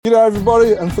G'day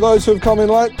everybody, and for those who have come in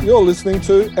late, you're listening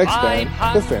to Expand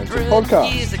the Phantom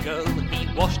Podcast. Years ago,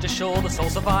 he washed ashore the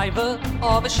sole survivor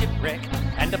of a shipwreck,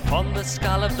 and upon the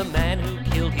skull of the man who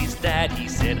killed his dad, he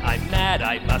said, "I'm mad,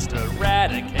 I must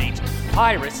eradicate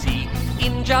piracy,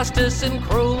 injustice and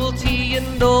cruelty,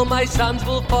 and all my sons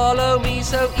will follow me,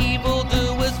 so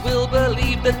evildoers will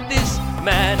believe that this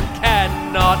man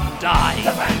cannot die."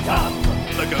 The Phantom!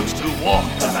 The ghost who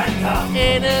walked. The Phantom!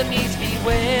 Enemies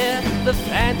beware, the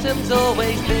Phantom's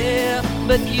always there,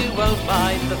 but you won't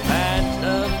find the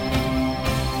Phantom.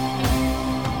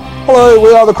 Hello,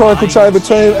 we are the Chronicle Chamber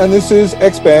team, and this is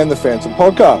Expand the Phantom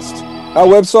Podcast. Our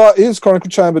website is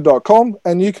chroniclechamber.com,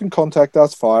 and you can contact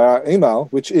us via our email,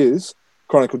 which is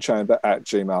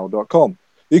chroniclechamber@gmail.com.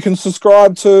 You can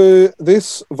subscribe to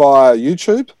this via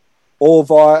YouTube or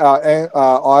via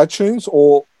our iTunes,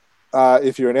 or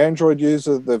if you're an Android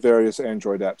user, the various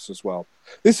Android apps as well.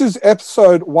 This is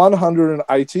episode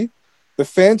 180, The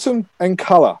Phantom and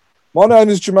Colour. My name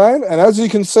is Jermaine, and as you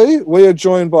can see, we are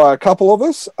joined by a couple of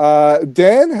us.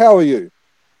 Dan, how are you?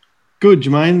 Good,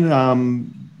 Jermaine.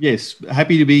 Yes,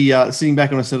 happy to be sitting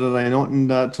back on a Saturday night and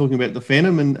talking about The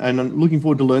Phantom, and I'm looking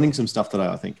forward to learning some stuff today,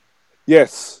 I think.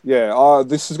 Yes, yeah.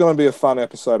 This is going to be a fun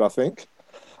episode, I think.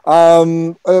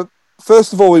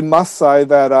 First of all, we must say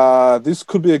that this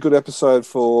could be a good episode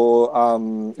for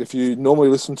if you normally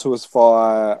listen to us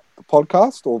via the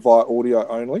podcast or via audio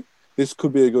only. This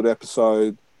could be a good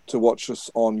episode to watch us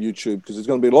on YouTube, because there's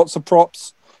going to be lots of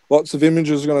props, lots of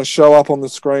images are going to show up on the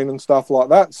screen and stuff like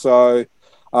that. So,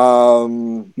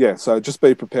 so just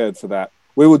be prepared for that.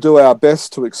 We will do our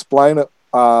best to explain it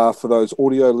for those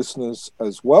audio listeners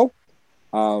as well,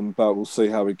 but we'll see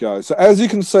how we go. So as you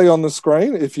can see on the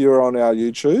screen, if you're on our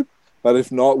YouTube, but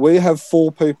if not, we have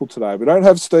 4 people today. We don't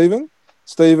have Stephen.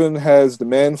 Stephen has the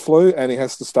man flu and he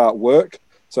has to start work.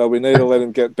 So we need to let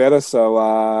him get better so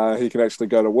he can actually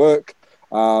go to work,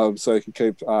 so he can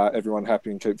keep everyone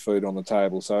happy and keep food on the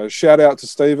table. So shout out to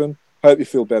Stephen. Hope you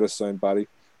feel better soon, buddy.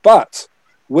 But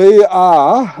we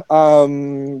are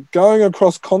going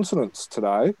across continents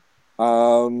today.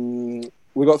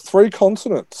 We've got 3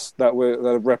 continents that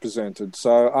are represented.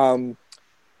 So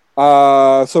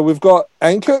so we've got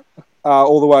Ankit,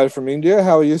 all the way from India.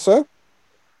 How are you, sir? I'm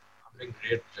doing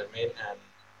great, Jermaine,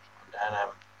 and I'm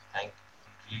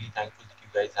really thankful that you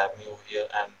guys have me over here.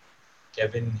 And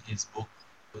Kevin, his book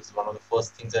was one of the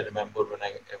first things I remember when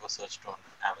I ever searched on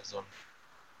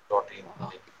Amazon.in.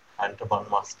 Like, Phantom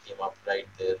Unmasked came up right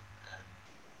there. And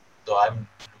so I'm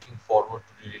looking forward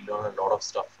to really learn a lot of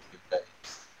stuff from you guys.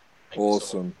 Thank you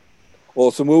so much.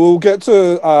 Awesome. Well, we'll get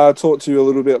to talk to you a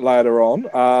little bit later on.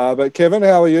 But Kevin,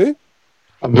 how are you?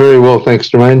 I'm very well, thanks,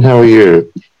 Jermaine. How are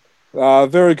you?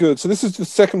 Very good. So this is the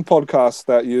second podcast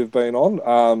that you've been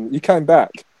on. You came back.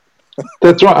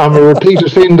 That's right. I'm a repeat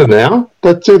offender now.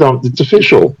 That's it. It's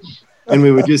official. And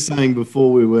we were just saying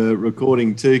before we were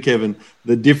recording too, Kevin,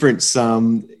 the difference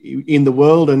in the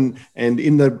world and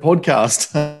in the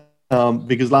podcast.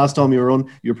 Because last time you were on,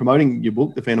 you were promoting your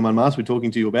book, The Phantom Unmasked. We're talking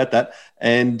to you about that.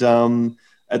 And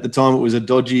at the time, it was a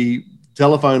dodgy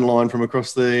telephone line from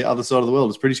across the other side of the world.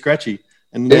 It's pretty scratchy.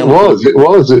 And It was.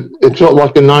 It felt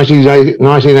like a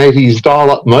 1980s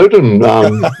dial-up modem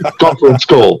conference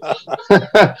call.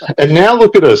 And now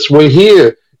look at us. We're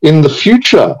here in the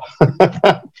future.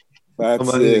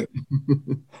 That's it.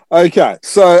 Okay,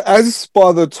 so as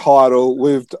by the title,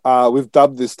 we've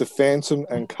dubbed this The Phantom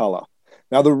and Colour.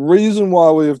 Now, the reason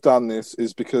why we have done this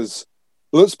is because,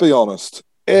 let's be honest,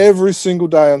 every single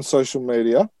day on social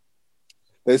media,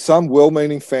 there's some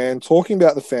well-meaning fan talking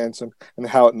about the Phantom and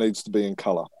how it needs to be in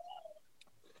colour.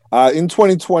 In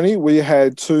 2020, we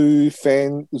had 2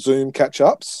 fan Zoom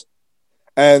catch-ups.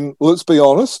 And let's be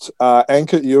honest,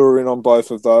 Ankit, you were in on both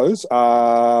of those.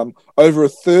 Over a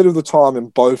third of the time in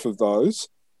both of those,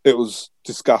 it was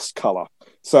discussed colour.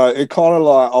 So it kind of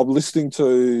like, I'm listening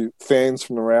to fans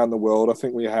from around the world. I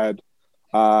think we had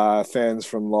fans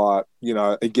from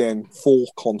again, 4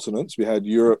 continents. We had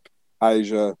Europe,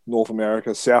 Asia, North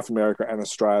America, South America, and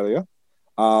Australia.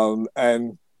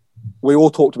 And we all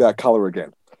talked about colour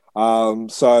again.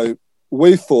 So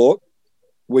we thought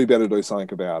we better do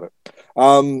something about it.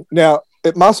 Now,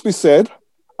 it must be said,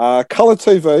 colour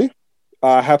TV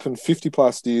happened 50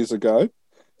 plus years ago.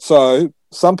 So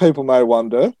some people may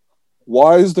wonder,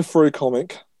 why is the free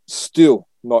comic still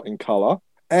not in colour?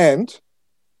 And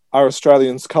are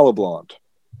Australians colourblind?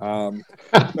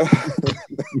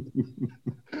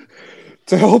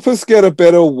 To help us get a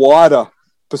better, wider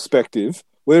perspective,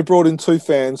 we've brought in 2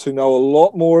 fans who know a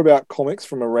lot more about comics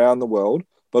from around the world,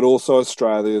 but also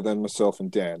Australia, than myself and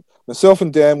Dan. Myself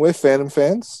and Dan, we're Phantom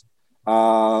fans.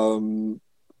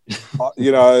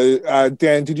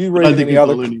 Dan, did you I read don't think any people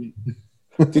other? are learning.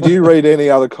 Did you read any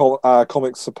other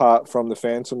comics apart from the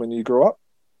Phantom when you grew up?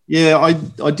 Yeah, I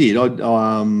did.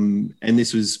 And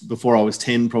this was before I was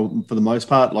 10, probably for the most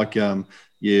part. Like your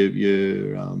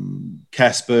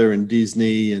Casper and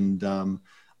Disney and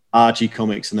Archie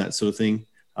comics and that sort of thing,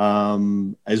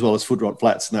 as well as Foot Rot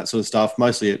Flats and that sort of stuff.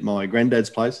 Mostly at my granddad's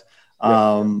place.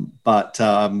 But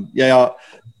then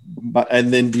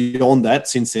beyond that,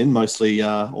 since then, mostly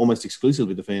almost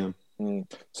exclusively the Phantom.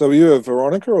 So were you a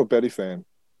Veronica or Betty fan?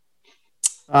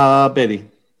 Betty.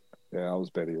 Yeah, I was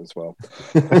Betty as well.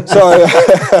 So,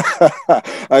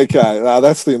 okay,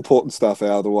 that's the important stuff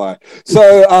out of the way.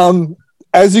 So,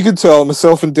 as you can tell,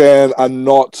 myself and Dan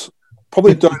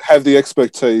probably don't have the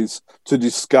expertise to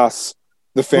discuss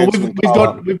the Phantom.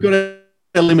 Well, we've got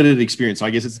a limited experience, I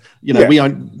guess. It's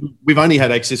we've only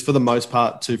had access for the most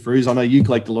part to Fruz. I know you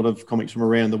collect a lot of comics from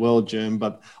around the world, Germ,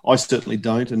 but I certainly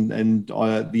don't, and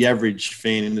the average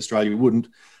fan in Australia wouldn't.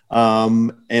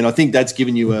 And I think that's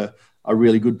given you a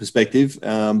really good perspective.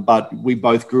 But we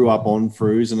both grew up on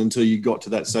Fruz, and until you got to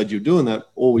that stage you were doing that,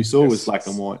 all we saw was black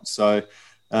and white. So,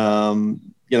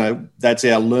 that's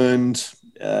our learned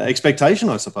expectation,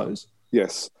 I suppose.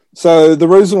 Yes. So the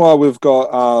reason why we've got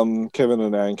Kevin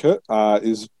and Ankit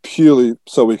is purely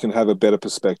so we can have a better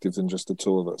perspective than just the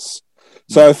two of us.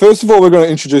 So first of all, we're going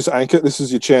to introduce Ankit. This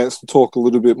is your chance to talk a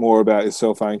little bit more about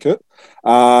yourself, Ankit.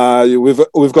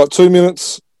 We've got 2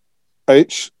 minutes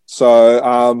each.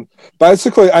 So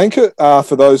basically, Ankit,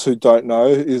 for those who don't know,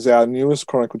 is our newest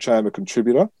Chronicle Chamber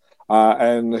contributor.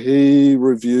 And he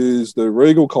reviews the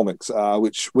Regal comics,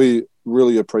 which we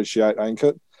really appreciate,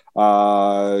 Ankit.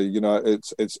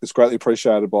 It's greatly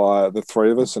appreciated by the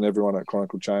three of us and everyone at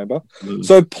Chronicle Chamber.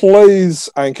 So please,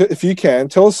 Ankit, if you can,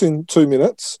 tell us in 2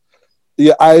 minutes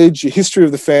your age, your history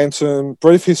of the Phantom,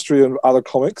 brief history of other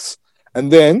comics, and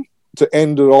then to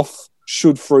end it off,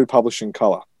 should Fruz publish in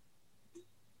colour?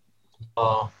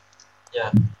 Thank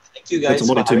you guys. That's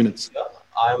more than 2 minutes.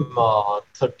 I'm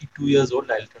 32 years old.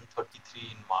 I'll turn 33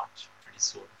 in March pretty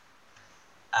soon.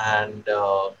 And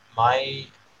my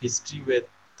history with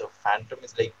the Phantom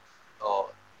is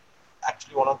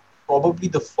actually probably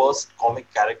the first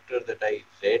comic character that I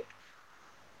read,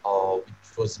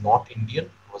 which was not Indian,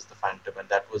 was the Phantom, and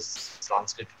that was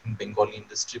translated in Bengali in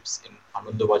the strips in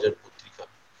Anandabajar Putrika,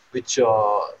 which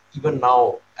even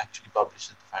now actually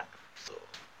publishes the Phantom. So,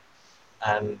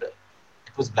 and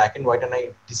it was black and white, and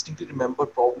I distinctly remember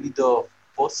probably the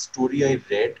first story I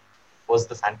read was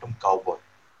the Phantom Cowboy,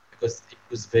 because it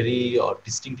was very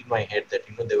distinct in my head that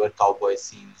there were cowboy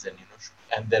scenes and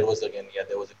there was a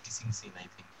kissing scene, I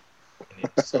think, in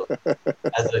it. So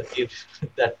as a kid,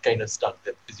 that kind of stuck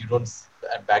there, because you don't,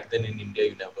 back then in India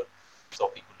you never saw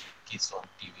people kiss on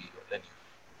TV or anywhere.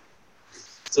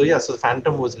 So so the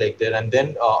Phantom was there, and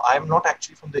then I'm not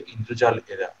actually from the Indrajal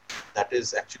era. That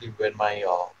is actually where my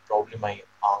probably my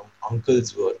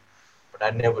uncles were, but I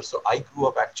never. So I grew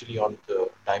up actually on the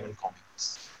Diamond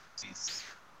Comics,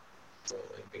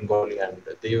 in Bengali, and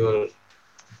they were.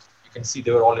 You can see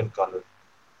they were all in color,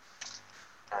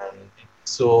 and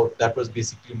so that was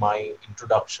basically my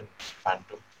introduction to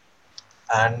Phantom.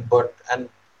 And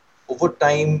over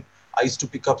time, I used to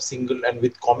pick up single, and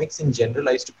with comics in general,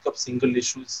 I used to pick up single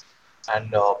issues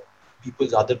and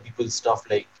other people's stuff.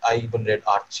 Like I even read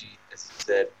Archie, as you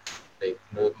said.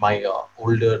 My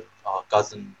older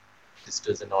cousin,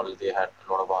 sisters and all, they had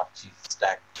a lot of Archie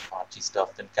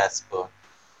stuff, then Casper.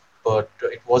 But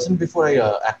it wasn't before I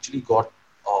actually got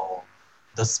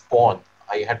the Spawn.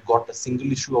 I had got a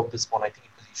single issue of the Spawn. I think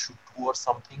it was issue 2 or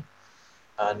something.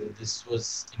 And this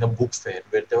was in a book fair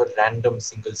where there were random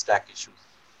single stack issues.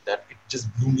 That it just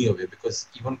blew me away, because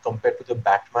even compared to the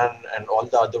Batman and all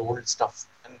the other old stuff,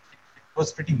 and it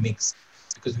was pretty mixed,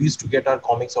 because we used to get our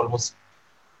comics almost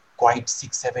quite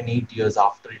 6, 7, 8 years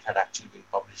after it had actually been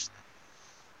published.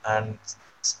 And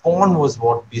Spawn was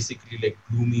what basically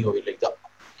blew me away. It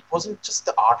wasn't just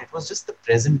the art, it was just the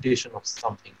presentation of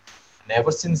something. And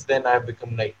ever since then, I've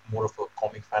become more of a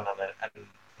comic fan, and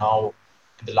now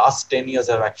in the last 10 years,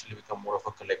 I've actually become more of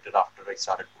a collector after I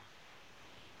started working.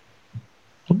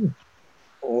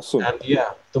 Awesome. And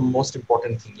the most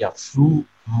important thing, Fruz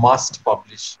must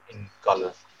publish in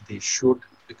color. They should,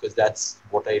 because that's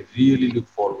what I really look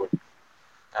forward to.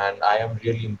 And I am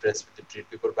really impressed with the trade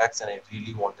paperbacks, and I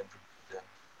really want them to do them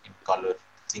in color,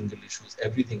 single issues,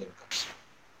 everything in color.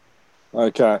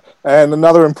 Okay. And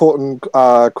another important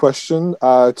question,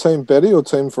 Team Betty or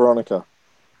Team Veronica?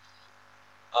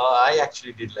 I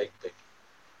actually did like Betty.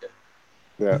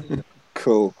 Yeah.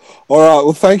 Cool. All right.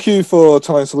 Well, thank you for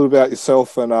telling us a little about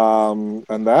yourself and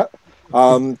that.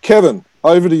 Kevin,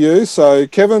 over to you. So,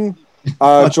 Kevin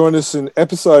joined us in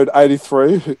episode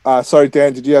 83. Sorry,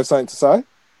 Dan, did you have something to say?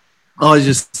 I was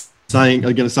just I'm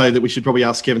going to say that we should probably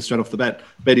ask Kevin straight off the bat,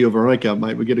 Betty or Veronica,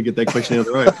 mate. We're going to get that question out of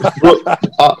the road. Look,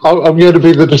 I'm going to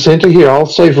be the dissenter here. I'll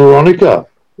say Veronica.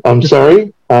 I'm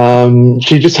sorry.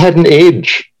 She just had an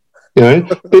edge. You know,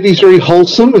 Betty's very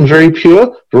wholesome and very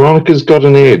pure. Veronica's got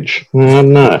an edge.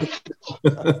 No.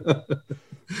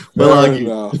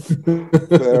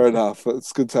 Fair enough.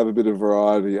 It's good to have a bit of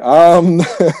variety.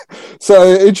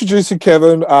 So introducing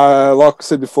Kevin, like I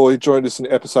said before, he joined us in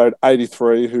episode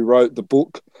 83, who wrote the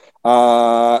book.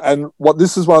 And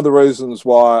this is one of the reasons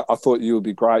why I thought you would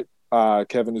be great,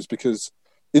 Kevin, is because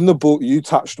in the book you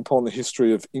touched upon the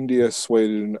history of India,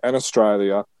 Sweden, and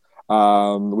Australia,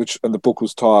 and the book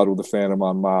was titled The Phantom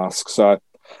Unmasked. So,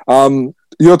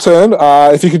 your turn.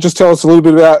 If you could just tell us a little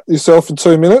bit about yourself in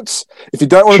 2 minutes. If you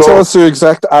don't want to tell us your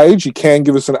exact age, you can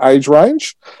give us an age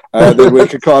range, and then we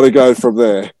can kind of go from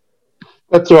there.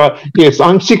 That's all right. Yes,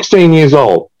 I'm 16 years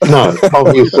old. No,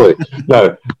 obviously.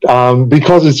 No.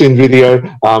 Because it's in video,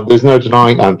 there's no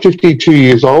denying I'm 52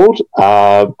 years old.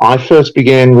 I first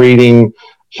began reading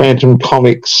Phantom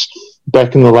comics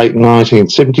back in the late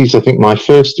 1970s. I think my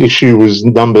first issue was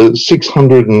number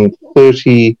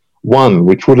 631,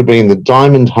 which would have been The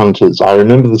Diamond Hunters. I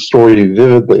remember the story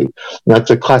vividly. And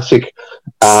that's a classic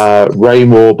Ray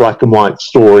Moore black and white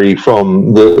story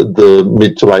from the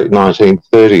mid to late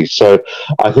 1930s. So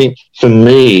I think for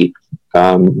me,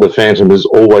 the Phantom has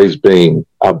always been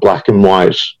a black and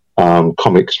white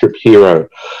comic strip hero.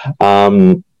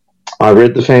 I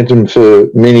read the Phantom for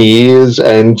many years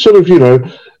and sort of,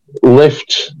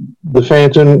 left the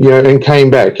Phantom, and came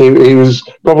back. He was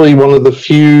probably one of the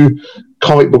few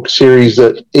comic book series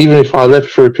that even if I left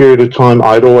for a period of time,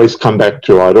 I'd always come back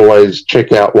to. I'd always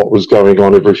check out what was going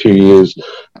on every few years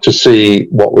to see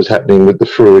what was happening with the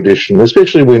Frew edition,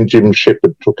 especially when Jim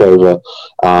Shepard took over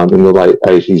in the late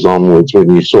 80s onwards, when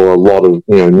you saw a lot of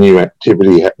new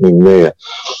activity happening there.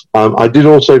 I did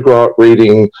also grow up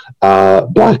reading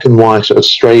black and white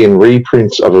Australian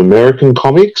reprints of American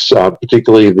comics,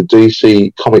 particularly the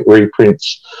DC comic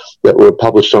reprints that were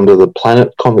published under the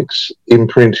Planet Comics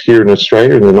imprint here in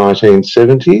Australia in the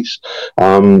 1970s.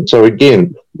 So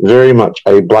again, very much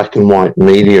a black and white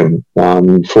medium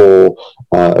for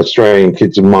Australian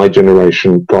kids of my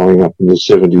generation growing up in the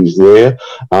 70s there.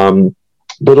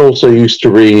 But also used to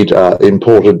read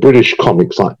imported British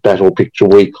comics like Battle Picture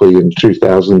Weekly in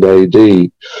 2000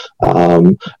 AD.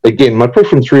 Again, my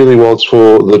preference really was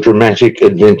for the dramatic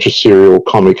adventure serial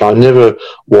comic. I never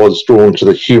was drawn to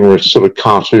the humorous sort of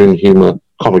cartoon humour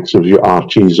comics of your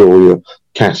Archies or your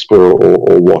Casper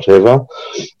or whatever.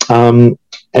 And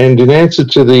in answer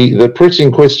to the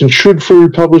pressing question, should Frew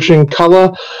publish in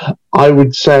colour, I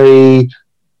would say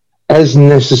as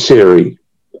necessary.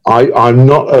 I'm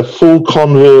not a full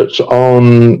convert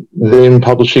on them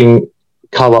publishing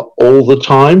colour all the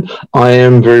time. I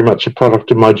am very much a product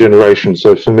of my generation.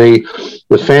 So for me,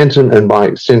 the Phantom and by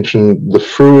extension, the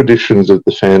Frew editions of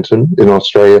the Phantom in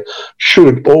Australia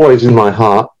should always in my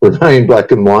heart remain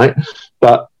black and white.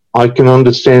 But I can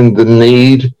understand the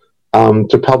need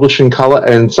to publish in colour,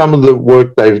 and some of the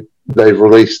work they've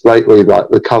released lately, like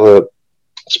the colour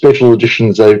special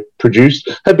editions they've produced,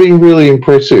 have been really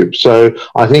impressive. So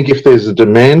I think if there's a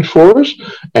demand for it,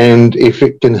 and if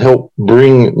it can help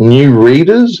bring new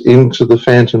readers into the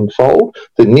Phantom fold,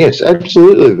 then yes,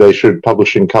 absolutely they should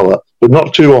publish in colour, but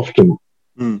not too often.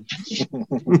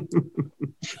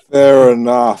 Fair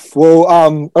enough. Well,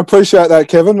 I appreciate that,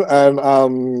 Kevin.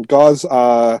 And guys,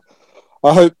 I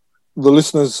hope the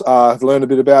listeners have learned a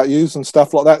bit about you and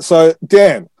stuff like that. So,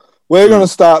 Dan, we're going to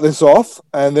start this off,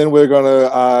 and then we're going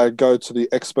to go to the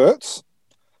experts.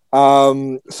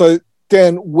 So,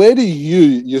 Dan, where do you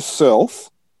yourself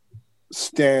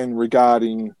stand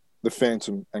regarding the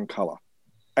Phantom and colour?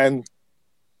 And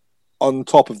on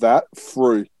top of that,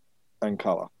 Frew and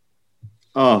colour.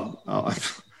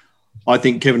 I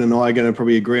think Kevin and I are going to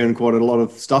probably agree on quite a lot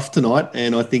of stuff tonight,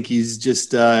 and I think he's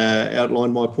just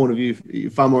outlined my point of view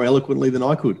far more eloquently than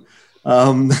I could.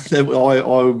 I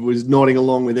was nodding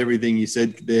along with everything you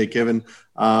said there, Kevin,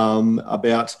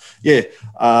 about,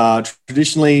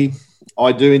 traditionally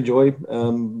I do enjoy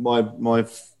my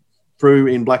Frew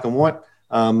in black and white.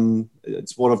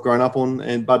 It's what I've grown up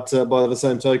on, but by the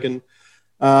same token,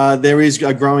 there is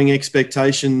a growing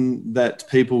expectation that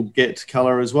people get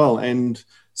colour as well. And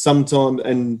sometimes,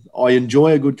 and I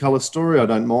enjoy a good colour story. I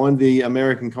don't mind the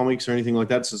American comics or anything like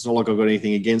that. So it's not like I've got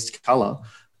anything against colour.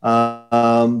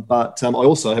 But I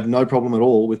also have no problem at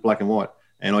all with black and white.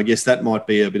 And I guess that might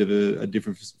be a bit of a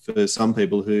difference for some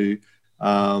people who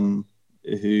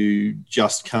who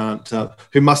just can't,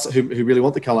 who really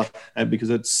want the colour because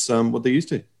it's what they're used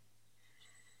to.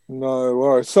 No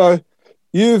worries. So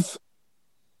you've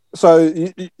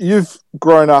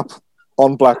grown up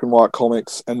on black and white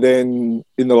comics, and then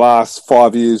in the last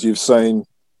 5 years, you've seen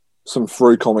some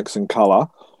Frew comics in colour.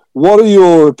 What are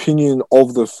your opinion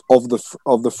of the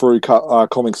Frew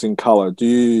comics in colour?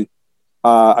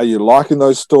 Are you liking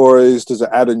those stories? Does it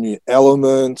add a new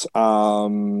element?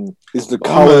 Is the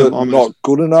colour not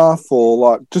good enough,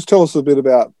 or just tell us a bit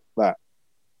about that?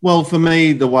 Well, for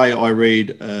me, the way I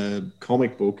read a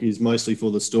comic book is mostly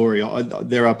for the story.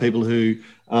 There are people who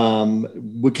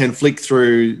can flick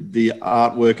through the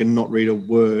artwork and not read a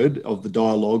word of the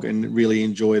dialogue and really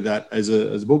enjoy that as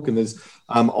a book. And there's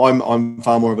I'm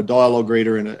far more of a dialogue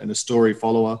reader and a story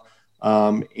follower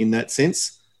in that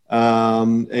sense.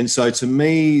 And so to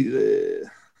me,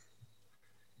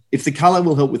 if the color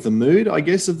will help with the mood, I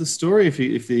guess, of the story, if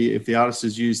the artist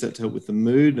has used that to help with the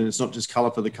mood, and it's not just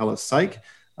color for the color's sake,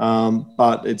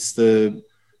 but it's the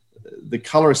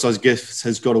colorist, I guess,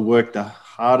 has got to work the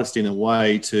hardest in a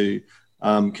way to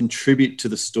contribute to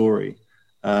the story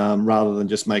rather than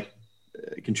just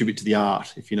contribute to the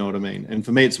art, if you know what I mean. And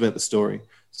for me, it's about the story.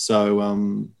 So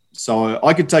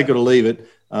I could take it or leave it.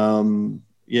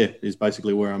 Is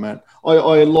basically where I'm at.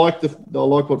 I like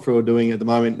what Frew are doing at the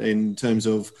moment in terms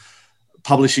of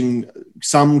publishing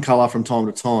some colour from time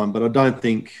to time, but I don't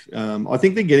think I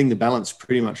think they're getting the balance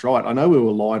pretty much right. I know we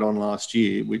were light on last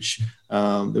year, which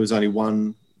there was only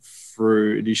one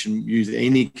Frew edition used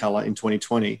any colour in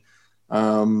 2020,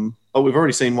 but we've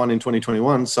already seen one in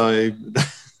 2021. So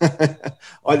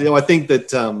I think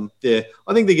that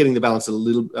I think they're getting the balance a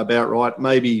little about right.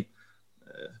 Maybe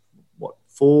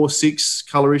 4-6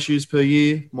 colour issues per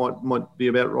year might be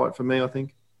about right for me, I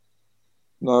think.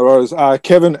 No worries.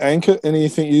 Kevin, Anchor,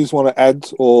 anything you just want to add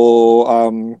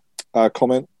or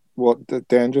comment what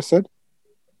Dan just said?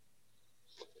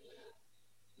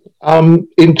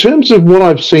 In terms of what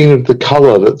I've seen of the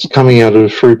colour that's coming out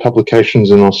of Frew publications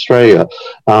in Australia,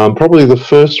 probably the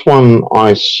first one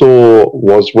I saw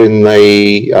was when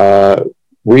they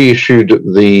reissued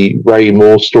the Ray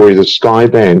Moore story, The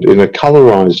Skyband, in a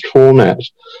colorized format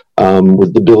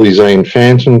with the Billy Zane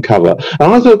Phantom cover.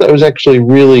 And I thought that was actually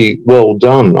really well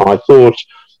done. I thought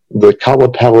the color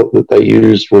palette that they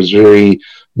used was very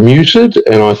muted,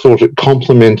 and I thought it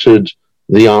complemented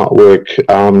the artwork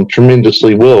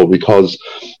tremendously well, because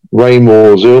Ray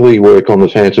Moore's early work on the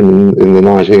Phantom in the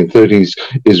 1930s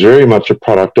is very much a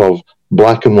product of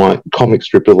black and white comic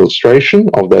strip illustration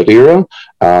of that era.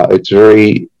 It's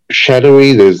very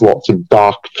shadowy. There's lots of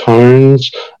dark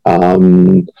tones.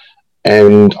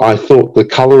 And I thought the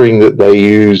colouring that they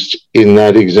used in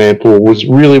that example was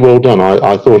really well done.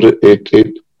 I thought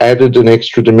it added an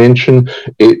extra dimension.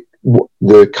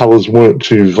 The colours weren't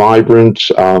too vibrant.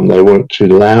 They weren't too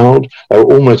loud. They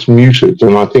were almost muted.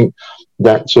 And I think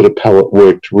that sort of palette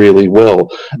worked really well.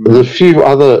 The few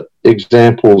other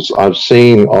examples I've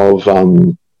seen of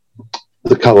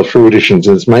the colour Frew editions,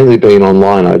 and it's mainly been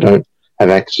online, I don't have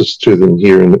access to them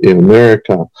here in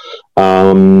America,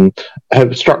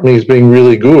 have struck me as being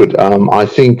really good. I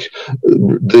think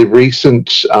the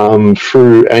recent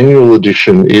Frew annual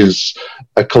edition is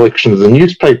a collection of the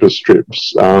newspaper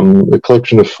strips, a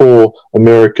collection of 4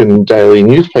 American daily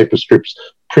newspaper strips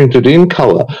printed in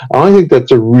colour. I think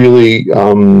that's a really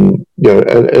an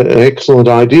excellent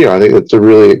idea. I think that's a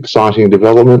really exciting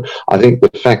development. I think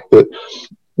the fact that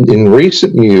in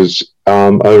recent years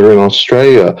over in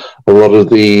Australia, a lot of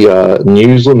the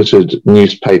News Limited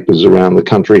newspapers around the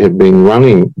country have been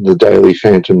running the Daily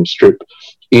Phantom strip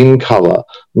in colour,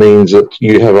 means that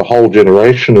you have a whole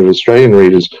generation of Australian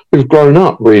readers who've grown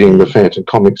up reading the Phantom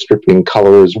comic strip in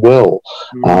colour as well.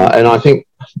 And I think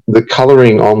the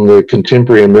colouring on the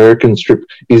contemporary American strip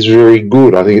is very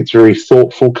good. I think it's very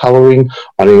thoughtful colouring.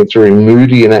 I think it's very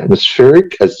moody and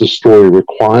atmospheric as the story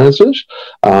requires it.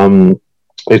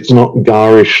 It's not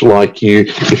garish like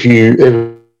if you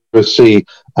ever see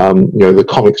the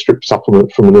comic strip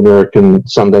supplement from an American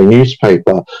Sunday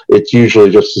newspaper, it's usually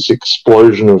just this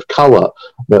explosion of colour.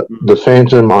 But the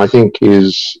Phantom, I think,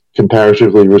 is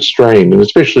comparatively restrained, and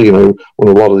especially when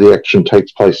a lot of the action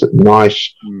takes place at night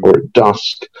or at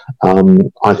dusk,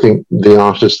 I think the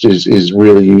artist is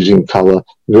really using colour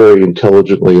very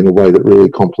intelligently in a way that really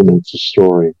complements the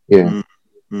story. Yeah.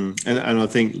 And I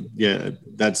think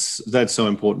that's so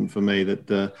important for me that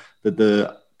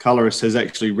the colorist has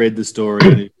actually read the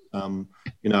story and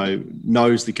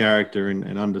knows the character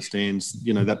and understands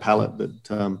that palette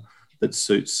that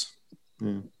suits.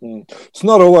 Yeah. It's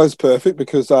not always perfect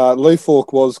because Lee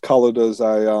Falk was coloured as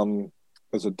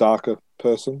a darker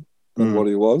person than what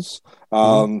he was.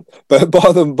 But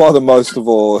by the most of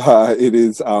all, it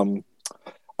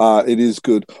is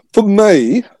good. For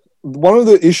me, one of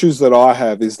the issues that I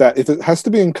have is that if it has to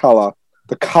be in color,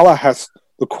 the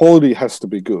quality has to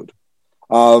be good.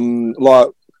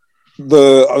 Like I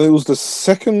think it was the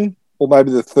second or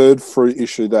maybe the third Fruit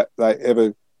issue that they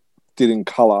ever did in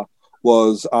color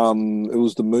was it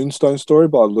was the Moonstone story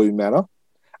by Lou Manor,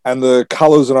 and the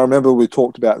colors. And I remember we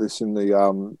talked about this in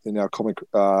the in our comic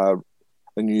and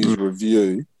news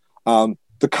review.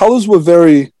 The colors were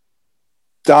very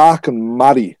dark and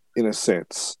muddy in a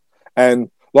sense, and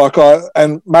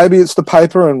maybe it's the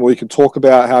paper, and we can talk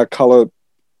about how color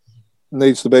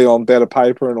needs to be on better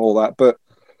paper and all that. But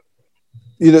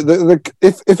you know,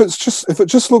 if it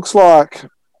just looks like,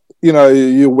 you know,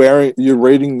 you're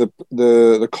reading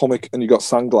the comic and you got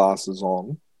sunglasses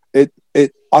on,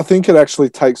 I think it actually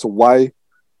takes away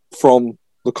from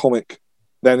the comic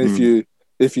than if you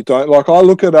don't. Like I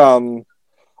look at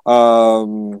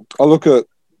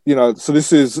you know, so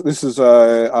this is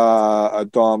a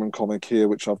Diamond comic here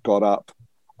which I've got up.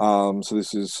 So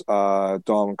this is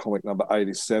Diamond comic number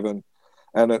 87,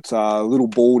 and it's Little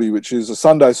Baldy, which is a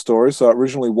Sunday story. So it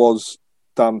originally was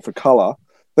done for color.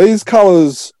 These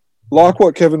colors, like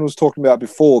what Kevin was talking about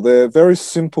before, they're very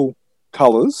simple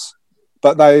colors,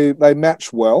 but they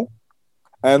match well.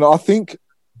 And I think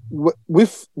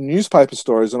with newspaper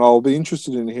stories, and I'll be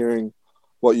interested in hearing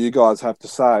what you guys have to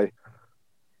say,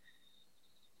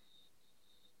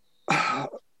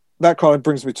 that kind of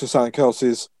brings me to something else,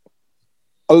 is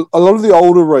a lot of the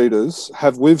older readers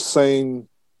we've seen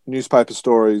newspaper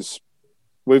stories.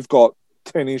 We've got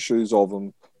 10 issues of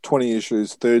them, 20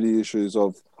 issues, 30 issues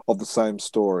of the same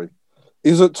story.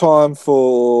 Is it time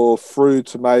for Frew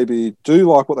to maybe do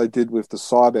like what they did with the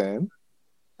Cyban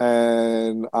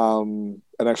and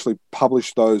actually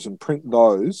publish those and print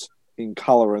those in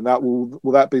color? And that will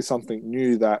that be something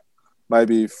new that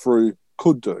maybe Frew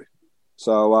could do?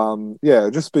 So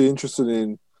just be interested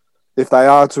in if they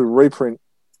are to reprint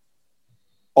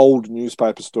old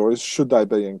newspaper stories, should they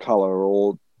be in color,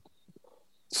 or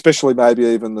especially maybe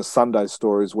even the Sunday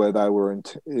stories where they were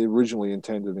originally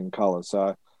intended in color.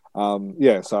 So so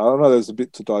I know there's a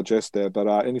bit to digest there, but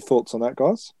any thoughts on that,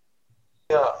 guys?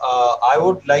 Yeah, I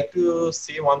would like to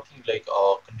say one thing, like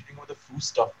continuing with the Frew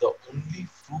stuff, the only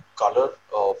Frew color,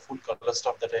 full color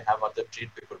stuff that I have are the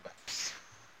trade paperbacks.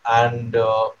 And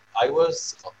I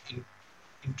was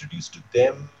introduced to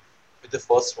them with the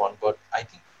first one, but I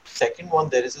think second one,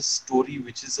 there is a story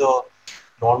which is a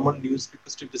normal newspaper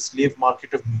strip, The Slave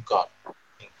Market of Newcastle.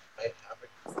 I have it.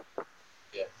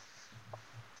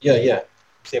 Yeah,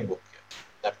 same book,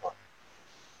 that one.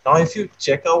 Now, if you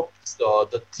check out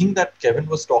the thing that Kevin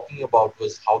was talking about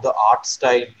was how the art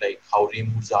style, like how Ray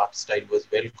Moore's art style was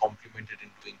well complemented in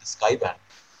doing the Skyban.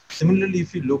 Similarly,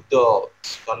 if you look the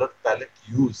color palette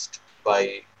used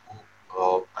by,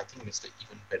 I think Mr.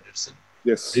 Evan Pedersen.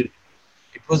 Yes. It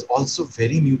was also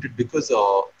very muted because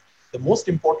the most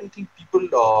important thing a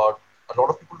lot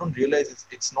of people don't realize is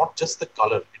it's not just the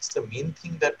color. It's the main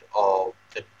thing that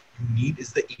you need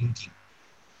is the inking.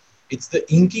 It's the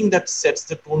inking that sets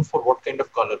the tone for what kind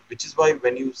of color, which is why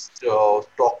when you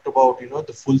talked about, you know,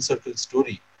 the full circle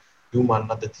story, Lou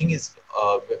Manna, the thing is,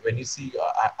 when you see,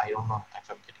 I don't know if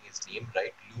I'm getting his name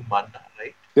right, Lou Manna,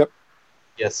 right? Yep.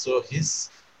 Yes, so his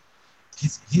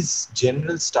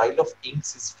general style of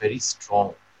inks is very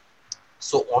strong.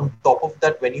 So on top of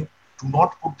that, when you do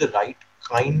not put the right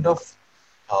kind of,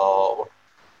 I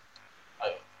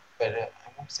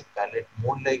won't say palette,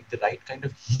 more like the right kind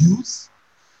of hues,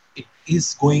 it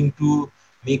is going to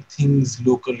make things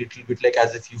look a little bit like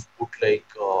as if you've put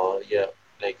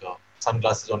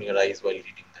sunglasses on your eyes while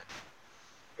reading them.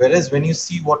 Whereas when you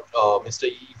see what Mr.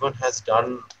 Evan has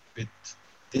done with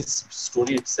this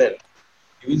story itself,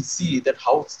 you will see that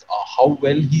how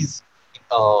well he's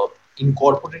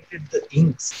incorporated the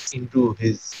inks into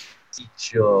his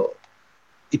each.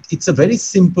 It's a very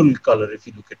simple color if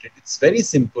you look at it. It's very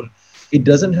simple. It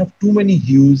doesn't have too many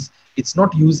hues. It's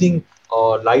not using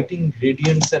lighting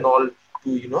gradients and all to,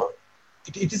 you know.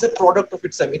 It is a product of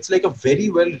its time. It's like a very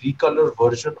well recolored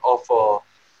version of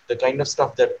the kind of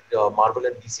stuff that Marvel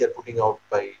and DC are putting out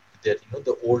by their, you know,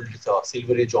 the old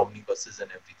Silver Age omnibuses and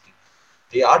everything.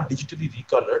 They are digitally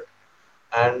recolored,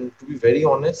 and to be very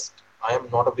honest, I am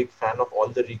not a big fan of all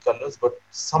the recolors, but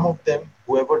some of them,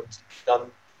 whoever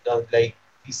done like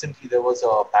recently there was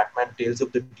a Batman Tales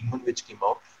of the Demon which came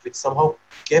out, which somehow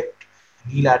kept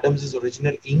Neil Adams'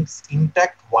 original inks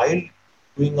intact while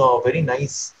doing a very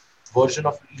nice version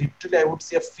of, literally I would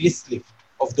say, a facelift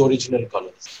of the original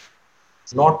colors.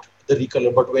 It's not the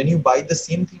recolor, but when you buy the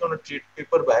same thing on a trade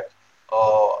paperback,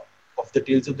 of the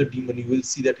Tales of the Demon, you will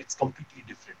see that it's completely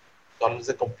different. Colors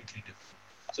are completely different.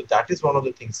 So that is one of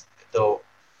the things. The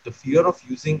fear of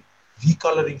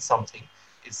recoloring something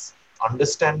is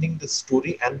understanding the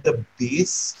story and the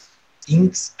base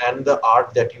inks and the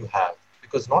art that you have.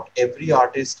 Because not every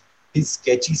artist, his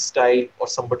sketchy style or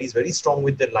somebody is very strong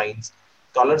with the lines,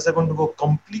 colors are going to go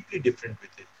completely different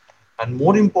with it. And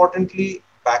more importantly,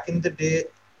 back in the day,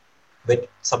 when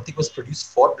something was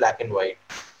produced for black and white,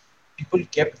 people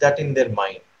kept that in their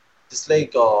mind. Just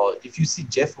like if you see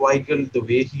Jeff Weigel, the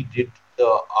way he did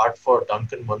the art for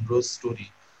Duncan Munro's story,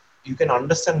 you can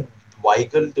understand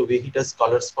Weigel, the way he does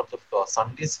colors for the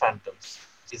Sunday's Phantoms,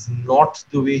 is not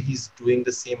the way he's doing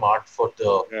the same art for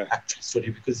the actual story,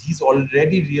 because he's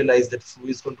already realized that Fu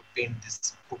is going to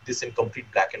put this in complete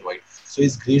black and white. So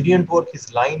his gradient work,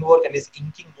 his line work, and his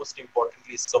inking, most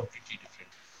importantly, is completely different.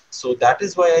 So that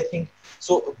is why I think,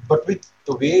 but with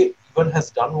the way Evan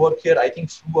has done work here, I think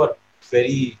Fu are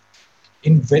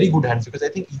in very good hands, because I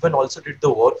think Evan also did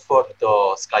the work for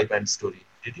the Skyband story.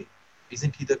 Did he?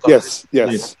 Isn't he the colorist?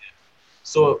 Yes.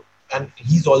 So, and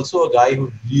he's also a guy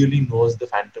who really knows the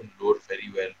Phantom lore very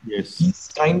well. Yes. He's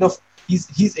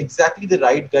exactly the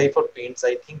right guy for paints,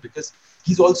 I think, because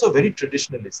he's also a very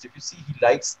traditionalist. If you see, he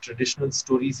likes traditional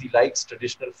stories, he likes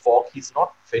traditional folk. He's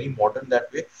not very modern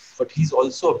that way, but he's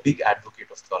also a big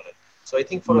advocate of color. So I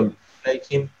think for a like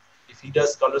him, if he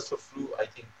does colors for Fu, I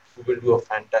think Fu will do a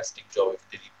fantastic job if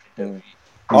they reprint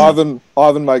every.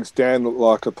 Ivan makes Dan look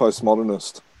like a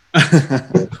postmodernist.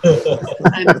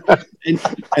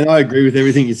 and I agree with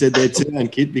everything you said there too,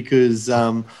 Ankit, because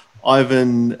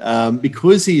Ivan,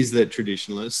 because he's that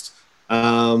traditionalist,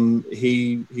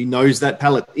 he knows that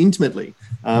palette intimately,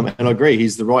 and I agree,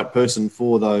 he's the right person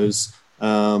for those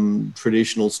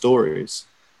traditional stories.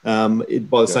 By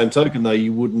the same token, though,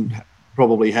 you wouldn't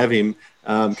probably have him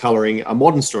colouring a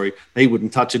modern story. He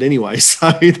wouldn't touch it anyway,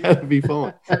 so that'd be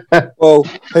fine. Well,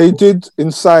 he did,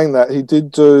 in saying that, he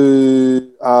did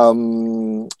do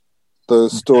the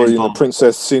story in the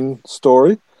Princess Sin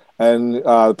story, and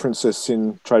the Princess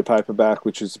Sin trade paperback,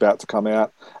 which is about to come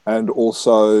out, and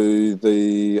also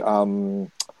the I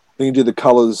think he did the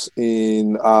colours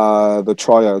in the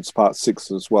Triads Part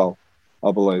 6 as well,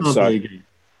 I believe. Oh, so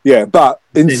yeah, but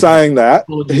in saying that,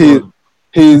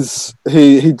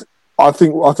 I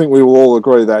think we will all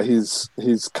agree that his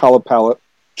colour palette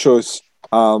choice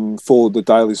for the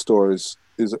daily stories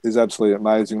is absolutely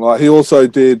amazing. Like, he also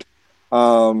did,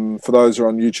 for those who are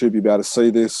on YouTube, you'll be able to see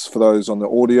this. For those on the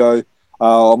audio,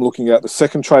 I'm looking at the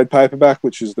second trade paperback,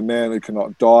 which is The Man Who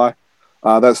Cannot Die.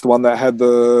 That's the one that had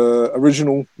the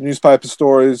original newspaper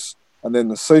stories and then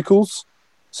the sequels.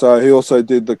 So he also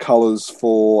did the colours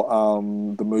for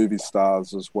the movie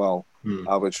Stars as well,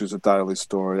 which is a daily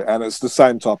story. And it's the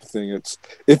same type of thing. It's,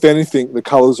 if anything, the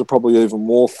colours are probably even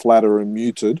more flatter and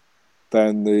muted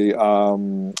than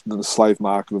the Slave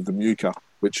Market of the Muka,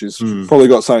 which is probably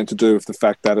got something to do with the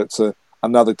fact that it's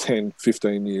another 10,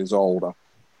 15 years older.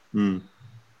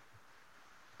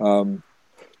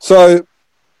 So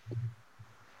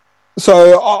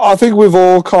I think we've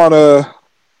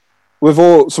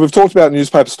talked about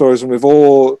newspaper stories, and I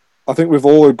think we've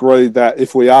all agreed that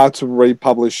if we are to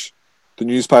republish the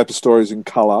newspaper stories in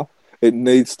colour, it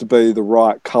needs to be the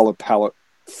right colour palette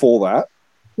for that.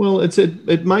 Well,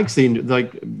 it makes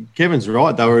Kevin's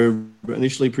right. They were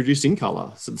initially produced in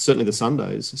colour, certainly the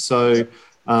Sundays. So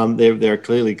there are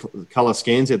clearly colour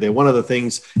scans out there. One of the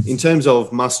things in terms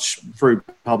of must-fruit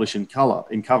publish in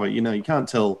cover, you can't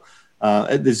tell.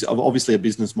 There's obviously a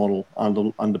business model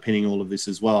underpinning all of this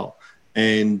as well,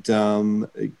 and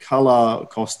colour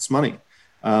costs money.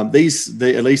 At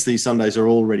least these Sundays are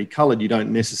already coloured. You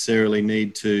don't necessarily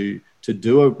need to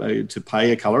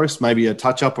pay a colorist. Maybe a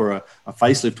touch up or a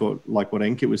facelift, or like what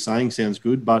Ankit was saying, sounds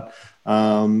good, but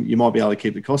you might be able to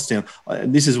keep the costs down.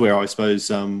 And this is where I suppose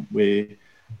we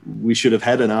should have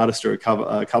had an artist or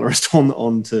a colorist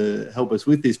on to help us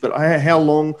with this. But how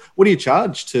long? What do you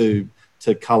charge to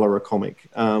colour a comic?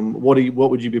 What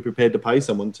would you be prepared to pay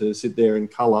someone to sit there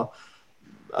and colour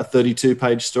a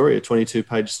 32-page story, a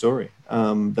 22-page story?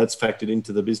 That's factored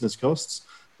into the business costs.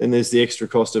 Then there's the extra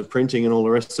cost of printing and all the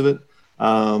rest of it.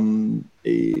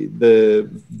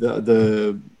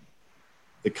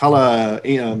 The colour,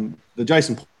 the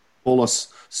Jason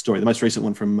Paulus story, the most recent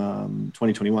one from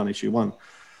 2021, issue 1,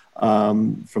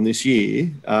 from this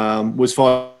year, was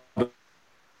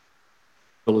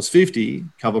 $5.50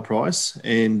 cover price,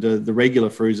 and the regular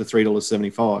fruits are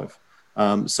 $3.75.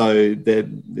 So it's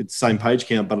the same page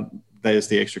count, but there's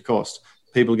the extra cost.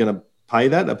 People are going to pay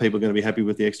that? Are people going to be happy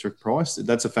with the extra price?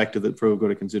 That's a factor that Frew have got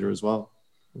to consider as well.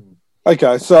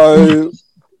 Okay, so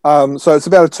it's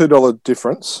about a $2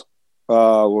 difference.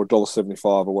 or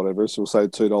 $1.75 or whatever. So we'll say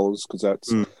 $2 because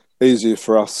that's easier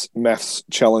for us maths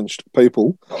challenged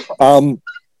people.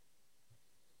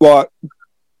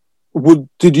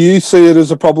 Did you see it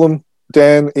as a problem,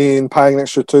 Dan, in paying an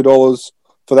extra $2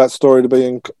 for that story to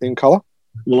be in colour?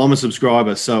 Well, I'm a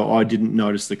subscriber, so I didn't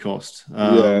notice the cost.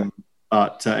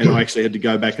 But and I actually had to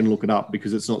go back and look it up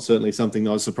because it's not certainly something that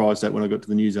I was surprised at when I got to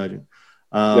the newsagent.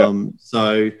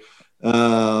 So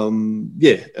no,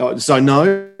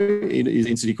 it is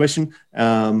an answer question.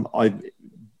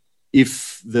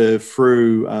 If the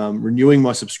through renewing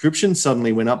my subscription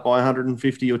suddenly went up by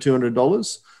 $150 or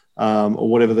 $200 or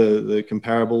whatever the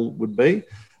comparable would be,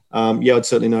 I'd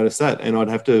certainly notice that, and I'd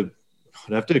have to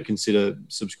consider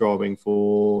subscribing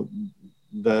for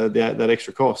that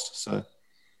extra cost. So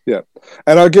yeah,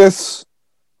 and I guess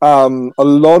a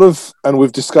lot of, and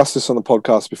we've discussed this on the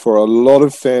podcast before, a lot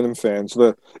of Phantom fans.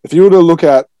 If you were to look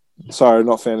at, sorry,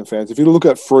 not Phantom fans, if you were to look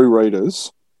at through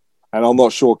readers, and I'm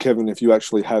not sure, Kevin, if you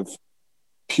actually have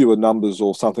pure numbers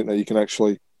or something that you can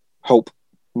actually help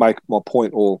make my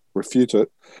point or refute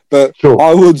it, but sure.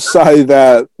 I would say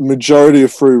that majority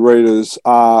of through readers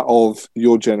are of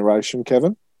your generation,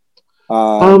 Kevin.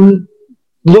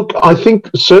 Look, I think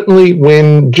certainly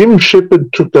when Jim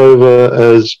Shepard took over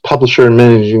as publisher and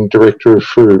managing director of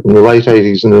Frew in the late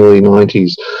 80s and early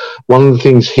 90s, one of the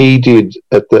things he did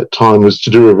at that time was to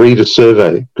do a reader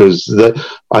survey, because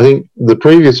I think the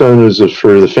previous owners of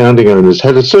Frew, the founding owners,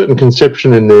 had a certain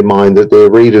conception in their mind that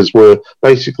their readers were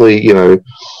basically,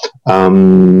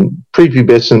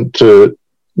 prepubescent to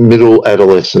middle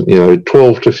adolescent,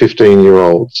 12 to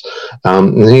 15-year-olds.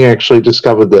 And he actually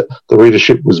discovered that the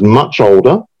readership was much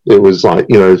older. It was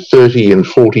 30 and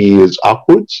 40 years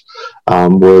upwards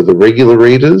were the regular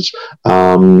readers.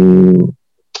 And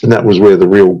that was where the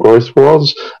real growth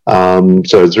was.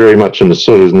 So it's very much in a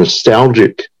sort of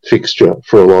nostalgic fixture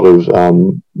for a lot of,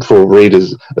 for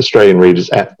readers, Australian readers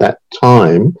at that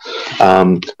time.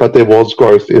 But there was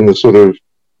growth in the sort of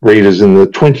readers in the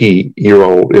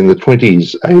 20-year-old, in the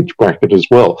 20s age bracket as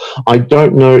well. I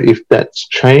don't know if that's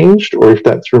changed or if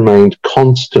that's remained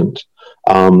constant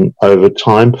over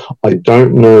time. I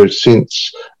don't know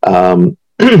since, pardon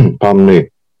me,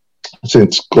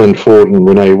 since Glenn Ford and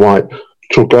Renee White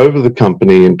took over the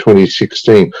company in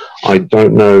 2016, I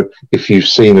don't know if you've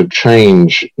seen a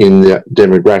change in that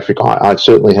demographic. I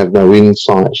certainly have no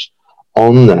insight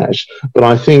on that, but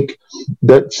I think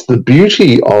that's the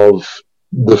beauty of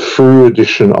the Frew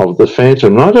edition of the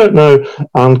Phantom. And I don't know,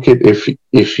 Ankit,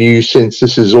 if you sense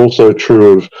this is also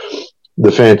true of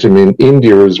the Phantom in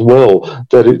India as well,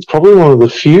 that it's probably one of the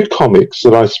few comics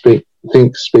that I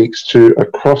think speaks to a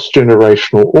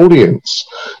cross-generational audience.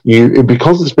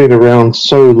 Because it's been around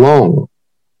so long,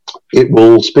 it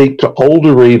will speak to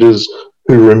older readers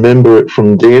who remember it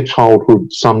from their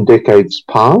childhood some decades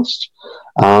past.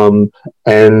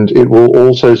 And it will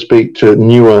also speak to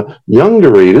newer,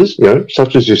 younger readers,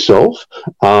 such as yourself,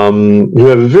 who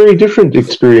have a very different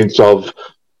experience of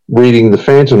reading the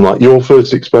Phantom. Like your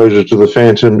first exposure to the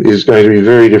Phantom is going to be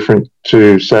very different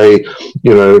to, say,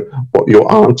 what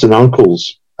your aunts and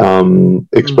uncles'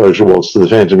 exposure was to the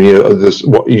Phantom.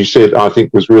 What you said, I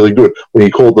think, was really good when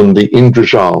you called them the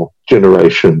Indrajal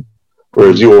generation,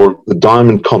 whereas you're the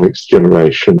Diamond Comics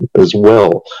generation as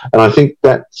well. And I think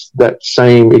that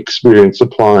same experience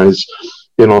applies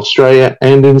in Australia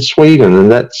and in Sweden.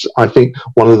 And that's, I think,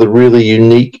 one of the really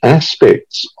unique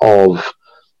aspects of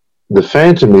the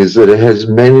Phantom is that it has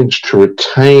managed to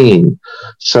retain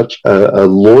such a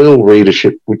loyal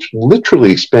readership, which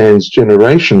literally spans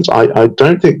generations. I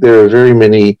don't think there are very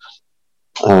many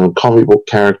comic book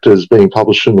characters being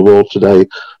published in the world today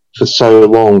for so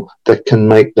long that can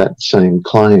make that same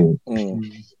claim.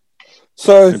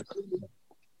 So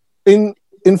in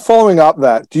following up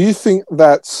that, do you think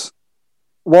that's,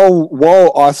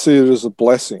 while I see it as a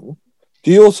blessing,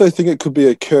 do you also think it could be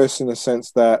a curse in the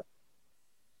sense that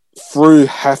Frew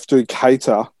have to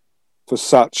cater for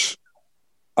such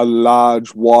a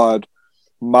large, wide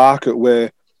market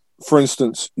where, for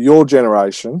instance, your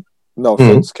generation, no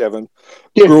offense, Kevin,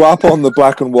 grew up on the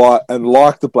black and white and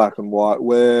liked the black and white,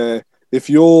 where if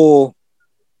you're,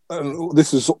 and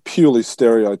this is purely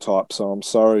stereotype, so I'm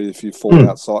sorry if you fall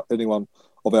outside, anyone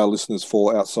of our listeners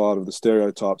fall outside of the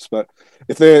stereotypes, but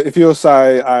if you're,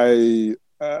 say,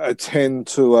 a 10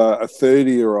 to a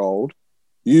 30-year-old,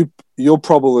 you'll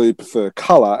probably prefer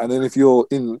colour, and then if you're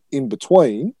in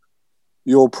between,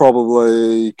 you'll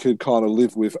probably could kind of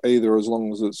live with either, as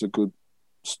long as it's a good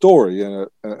story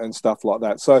and stuff like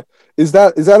that. So is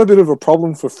that a bit of a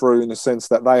problem for Frew in the sense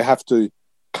that they have to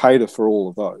cater for all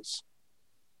of those?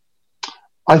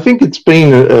 I think it's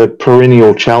been a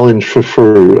perennial challenge for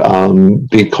Fru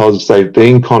because they've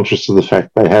been conscious of the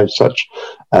fact they have such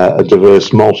a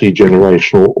diverse,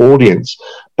 multi-generational audience.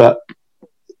 But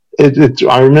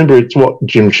I remember it's what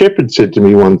Jim Shepherd said to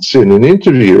me once in an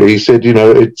interview. He said, you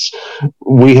know,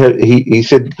 he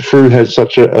said Fru has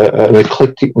such an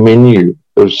eclectic menu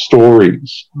of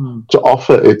stories to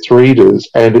offer its readers,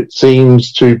 and it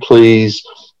seems to please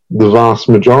the vast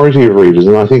majority of readers.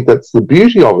 And I think that's the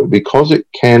beauty of it, because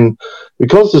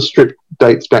the strip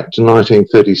dates back to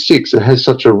 1936, it has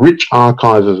such a rich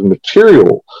archive of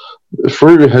material.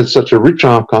 Fru has such a rich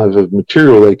archive of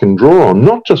material they can draw on,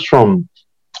 not just from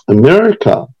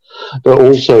America, but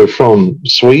also from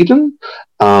Sweden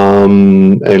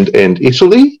and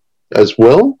Italy as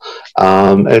well.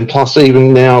 And plus,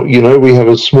 even now, you know, we have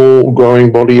a small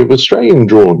growing body of Australian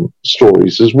drawn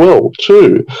stories as well,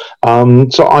 too.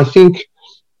 So I think,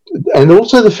 and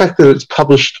also the fact that it's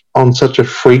published on such a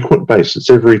frequent basis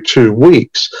every 2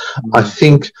 weeks, I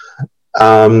think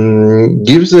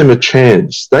gives them a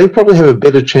chance. They probably have a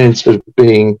better chance of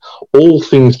being all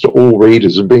things to all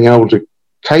readers, of being able to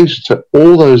cater to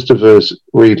all those diverse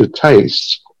reader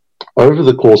tastes over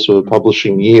the course of a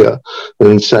publishing year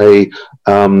than, say,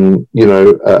 Marvel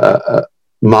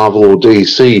or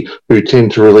DC, who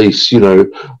tend to release,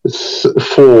 4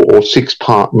 or 6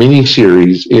 part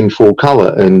miniseries in full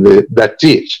color, and that's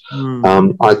it.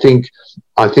 I think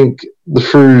the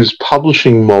Fru's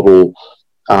publishing model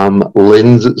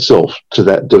lends itself to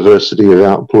that diversity of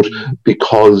output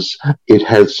because it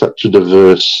has such a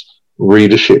diverse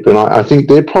readership, and I think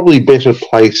they're probably better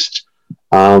placed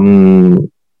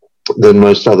than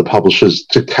most other publishers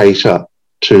to cater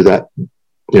to that,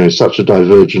 such a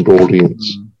divergent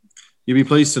audience. You'll be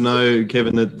pleased to know,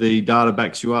 Kevin, that the data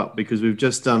backs you up, because we've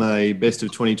just done a best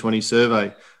of 2020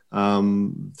 survey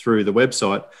through the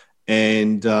website,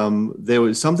 and there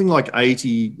was something like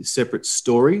 80 separate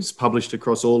stories published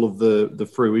across all of the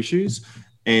Fru issues,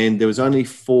 and there was only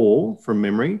 4 from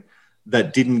memory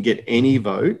that didn't get any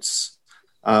votes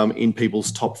in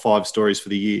people's top 5 stories for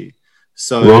the year.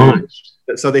 So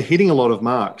they're hitting a lot of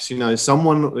marks.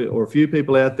 Someone or a few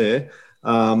people out there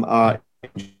are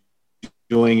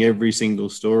enjoying every single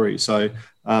story. So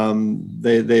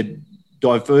they're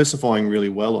diversifying really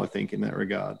well, I think, in that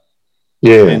regard.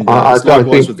 Yeah, and I likewise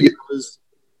think with the covers.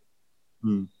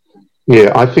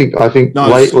 Yeah, I think No,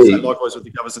 lately. Likewise with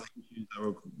the covers and the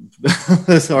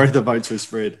issues. Sorry, the votes were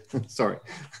spread. Sorry.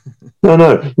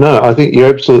 No. I think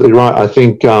you're absolutely right. I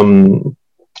think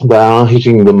they are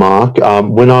hitting the mark.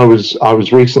 When I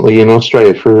was recently in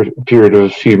Australia for a period of a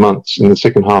few months in the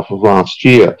second half of last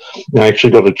year, I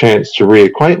actually got a chance to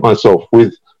reacquaint myself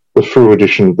with the Fru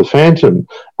edition of the Phantom,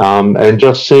 and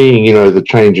just seeing, the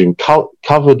change in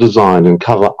cover design and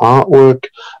cover artwork,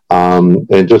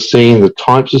 and just seeing the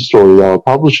types of story they were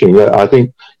publishing. I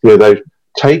think, they've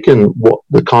taken what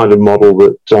the kind of model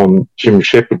that Jim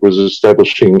Shepherd was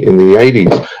establishing in the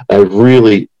 80s, they've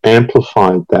really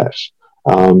amplified that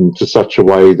to such a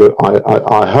way that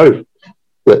I hope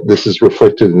that this is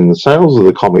reflected in the sales of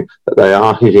the comic, that they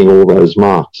are hitting all those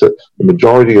marks, that the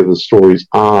majority of the stories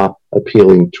are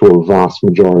appealing to a vast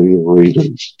majority of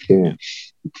readers. Yeah.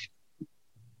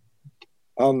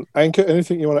 Anchor,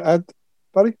 anything you want to add,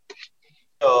 buddy?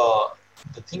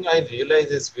 The thing I realize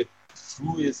is with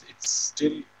Fru is it's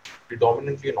still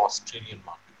predominantly an Australian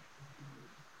market.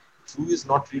 Fru is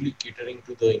not really catering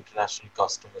to the international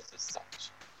customers as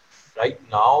such. Right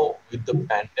now, with the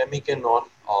pandemic and all,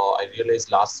 I realized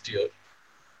last year,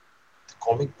 the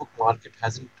comic book market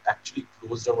hasn't actually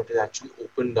closed down, but it actually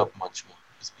opened up much more.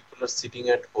 Because people are sitting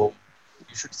at home.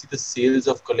 You should see the sales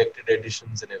of collected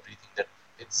editions and everything. That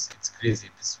it's crazy.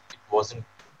 It wasn't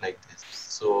like this.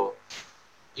 So,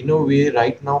 in a way,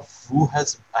 right now, Fru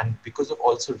has, and because of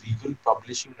also Regal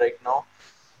publishing right now,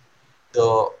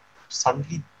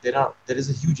 suddenly there is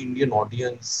a huge Indian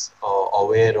audience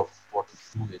aware of what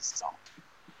Fru is now.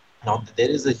 Now there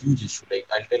is a huge issue. Like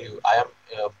I'll tell you, I am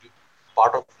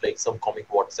part of like some comic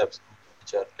WhatsApp group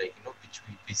which are like which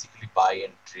we basically buy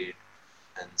and trade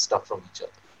and stuff from each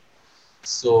other.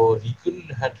 So Regal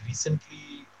had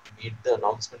recently made the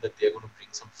announcement that they are going to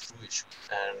bring some Fru issues,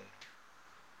 and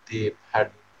they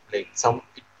had like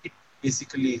it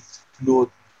basically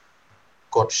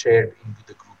got shared into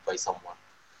the group by someone.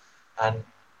 And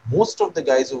most of the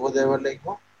guys over there were like,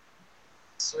 "What?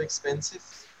 So expensive,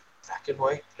 black and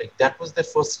white." Like that was their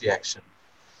first reaction.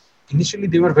 Initially,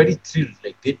 they were very thrilled.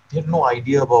 Like they had no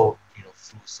idea about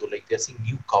Fru. So like they're seeing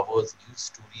new covers, new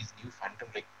stories, new Phantom.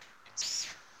 Like it's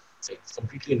like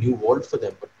completely a new world for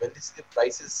them. But when they see the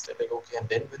prices, they're like, okay. And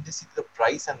then when they see the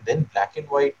price and then black and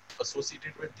white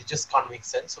associated with it, they just can't make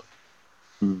sense of it.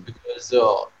 because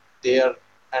they are,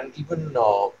 and even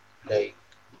like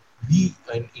we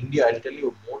in India, I'll tell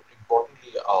you more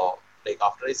importantly, like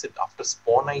after I said after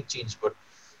Spawn I changed, but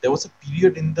there was a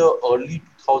period in the early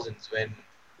 2000s when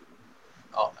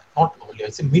not early, I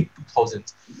say mid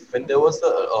 2000s, when there was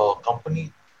a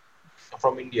company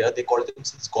from India, they called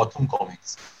themselves Gotham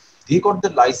Comics. They got the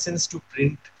license to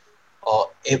print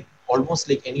almost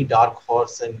like any Dark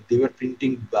Horse, and they were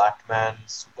printing Batman,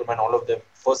 Superman, all of them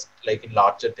first, like in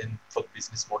larger. Then for the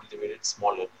business model, they made it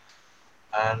smaller,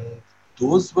 and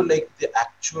those were like the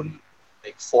actual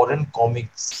like foreign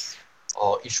comics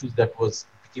issues that was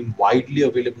became widely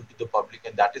available to the public,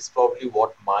 and that is probably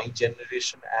what my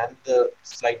generation and the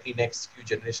slightly next few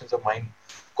generations of mine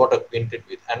got acquainted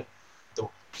with. And the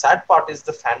sad part is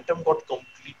the Phantom got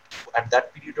complete at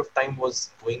that period of time, was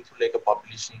going through like a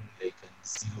publishing like a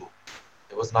zero.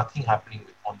 There was nothing happening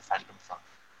on the Phantom front.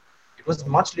 It was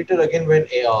much later again when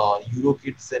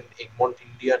Eurokids and Egmont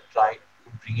India tried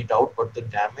to bring it out, but the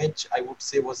damage I would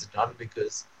say was done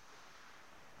because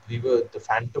the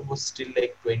Phantom was still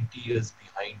like 20 years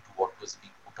behind to what was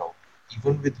being put out.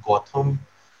 Even with Gotham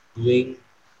doing,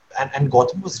 and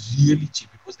Gotham was really cheap.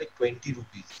 It was like 20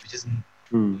 rupees, which is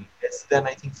less than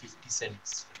I think 50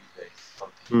 cents for you guys.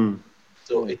 Something.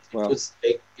 So it was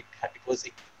like it was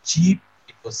cheap.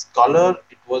 It was color.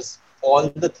 It was all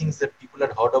the things that people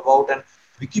had heard about, and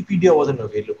Wikipedia wasn't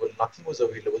available. Nothing was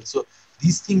available. So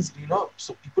these things,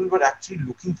 so people were actually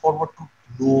looking forward to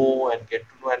know and get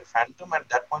to know. And Phantom at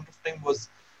that point of time was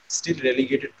still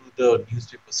relegated to the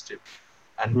newspaper strip,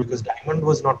 and because Diamond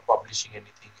was not publishing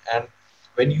anything. And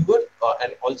when you were,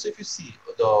 and also if you see,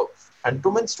 the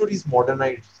Phantom Man stories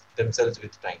modernized themselves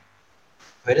with time.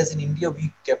 Whereas in India,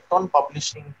 we kept on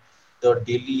publishing the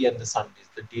daily and the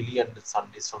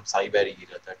Sundays from Sai Barry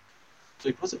era. So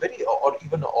it was a very, or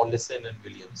even Olesen and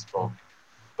Williams probably,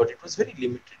 but it was very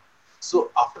limited.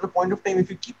 So after a point of time, if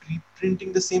you keep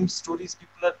reprinting the same stories,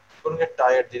 people are going to get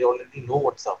tired. They already know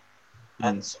what's up.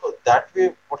 And so that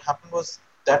way, what happened was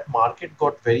that market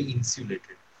got very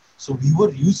insulated. So we were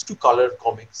used to color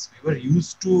comics. We were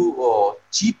used to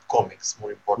cheap comics,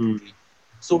 more importantly.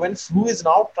 So when Fru is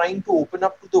now trying to open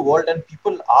up to the world and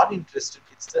people are interested,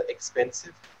 it's the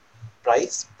expensive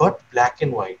price, but black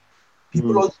and white.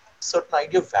 People also have a certain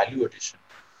idea of value addition.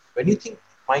 When you think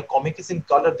my comic is in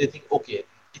color, they think, okay,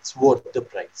 it's worth the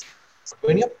price. But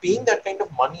when you're paying that kind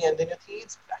of money and then you're thinking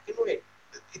it's black and white,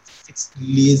 it's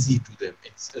lazy to them.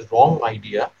 It's a wrong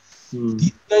idea.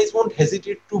 These guys won't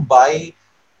hesitate to buy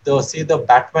the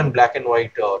Batman black and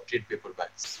white trade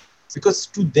paperbacks. Because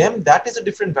to them, that is a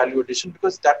different value addition,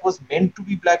 because that was meant to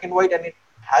be black and white, and it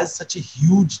has such a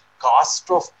huge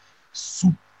cast of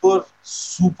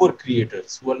super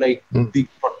creators who are like big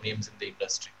names in the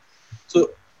industry. So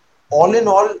all in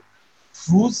all,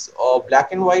 Fru's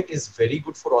black and white is very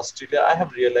good for Australia. I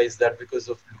have realized that because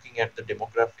of looking at the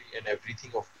demography and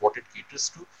everything of what it caters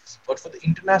to. But for the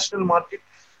international market,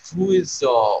 Fru is,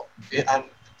 and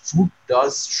Fru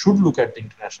should look at the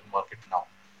international market now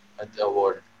at the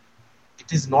world.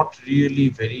 It is not really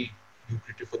very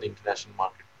lucrative for the international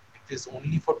market. It is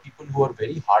only for people who are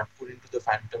very hardcore into the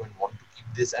Phantom and want to keep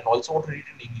this and also want to read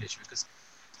in English, because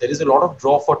there is a lot of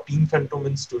draw for Team Phantom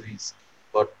in stories.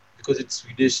 But because it's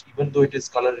Swedish, even though it is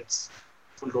color,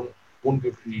 people won't be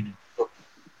able to read it. So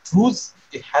Fru's,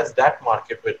 it has that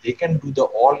market where they can do the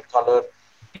all-color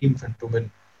Team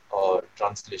Phantom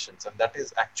translations, and that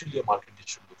is actually a market they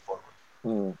should look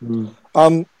forward.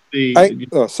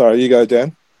 Sorry, you go,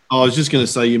 Dan. I was just going to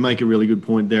say, you make a really good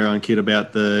point there, Ankit,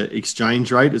 about the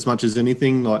exchange rate as much as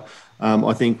anything. Like,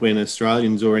 I think when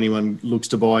Australians or anyone looks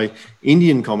to buy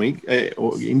Indian comics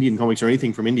or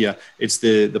anything from India, it's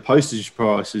the postage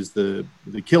price is the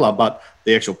killer, but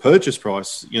the actual purchase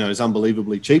price, is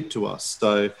unbelievably cheap to us.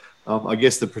 So I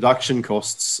guess the production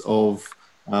costs of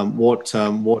what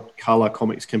color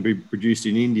comics can be produced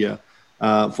in India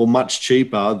for much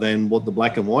cheaper than what the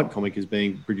black and white comic is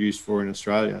being produced for in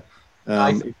Australia.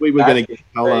 If we were going to get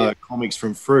color comics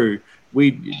from Fru,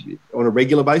 on a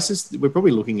regular basis, we're probably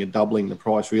looking at doubling the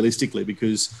price realistically,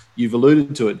 because you've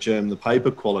alluded to it, Germ, the paper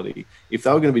quality. If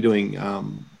they were going to be doing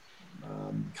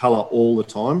color all the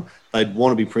time, they'd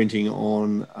want to be printing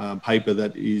on paper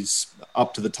that is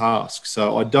up to the task.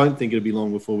 So I don't think it'd be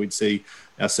long before we'd see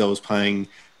ourselves paying,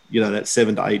 that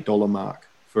 $7 to $8 mark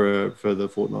for the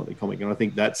fortnightly comic. And I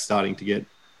think that's starting to get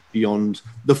beyond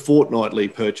the fortnightly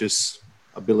purchase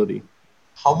ability.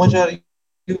 How much are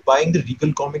you buying the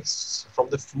Regal comics from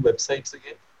the Fru websites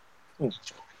again?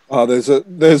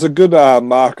 There's a good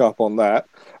markup on that.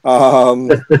 On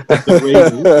the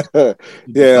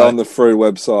Fru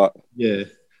website. Yeah.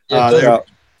 They're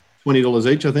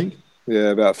 $20 each, I think.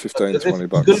 Yeah, about 15, Because 20 if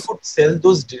bucks. Eagle could sell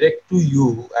those direct to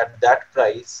you at that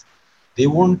price, they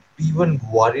won't be even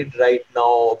worried right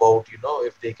now about,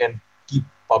 if they can keep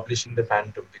publishing the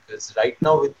Phantom. Because right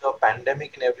now with the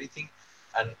pandemic and everything,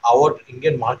 and our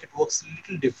Indian market works a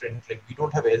little different. Like, we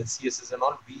don't have LCSs and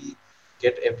all. We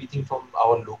get everything from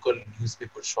our local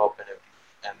newspaper shop and everything.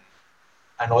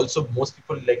 And also most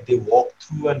people, like, they walk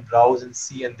through and browse and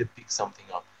see and they pick something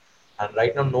up. And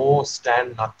right now, no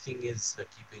stand, nothing is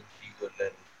keeping Eagle,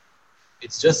 and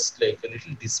it's just like a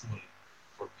little dismal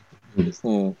for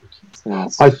people.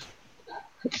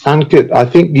 Ankit, I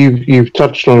think you've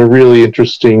touched on a really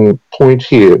interesting point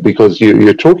here, because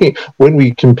you're talking, when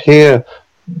we compare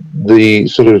the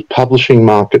sort of publishing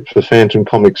market for Phantom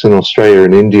Comics in Australia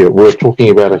and India, we're talking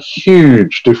about a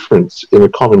huge difference in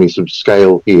economies of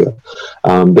scale here.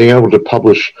 Being able to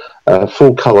publish a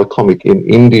full colour comic in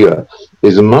India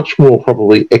is a much more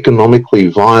probably economically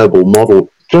viable model,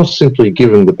 just simply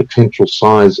given the potential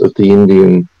size of the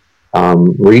Indian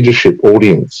readership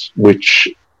audience, which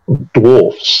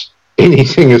dwarfs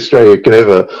anything Australia could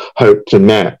ever hope to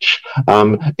match.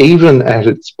 Even at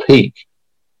its peak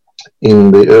in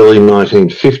the early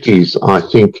 1950s, I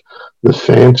think the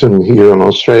Phantom here in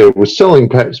Australia was selling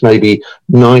perhaps maybe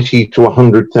 90 to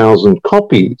 100,000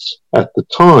 copies at the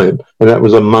time, and that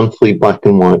was a monthly black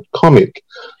and white comic.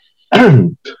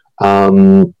 And,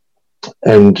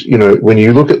 when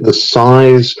you look at the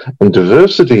size and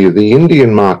diversity of the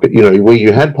Indian market, where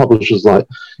you had publishers like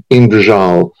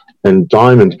Indrojal and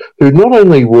Diamond, who not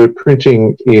only were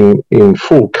printing in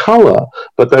full colour,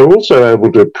 but they were also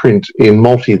able to print in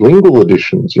multilingual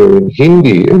editions, in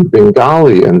Hindi and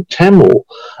Bengali and Tamil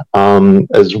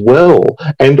as well.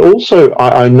 And also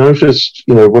I noticed,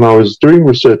 when I was doing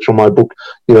research on my book,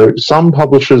 some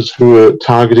publishers who were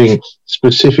targeting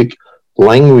specific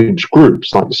language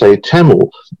groups, like say Tamil,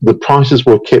 the prices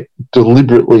were kept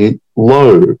deliberately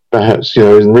low, perhaps,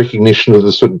 in recognition of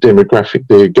the sort of demographic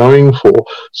they're going for.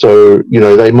 So,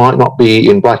 they might not be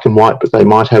in black and white, but they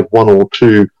might have one or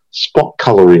two spot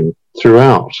colouring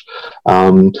throughout.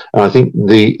 And I think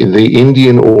the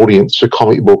Indian audience for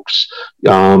comic books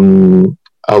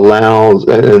allows,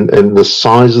 and the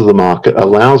size of the market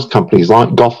allows companies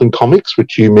like Gotham Comics,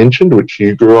 which you mentioned, which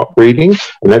you grew up reading,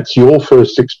 and that's your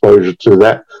first exposure to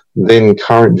that then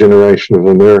current generation of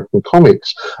American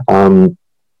comics.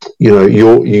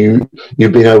 You've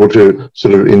been able to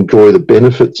sort of enjoy the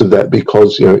benefits of that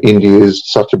because, India is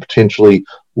such a potentially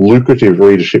lucrative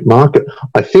readership market.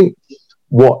 I think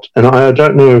and I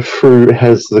don't know if Frew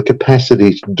has the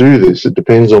capacity to do this. It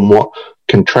depends on what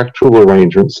contractual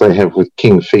arrangements they have with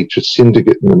King Feature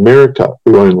Syndicate in America,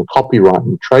 who own the copyright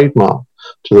and trademark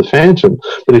to the Phantom.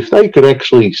 But if they could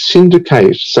actually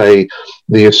syndicate, say,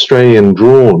 the Australian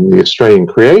drawn, the Australian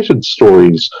created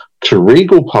stories to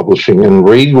Regal Publishing, and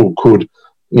Regal could,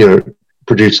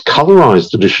 produce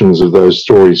colorized editions of those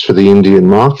stories for the Indian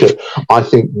market, I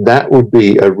think that would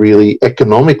be a really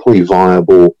economically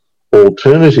viable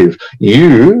alternative.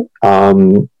 You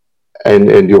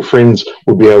and your friends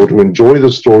would be able to enjoy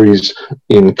the stories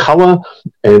in colour,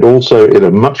 and also in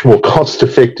a much more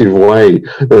cost-effective way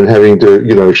than having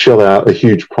to, shell out a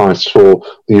huge price for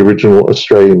the original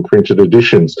Australian printed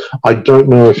editions. I don't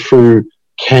know if Frew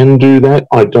can do that.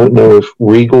 I don't know if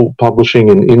Regal Publishing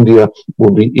in India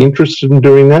will be interested in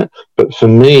doing that. But for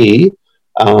me,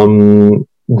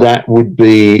 that would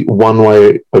be one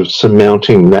way of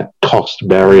surmounting that cost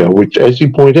barrier, which, as you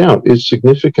point out, is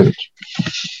significant.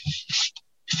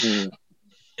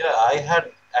 Yeah, I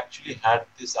had actually had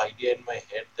this idea in my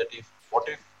head that what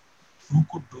if Frew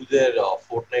could do their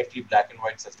fortnightly black and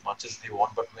whites as much as they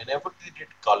want, but whenever they did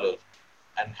color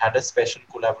and had a special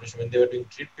collaboration, when they were doing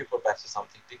trade paperbacks or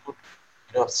something, they could,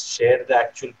 share the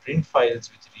actual print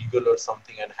files with Regal or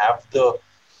something, and have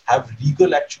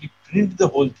Regal actually print the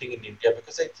whole thing in India,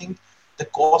 because I think the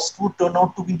cost would turn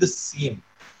out to be the same.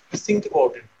 Just think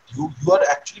about it. You are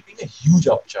actually paying a huge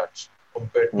upcharge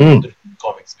compared to the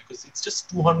comics, because it's just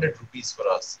 200 rupees for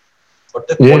us. But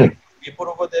the quality of paper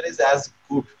over there is as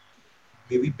good,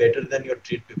 maybe better than your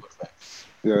trade paperback.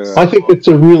 Yeah. I think it's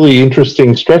a really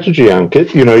interesting strategy,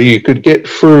 Ankit. You could get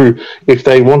Frew if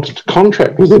they wanted to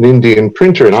contract with an Indian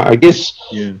printer, and I guess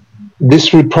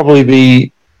this would probably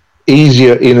be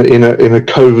easier in a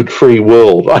COVID-free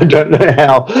world. I don't know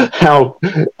how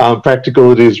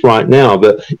practical it is right now,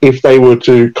 but if they were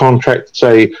to contract,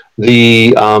 say,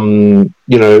 the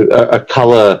a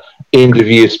colour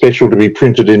end-of-year special to be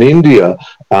printed in India,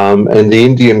 and the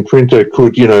Indian printer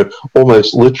could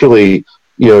almost literally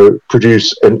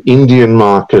produce an Indian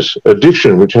market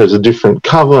edition, which has a different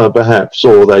cover, perhaps,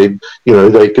 or they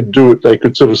could do it. They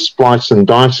could sort of splice and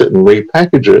dice it and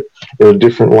repackage it in a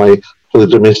different way for the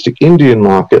domestic Indian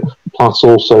market, plus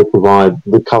also provide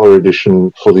the colour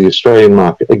edition for the Australian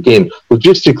market. Again,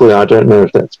 logistically, I don't know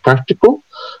if that's practical,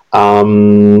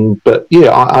 but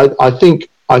yeah, I think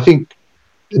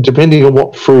depending on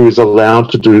what FRU is allowed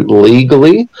to do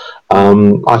legally,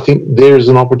 I think there is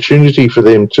an opportunity for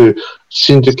them to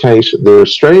syndicate their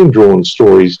Australian drawn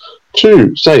stories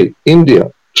to, say,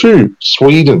 India, to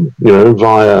Sweden,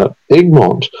 via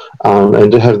Egmont,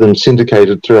 and to have them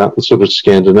syndicated throughout the sort of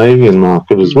Scandinavian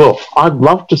market as well. I'd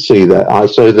love to see that.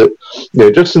 So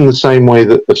that, just in the same way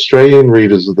that Australian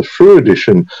readers of the FRU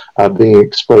edition are being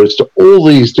exposed to all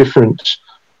these different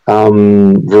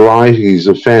varieties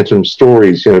of phantom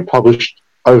stories, published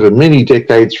over many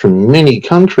decades from many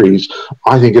countries,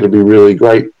 I think it'd be really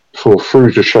great for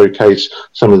FRU to showcase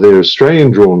some of their Australian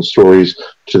drawn stories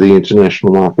to the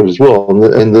international market as well.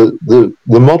 And the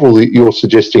model that you're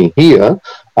suggesting here,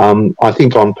 I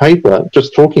think on paper,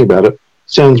 just talking about it,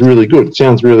 sounds really good. It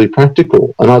sounds really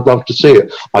practical, and I'd love to see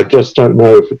it. I just don't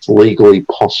know if it's legally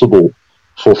possible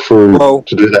for FRU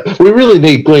to do that. We really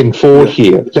need Glenn Ford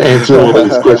here to answer all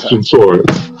these questions for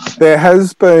us. There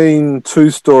has been two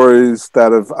stories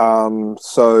that have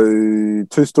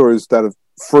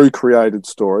FRU created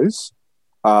stories.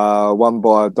 One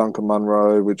by Duncan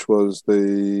Munro, which was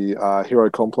the Hero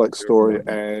Complex story,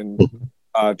 and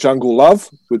Jungle Love,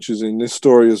 which is in this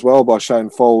story as well, by Shane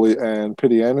Foley and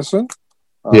Pitty Anderson.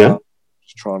 Just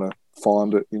trying to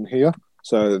find it in here.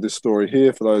 So this story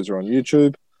here, for those who are on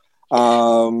YouTube.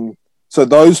 So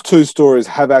those two stories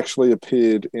have actually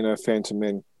appeared in a Phantom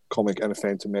Men comic and a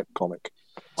Phantom Met comic.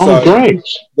 So great.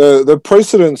 The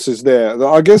precedence is there.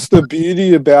 I guess the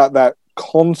beauty about that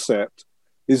concept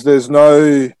is there's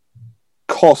no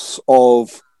costs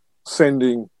of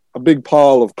sending a big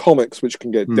pile of comics which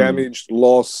can get damaged,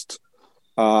 lost,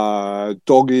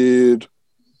 dog-eared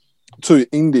to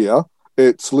India.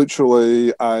 It's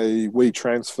literally a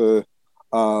WeTransfer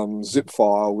zip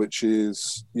file, which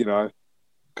is,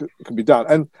 can be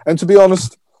done. And to be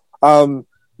honest, the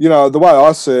way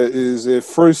I see it is if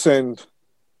FRU send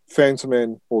Phantom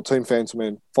Men or Team Phantom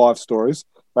Men 5 stories,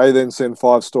 they then send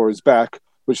 5 stories back,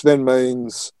 which then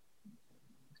means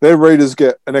their readers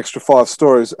get an extra 5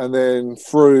 stories, and then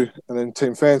FRU and then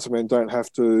Team Phantom Men don't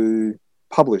have to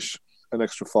publish an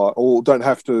extra 5, or don't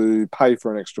have to pay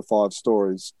for an extra 5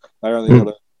 stories. They only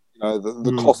got to,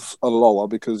 the costs are lower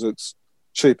because it's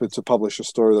cheaper to publish a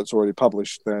story that's already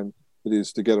published than it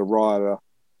is to get a writer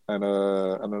and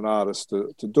an artist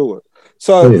to do it.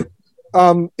 So,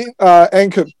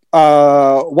 Ankit,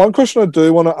 one question I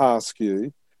do want to ask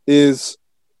you is,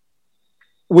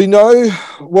 we know,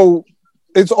 well,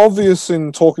 it's obvious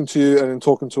in talking to you and in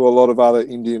talking to a lot of other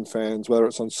Indian fans, whether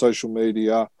it's on social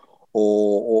media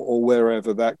or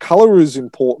wherever, that colour is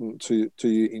important to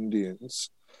you Indians.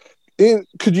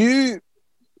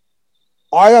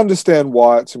 I understand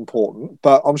why it's important,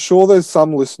 but I'm sure there's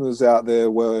some listeners out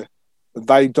there where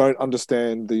they don't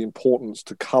understand the importance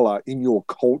to colour in your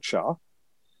culture.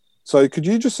 So could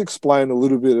you just explain a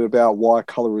little bit about why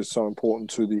colour is so important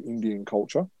to the Indian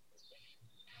culture?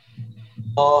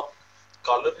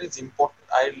 Color is important.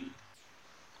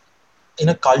 In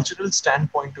a cultural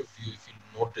standpoint of view, if you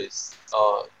notice,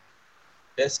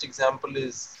 best example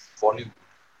is Bollywood.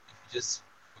 If you just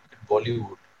look at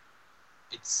Bollywood,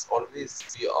 it's always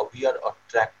we are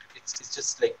attracted. It's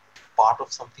just like part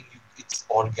of something. It's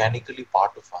organically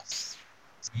part of us.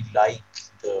 We like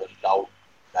the loud,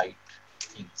 light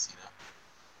things,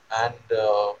 and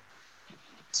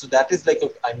so that is like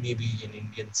maybe an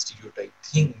Indian stereotype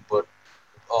thing, but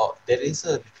there is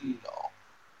a little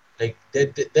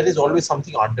there is always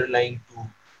something underlying to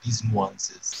these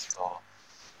nuances.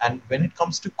 And when it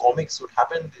comes to comics, what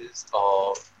happened is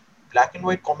black and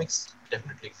white comics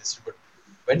definitely existed, but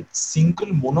when single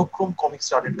monochrome comics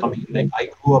started coming, like I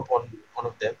grew up on one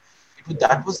of them,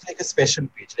 that was like a special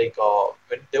page. Like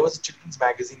when there was a children's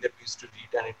magazine that we used to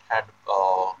read, and it had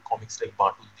comics like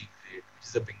Batul the Great, which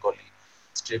is a Bengali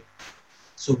strip.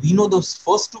 So we know those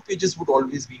first 2 pages would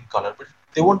always be in color, but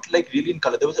they weren't like really in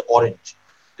color. There was an orange.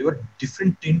 There were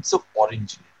different tints of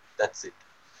orange in it. That's it.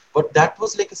 But that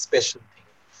was like a special thing.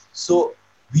 So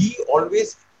we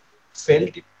always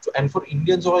felt it. And for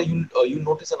Indians, or you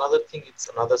notice another thing. It's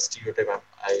another stereotype.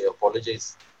 I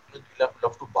apologize. You'll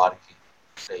love to bargain,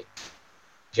 like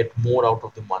get more out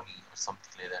of the money or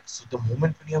something like that. So the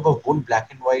moment when you have a whole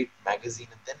black and white magazine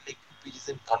and then like 2 pages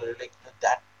in color, like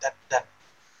that.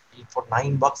 For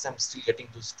 $9, I'm still getting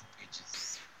those 2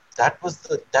 pages. that is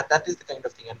the kind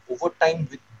of thing. And over time,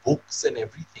 with books and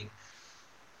everything,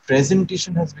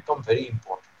 presentation has become very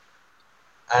important.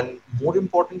 And more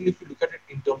importantly, if you look at it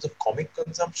in terms of comic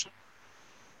consumption,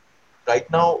 right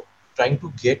now, trying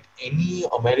to get any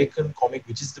American comic,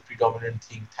 which is the predominant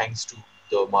thing, thanks to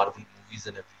the Marvel movies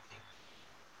and everything,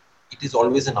 it is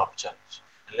always an up challenge.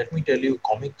 And let me tell you,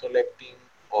 comic collecting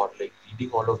or like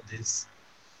reading all of this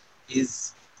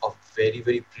is a very,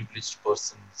 very privileged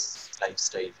person's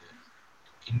lifestyle here.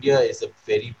 India is a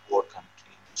very poor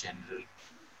country in general,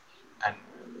 and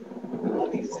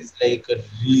comics is like a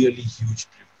really huge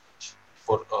privilege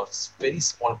for a very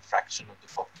small fraction of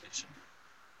the population.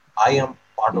 I am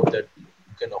part of that. You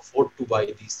can afford to buy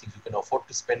these things. You can afford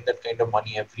to spend that kind of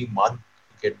money every month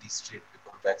to get these trade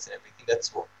paperbacks and everything.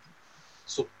 That's what.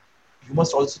 So you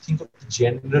must also think of the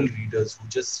general readers who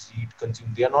just read,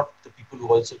 consume. They are not the people who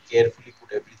also carefully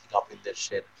put everything up in their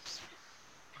shelves.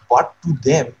 But to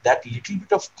them, that little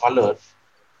bit of color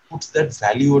puts that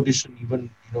value addition. Even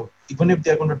if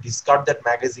they're going to discard that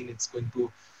magazine, it's going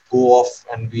to go off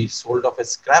and be sold off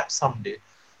as scrap someday.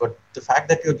 But the fact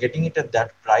that you're getting it at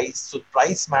that price, so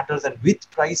price matters, and with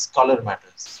price, color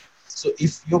matters. So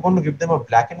if you're going to give them a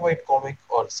black and white comic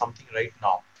or something right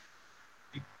now,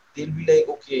 they'll be like,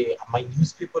 okay, my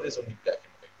newspaper is only black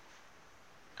and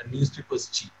white, and newspaper is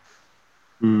cheap.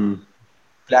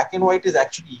 Black and white is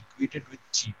actually equated with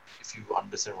cheap, if you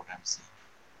understand what I'm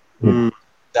saying.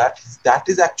 That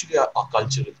is actually a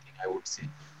cultural thing, I would say.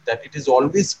 That it is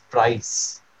always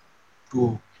price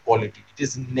to quality. It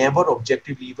is never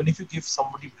objectively. Even if you give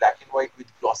somebody black and white with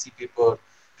glossy paper,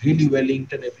 really well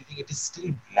inked and everything, it is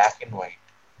still black and white.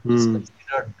 It's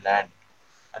considered bland.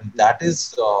 And that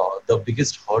is the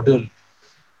biggest hurdle,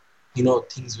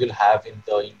 things will have in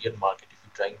the Indian market if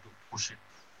you're trying to push it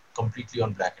completely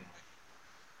on black and white.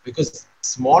 Because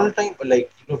small time,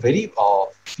 very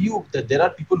few, that there are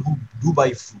people who do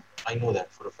buy fruit. I know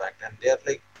that for a fact. And they are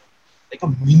like a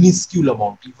minuscule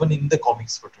amount, even in the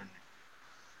comics fraternity.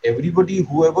 Everybody,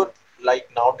 whoever,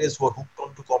 nowadays who are hooked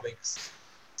onto comics,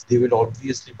 they will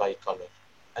obviously buy color.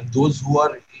 And those who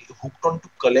are hooked onto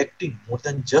collecting more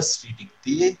than just reading,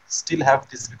 they still have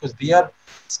this because they are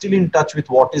still in touch with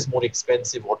what is more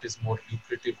expensive, what is more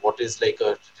lucrative, what is like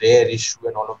a rare issue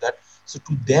and all of that. So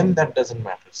to them, that doesn't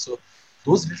matter. So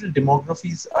those little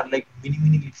demographies are like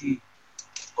mini little,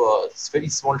 very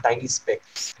small, tiny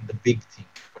specks in the big thing.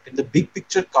 But in the big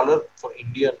picture, color for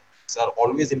Indians are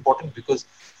always important because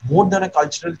more than a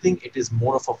cultural thing, it is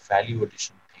more of a value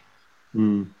addition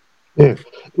thing. Yeah,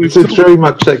 it's very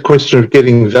much that question of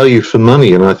getting value for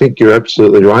money, and I think you're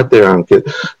absolutely right there, Ankit.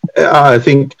 I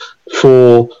think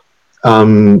for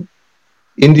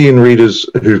Indian readers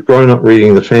who've grown up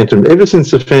reading The Phantom, ever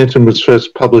since The Phantom was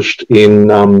first published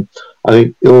in, I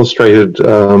think, Illustrated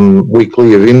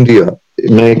Weekly of India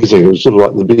magazine, it was sort of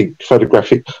like the big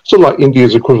photographic, sort of like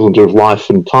India's equivalent of Life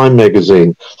and Time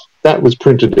magazine. That was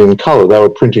printed in colour. They were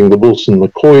printing the Wilson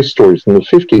McCoy stories in the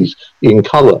 50s in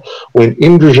colour. When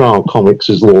Indradjaal Comics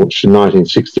is launched in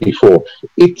 1964,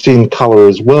 it's in colour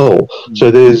as well. So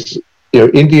there's,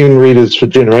 Indian readers for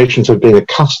generations have been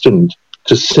accustomed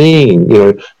to seeing,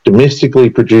 domestically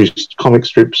produced comic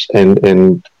strips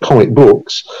and comic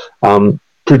books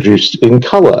produced in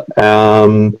colour.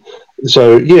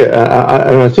 So,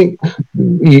 I think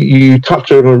you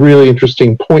touched on a really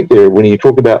interesting point there when you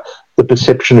talk about the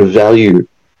perception of value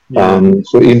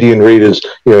for Indian readers.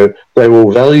 They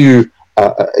will value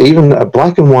even a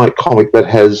black and white comic that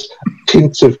has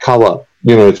tints of colour,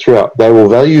 throughout. They will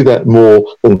value that more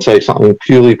than, say, something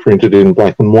purely printed in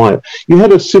black and white. You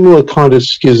had a similar kind of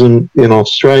schism in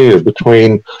Australia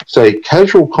between, say,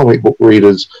 casual comic book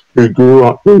readers who grew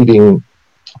up reading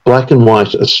black and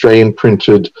white Australian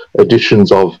printed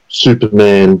editions of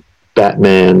Superman,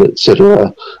 Batman,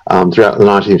 etc., throughout the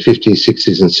 1950s,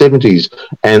 60s, and 70s,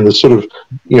 and the sort of,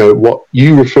 what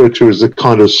you refer to as the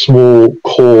kind of small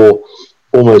core,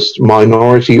 almost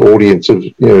minority audience of,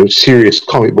 serious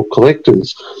comic book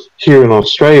collectors. Here in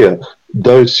Australia,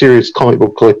 those serious comic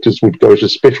book collectors would go to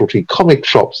specialty comic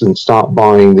shops and start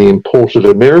buying the imported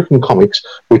American comics,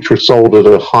 which were sold at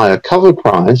a higher cover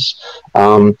price,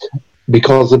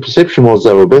 because the perception was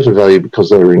they were better value because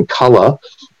they were in colour,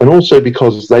 and also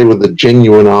because they were the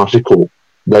genuine article.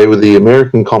 They were the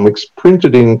American comics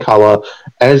printed in colour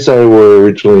as they were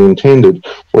originally intended,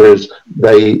 whereas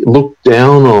they looked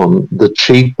down on the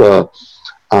cheaper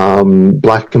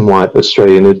black and white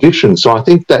Australian edition. So I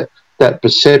think that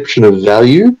perception of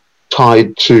value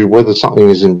tied to whether something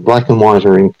is in black and white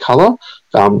or in colour,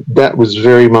 that was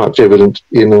very much evident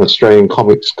in Australian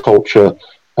comics culture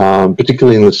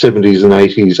particularly in the 70s and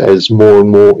 80s, as more and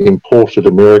more imported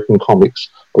American comics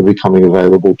are becoming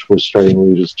available to Australian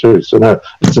readers too. So, no,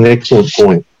 it's an excellent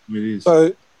point. It is.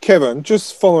 So, Kevin,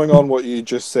 just following on what you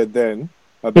just said then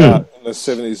about in the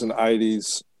 70s and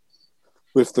 80s,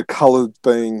 with the colour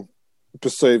being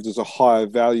perceived as a higher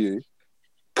value,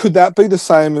 could that be the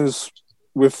same as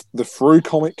with the Frew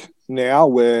comic now,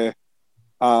 where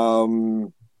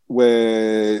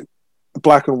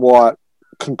black and white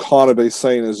can kind of be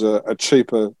seen as a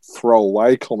cheaper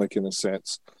throwaway comic in a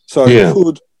sense? So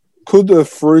could the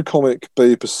Frew comic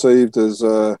be perceived as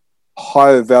a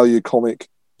higher value comic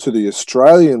to the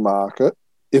Australian market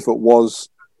if it was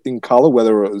in colour,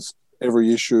 whether it was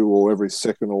every issue or every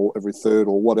second or every third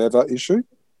or whatever issue?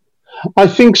 I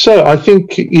think so. I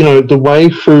think, the way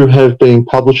Frew have been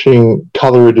publishing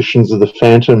colour editions of the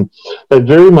Phantom, they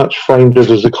very much framed it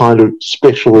as a kind of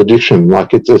special edition,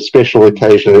 like it's a special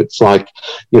occasion. It's like,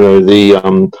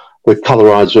 the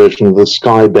colorized version of the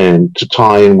Skyband to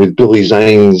tie in with Billy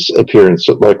Zane's appearance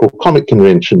at local comic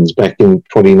conventions back in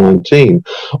 2019.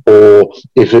 Or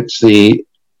if it's the,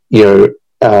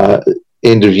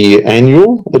 end of year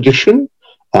annual edition,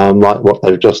 like what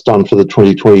they've just done for the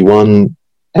 2021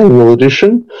 annual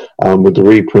edition, with the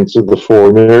reprints of the 4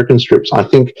 American strips. I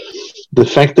think the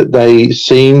fact that they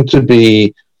seem to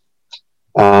be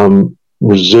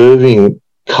reserving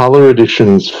colour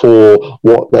editions for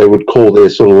what they would call their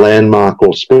sort of landmark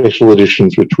or special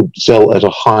editions, which would sell at a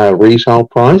higher retail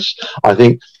price, I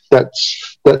think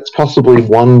that's possibly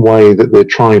one way that they're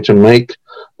trying to make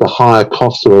the higher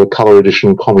cost of a colour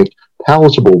edition comic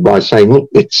palatable, by saying, look,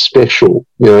 it's special.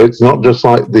 It's not just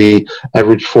like the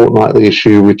average fortnightly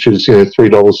issue, which is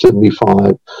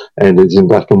 $3.75 and it's in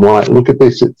black and white. Look at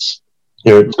this.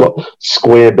 It's got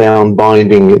square bound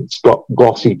binding, it's got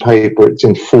glossy paper, it's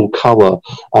in full colour.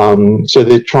 So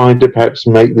they're trying to perhaps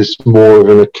make this more of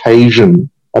an occasion,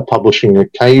 a publishing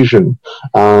occasion.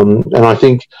 And I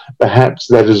think perhaps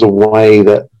that is a way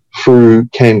that Frew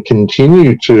can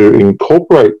continue to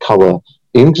incorporate colour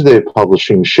into their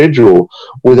publishing schedule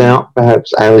without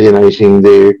perhaps alienating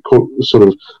their sort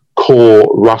of core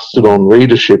rusted-on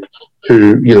readership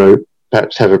who,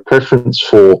 perhaps have a preference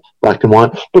for black and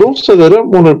white, but also they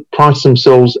don't want to price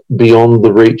themselves beyond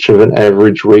the reach of an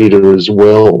average reader as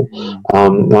well.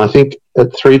 And I think at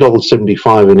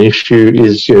 $3.75 an issue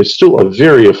is still a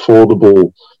very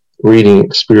affordable reading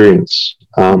experience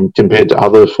compared to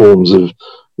other forms of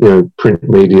print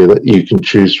media that you can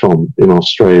choose from in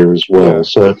Australia as well. Yeah.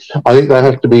 So I think they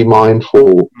have to be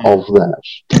mindful of that.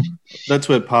 That's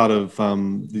where part of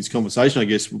this conversation, I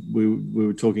guess, we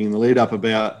were talking in the lead up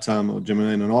about, or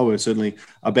Jermaine and I were certainly,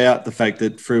 about the fact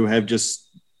that Frew have just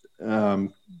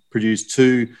produced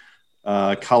 2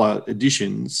 colour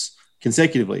editions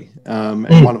consecutively.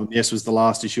 And one of them, yes, was the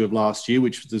last issue of last year,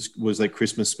 which was their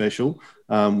Christmas special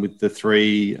with the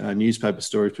 3 newspaper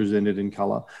stories presented in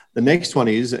colour. The next one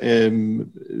is,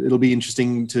 it'll be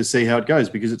interesting to see how it goes,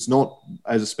 because it's not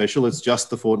as a special, it's just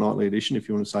the fortnightly edition, if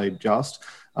you want to say just.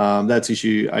 That's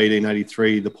issue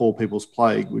 1883, The Poor People's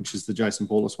Plague, which is the Jason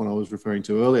Paulus one I was referring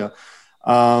to earlier.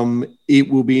 It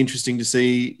will be interesting to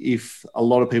see if a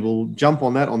lot of people jump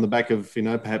on that on the back of,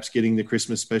 perhaps getting the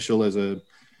Christmas special as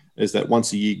that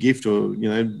once a year gift, or,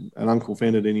 an uncle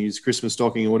found it in his Christmas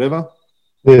stocking or whatever.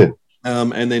 Yeah.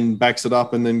 And then backs it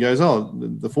up and then goes, oh,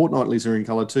 the fortnightlies are in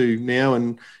colour too now,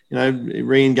 and, it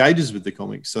re-engages with the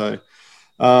comic. So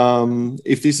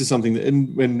if this is something that,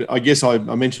 and I guess I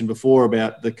mentioned before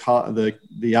about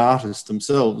the artists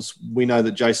themselves, we know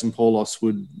that Jason Paulus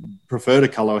would prefer to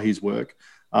colour his work,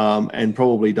 and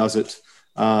probably does it.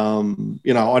 I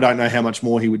don't know how much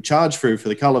more he would charge for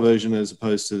the colour version as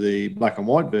opposed to the black and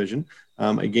white version.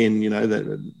 Again,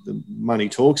 the money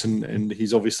talks, and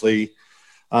he's obviously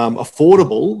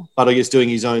affordable, but I guess doing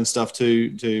his own stuff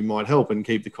too might help and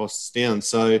keep the costs down.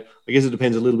 So I guess it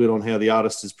depends a little bit on how the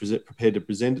artist is prepared to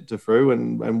present it to Frew,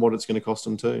 and what it's going to cost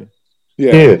them too.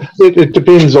 Yeah. It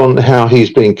depends on how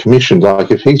he's being commissioned.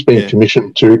 Like if he's been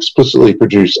commissioned to explicitly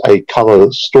produce a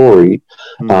colour story,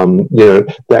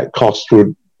 that cost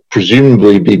would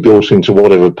presumably be built into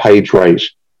whatever page rate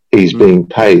he's being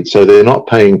paid. So they're not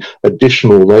paying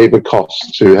additional labour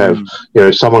costs to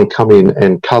have someone come in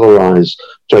and colorise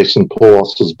Jason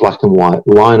Paulus's black and white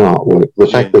line artwork. The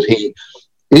fact that he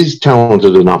is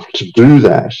talented enough to do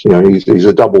that, he's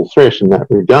a double threat in that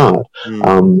regard.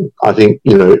 I think,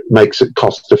 makes it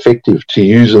cost effective to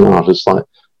use an artist like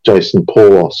Jason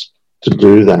Paulus to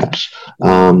do that.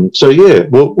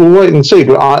 We'll wait and see.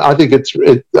 But I think it's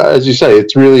as you say,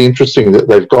 it's really interesting that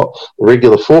they've got a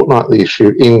regular fortnightly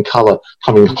issue in colour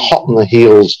coming hot on the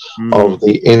heels of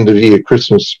the end of year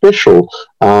Christmas special.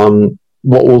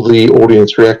 what will the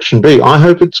audience reaction be? I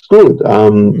hope it's good.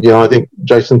 I think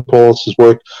Jason Paulus's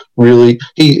work really,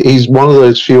 he's one of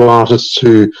those few artists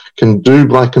who can do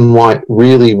black and white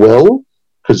really well,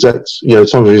 because that's,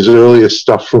 some of his earliest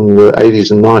stuff from the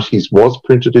 80s and 90s was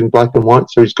printed in black and white.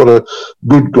 So he's got a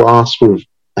good grasp of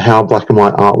how black and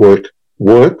white artwork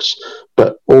works,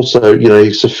 but also,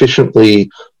 he's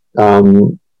sufficiently,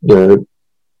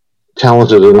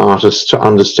 talented an artist to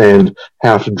understand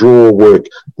how to draw work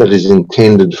that is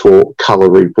intended for colour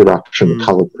reproduction,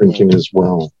 colour printing as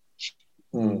well.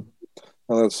 Well,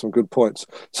 that's some good points.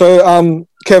 So,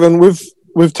 Kevin,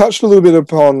 we've touched a little bit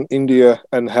upon India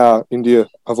and how India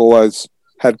have always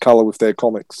had colour with their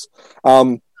comics.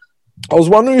 I was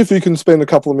wondering if you can spend a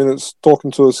couple of minutes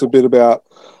talking to us a bit about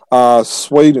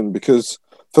Sweden, because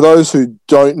for those who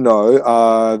don't know,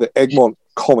 the Egmont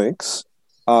comics,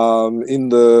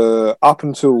 up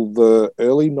until the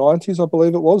early 90s, I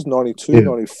believe it was, 92,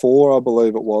 94, I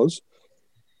believe it was,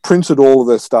 printed all of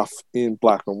their stuff in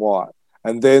black and white.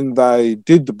 And then they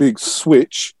did the big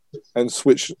switch and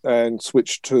switched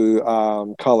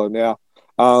to colour. Now,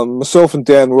 myself and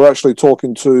Dan were actually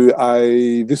talking to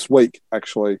this week,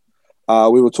 actually.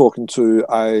 We were talking to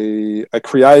a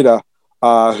creator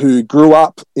who grew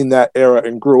up in that era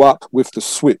and grew up with the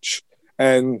switch.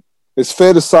 And it's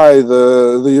fair to say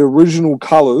the original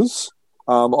colours,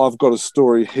 I've got a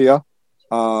story here.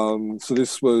 So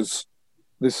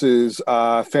this is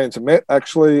Phantom Met,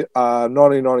 actually,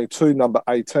 1992, number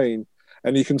 18.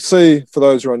 And you can see, for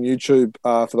those who are on YouTube,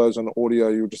 for those on audio,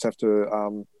 you'll just have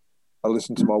to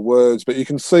listen to my words. But you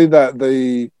can see that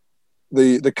the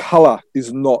colour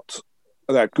is not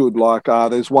that good. Like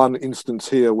there's one instance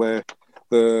here where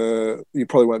you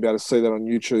probably won't be able to see that on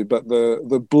YouTube, but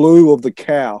the blue of the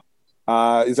cow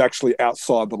is actually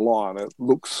outside the line. It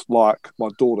looks like my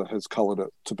daughter has coloured it,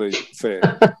 to be fair.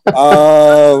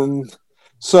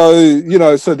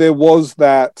 So there was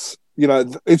that.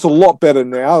 It's a lot better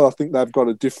now. I think they've got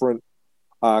a different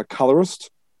colourist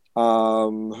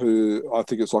who I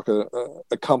think it's like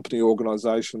a company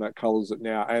organisation that colours it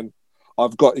now. And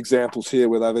I've got examples here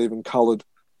where they've even coloured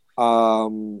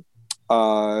old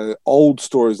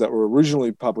stories that were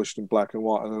originally published in black and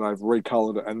white, and then they've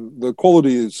recoloured it. And the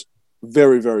quality is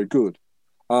very, very good.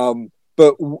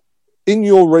 But in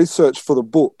your research for the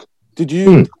book, did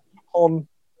you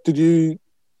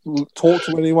talk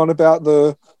to anyone about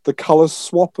the colour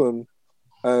swap and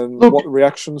what the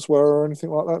reactions were or anything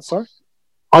like that? Sorry?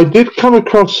 I did come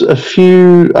across a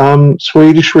few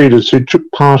Swedish readers who took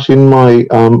part in my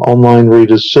online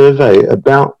readers survey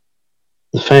about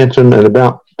the Phantom and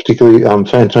about particularly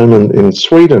Phantom in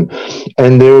Sweden.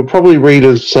 And there were probably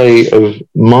readers, say, of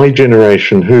my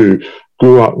generation who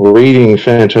grew up reading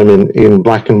Phantom in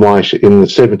black and white in the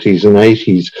 70s and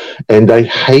 80s, and they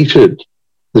hated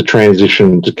the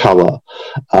transition to colour.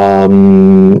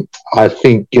 I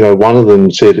think, one of them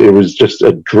said it was just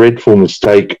a dreadful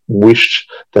mistake, wished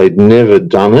they'd never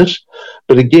done it.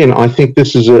 But again, I think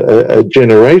this is a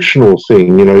generational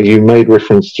thing. You made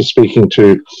reference to speaking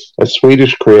to a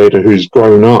Swedish creator who's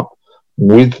grown up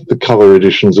with the colour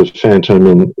editions of Phantom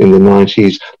in the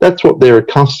 90s. That's what they're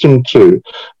accustomed to.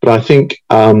 But I think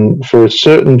for a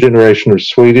certain generation of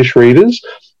Swedish readers,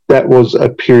 that was a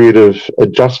period of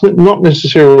adjustment, not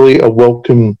necessarily a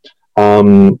welcome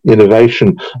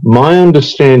innovation. My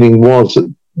understanding was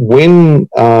that when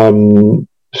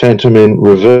Phantom Men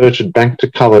reverted back to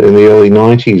colour in the early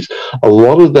 90s, a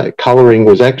lot of that colouring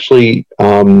was actually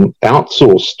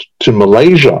outsourced to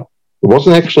Malaysia. It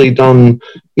wasn't actually done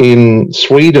in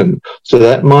Sweden, so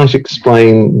that might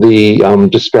explain the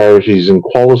disparities in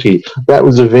quality. That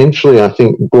was eventually, I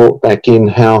think, brought back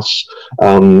in-house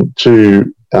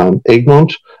to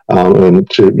Egmont and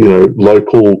to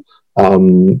local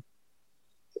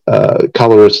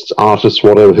colorists, artists,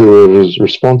 whatever, whoever is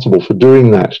responsible for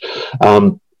doing that.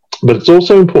 But it's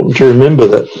also important to remember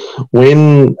that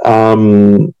when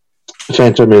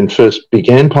Phantom Men first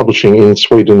began publishing in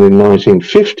Sweden in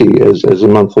 1950 as a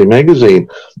monthly magazine,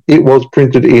 it was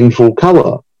printed in full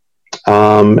colour.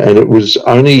 And it was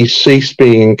only ceased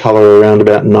being in colour around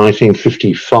about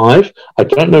 1955. I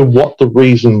don't know what the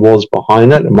reason was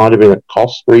behind that. It might have been a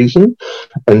cost reason.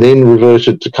 And then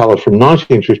reverted to colour from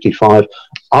 1955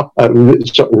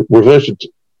 reverted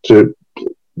to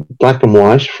black and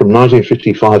white from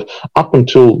 1955 up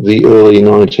until the early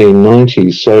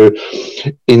 1990s. So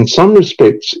in some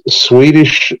respects,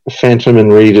 Swedish Phantom Men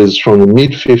readers from the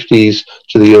mid-50s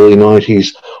to the early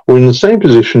 90s were in the same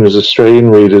position as Australian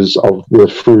readers of the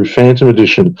Fru Phantom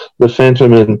edition. The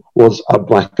Phantom Men was a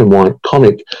black and white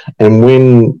comic. And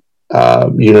when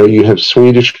you have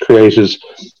Swedish creators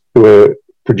who are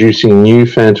producing new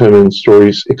Fantomen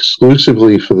stories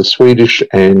exclusively for the Swedish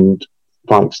and,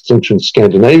 by extension,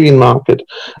 Scandinavian market.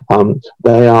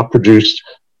 They are produced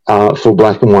for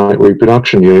black and white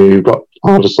reproduction. You've got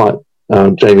artists like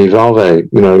Jamie Valve,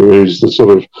 who's the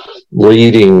sort of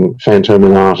leading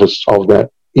Fantomen artist of that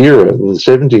era, the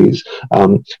 70s.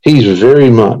 He's very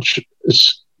much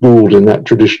schooled in that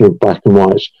tradition of black and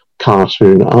white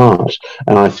cartoon art.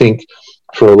 And I think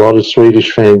for a lot of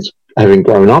Swedish fans, having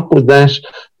grown up with that,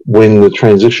 when the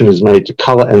transition is made to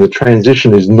colour and the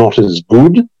transition is not as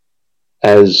good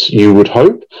as you would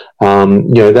hope,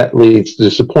 that leads to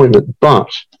disappointment. But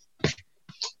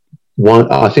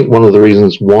I think one of the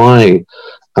reasons why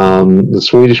the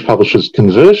Swedish publishers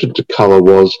converted to colour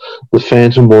was the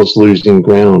Phantom was losing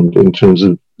ground in terms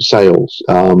of sales.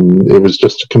 It was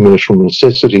just a commercial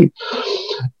necessity.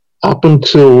 Up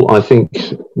until, I think,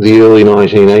 the early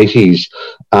 1980s,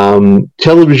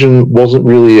 television wasn't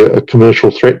really a commercial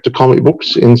threat to comic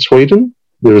books in Sweden.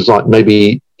 There was like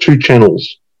maybe 2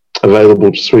 channels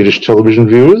available to Swedish television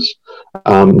viewers.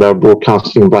 They were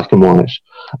broadcasting in black and white.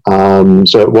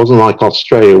 So it wasn't like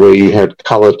Australia where you had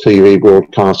colour TV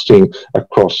broadcasting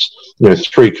across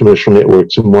 3 commercial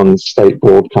networks and 1 state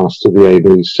broadcaster, the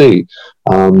ABC.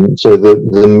 So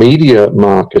the media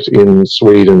market in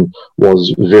Sweden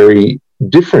was very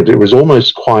different. It was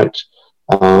almost quite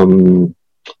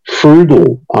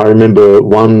frugal. I remember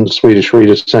one Swedish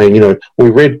reader saying, we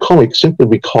read comics simply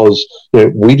because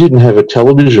we didn't have a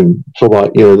television for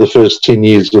the first 10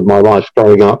 years of my life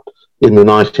growing up in the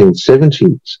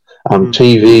 1970s.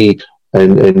 TV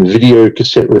and video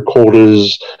cassette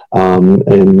recorders and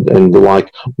the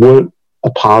like weren't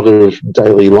a part of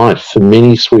daily life for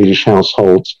many Swedish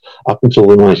households up until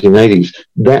the 1980s.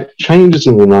 That changes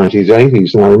in the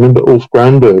 1980s, and I remember Ulf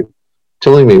Granberg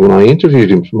telling me when I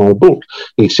interviewed him for my book,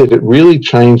 he said it really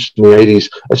changed in the 80s,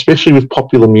 especially with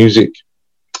popular music.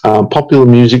 Popular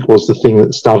music was the thing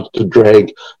that started to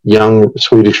drag young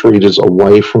Swedish readers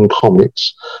away from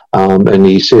comics. And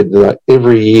he said that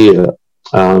every year,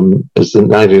 as the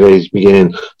 1980s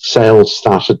began, sales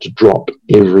started to drop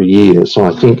every year. So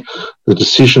I think the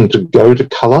decision to go to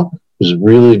colour was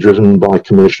really driven by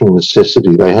commercial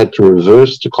necessity. They had to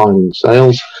reverse declining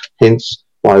sales, hence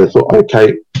why they thought,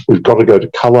 okay, we've got to go to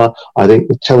colour. I think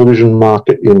the television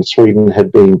market in Sweden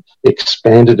had been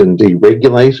expanded and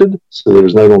deregulated, so there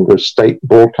was no longer a state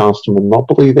broadcaster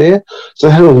monopoly there. So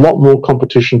they had a lot more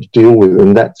competition to deal with,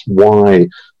 and that's why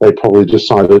they probably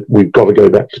decided we've got to go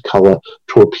back to colour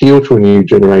to appeal to a new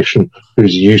generation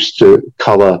who's used to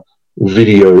colour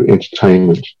video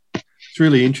entertainment. It's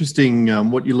really interesting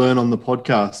what you learn on the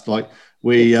podcast. Like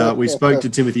we spoke to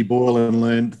Timothy Boyle and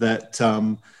learned that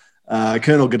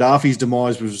Colonel Gaddafi's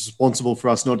demise was responsible for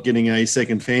us not getting a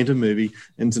second Phantom movie.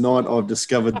 And tonight I've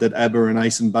discovered that ABBA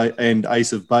and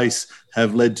Ace of Base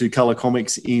have led to colour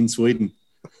comics in Sweden.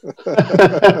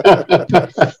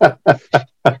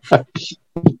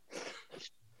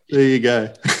 There you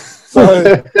go.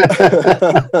 So,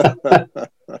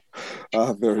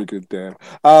 very good, Dan.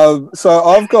 So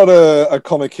I've got a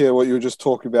comic here, what you were just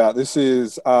talking about. This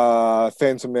is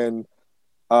Phantom Men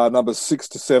numbers 6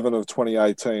 to 7 of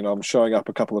 2018. I'm showing up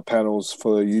a couple of panels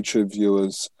for YouTube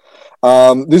viewers.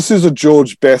 This is a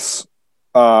George Best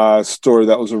story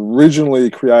that was originally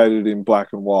created in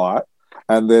black and white,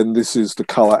 and then this is the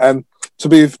colour. And to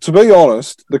be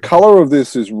honest, the colour of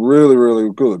this is really, really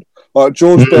good. Like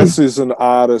George Best is an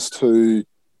artist who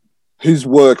his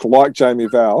work, like Jamie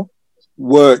Val,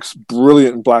 works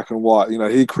brilliant in black and white.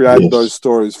 He created those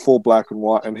stories for black and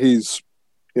white, and he's,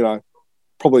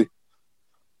 probably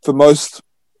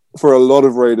for a lot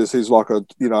of readers, he's like a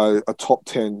top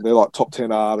 10. They're like top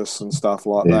 10 artists and stuff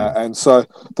like that. And so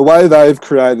the way they've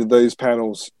created these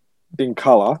panels in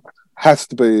colour has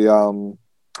to be, what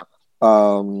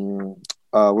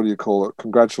do you call it?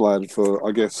 Congratulated for,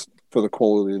 I guess, for the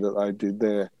quality that they did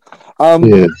there.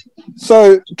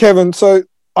 So Kevin,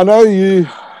 I know you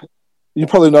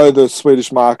probably know the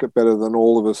Swedish market better than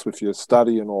all of us with your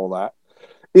study and all that.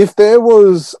 If there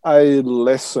was a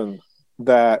lesson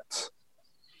that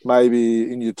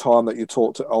maybe in your time that you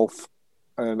taught to Ulf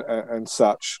and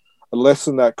such, a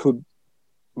lesson that could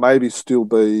maybe still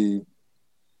be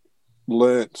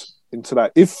learnt in today,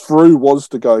 if Frew was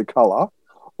to go colour,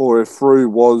 or if Frew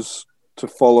was to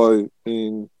follow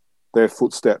in their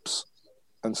footsteps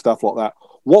and stuff like that,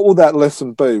 what would that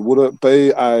lesson be? Would it be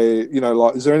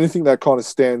is there anything that kind of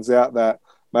stands out that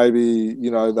maybe,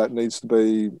 that needs to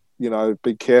be,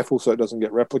 be careful so it doesn't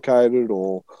get replicated,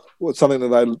 or something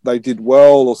that they did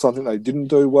well, or something they didn't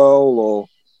do well? Or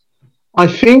I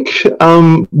think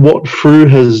what Frew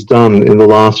has done in the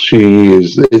last few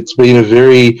years, it's been a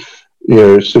very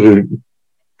sort of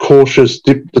cautious,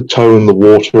 dip the toe in the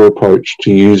water approach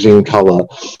to using colour.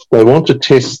 They want to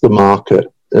test the market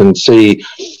and see,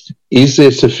 is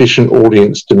there sufficient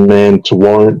audience demand to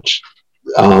warrant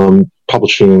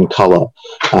publishing in colour?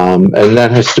 And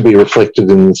that has to be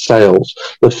reflected in the sales.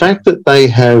 The fact that they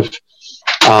have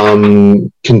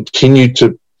continued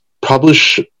to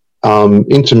publish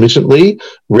intermittently,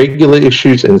 regular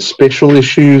issues and special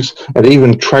issues, and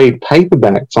even trade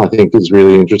paperbacks, I think is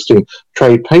really interesting.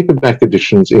 Trade paperback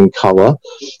editions in colour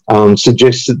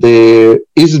suggests that there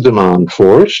is a demand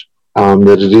for it,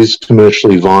 that it is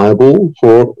commercially viable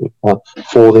for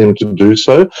them to do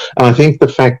so. And I think the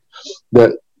fact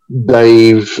that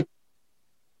they've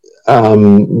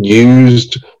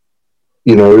used,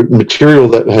 material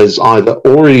that has either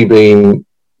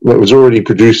that was already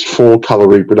produced for colour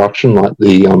reproduction, like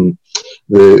the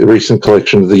recent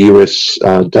collection of the US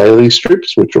daily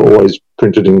strips, which are always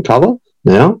printed in colour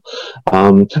now.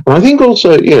 And I think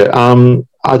also,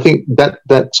 I think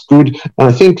that's good. And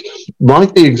I think,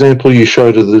 like the example you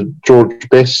showed of the George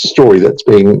Best story that's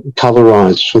being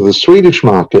colorized for the Swedish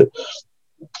market,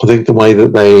 I think the way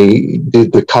that they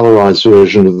did the colorized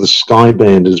version of the Sky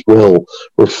Band as well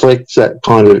reflects that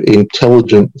kind of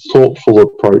intelligent, thoughtful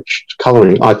approach to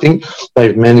coloring. I think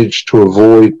they've managed to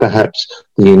avoid perhaps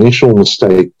the initial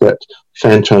mistake that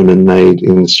Fantomen made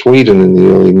in Sweden in the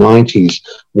early 90s,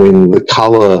 when the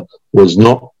color was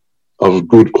not of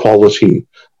good quality.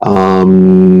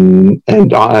 And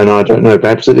I don't know,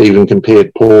 perhaps it even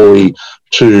compared poorly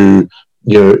to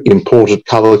imported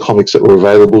colour comics that were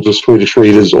available to Swedish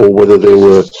readers, or whether there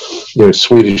were,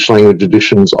 Swedish language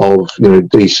editions of,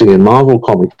 DC and Marvel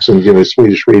comics, and,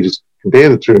 Swedish readers compare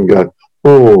the two and go,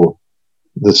 oh,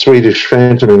 the Swedish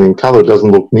Fantomen in colour doesn't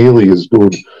look nearly as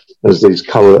good as these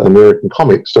colour American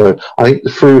comics. So I think the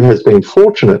Frew has been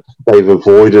fortunate. They've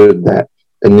avoided that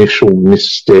initial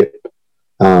misstep,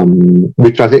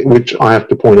 which I have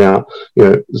to point out,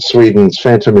 Sweden's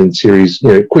Fantomen series,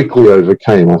 quickly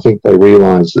overcame. I think they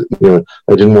realised that,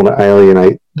 they didn't want to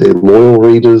alienate their loyal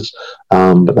readers,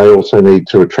 but they also need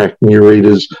to attract new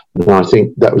readers. And I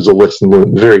think that was a lesson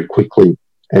learned very quickly.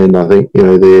 And I think,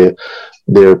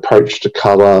 their approach to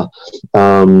colour,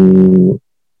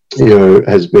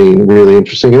 has been really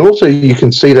interesting. And also you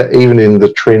can see that even in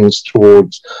the trends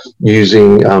towards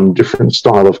using different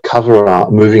style of cover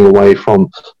art, moving away from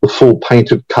the full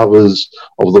painted covers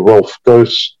of the Rolf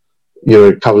Goes,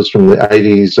 covers from the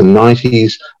 80s and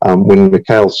 90s, when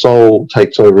Mikhail Sol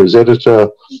takes over as editor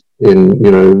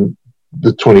in,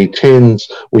 the 2010s,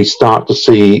 we start to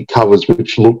see covers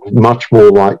which look much more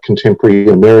like contemporary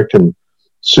American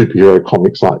superhero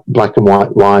comics, like black and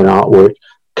white line artwork,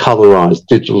 colorized,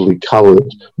 digitally colored,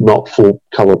 not full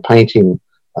color painting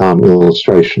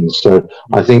illustrations. So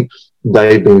I think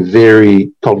they've been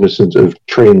very cognizant of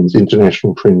trends,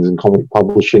 international trends in comic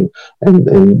publishing, and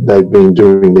they've been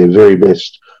doing their very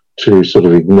best to sort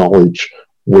of acknowledge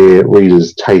where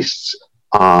readers' tastes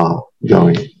are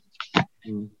going.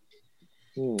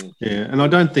 Yeah, and I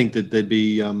don't think that there'd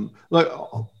be I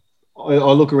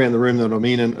look around the room that I'm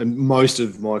in, and most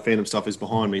of my fandom stuff is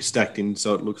behind me, stacked in,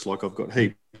 so it looks like I've got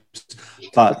heaps.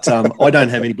 But I don't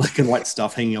have any black and white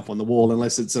stuff hanging up on the wall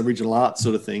unless it's original art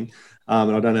sort of thing,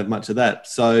 and I don't have much of that.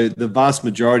 So the vast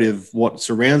majority of what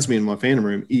surrounds me in my fandom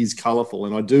room is colourful,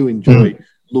 and I do enjoy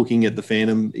looking at the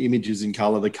fandom images in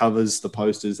colour, the covers, the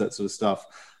posters, that sort of stuff.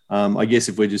 I guess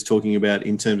if we're just talking about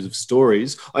in terms of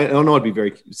stories, I know I'd be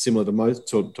very similar to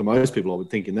most people, I would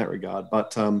think, in that regard,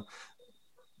 but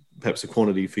perhaps a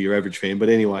quantity for your average fan. But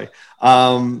anyway,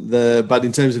 but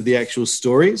in terms of the actual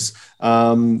stories,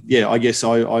 I guess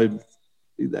I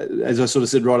as I sort of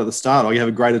said right at the start, I have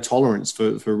a greater tolerance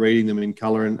for reading them in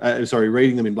colour and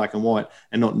reading them in black and white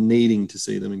and not needing to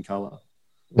see them in colour.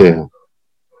 Yeah.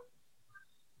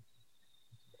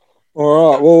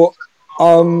 All right. Well,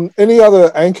 any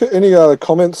other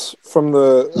comments from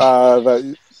the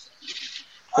that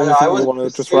anything you want to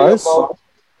just raise?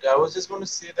 I was just going to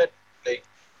say that, like,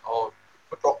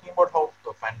 we're talking about how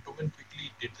the Fantomen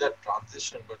quickly did that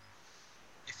transition, but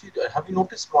if you have you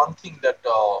noticed one thing, that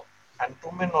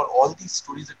Fantomen, or all these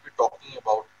stories that we're talking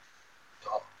about,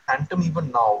 Phantom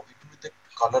even now, even with the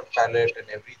color palette and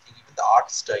everything, even the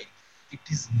art style, it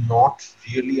is not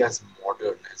really as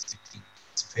modern as we think.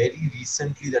 It's very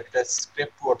recently that it has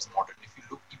crept towards modern. If you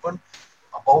look even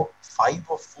about 5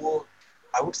 or 4,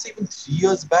 I would say even 3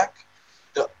 years back,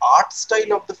 the art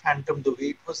style of the Phantom, the way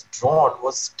it was drawn,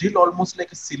 was still almost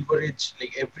like a Silver Age.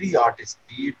 Like every artist,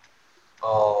 be it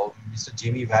Mr.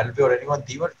 Jamie Valve or anyone,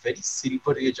 they were very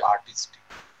Silver Age artistic.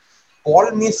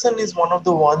 Paul Mason is one of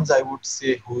the ones, I would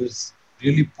say, who has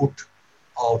really put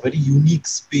a very unique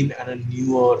spin and a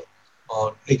newer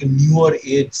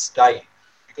age style.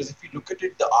 Because if you look at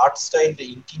it, the art style, the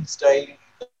inking style,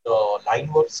 the line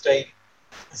work style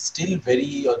is still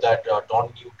very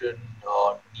Don Newton,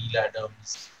 Neil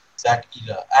Adams, that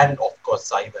era, and of course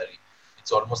Cy Berry.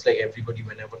 It's almost like everybody,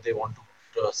 whenever they want to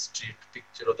put a straight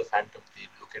picture of the Phantom, they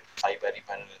look at Cy Berry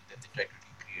panel and then they try to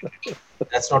recreate it.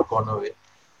 That's not gone away,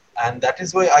 and that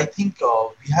is why I think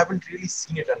we haven't really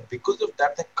seen it. And because of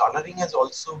that, the coloring has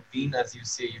also been, as you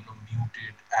say,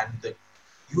 muted, and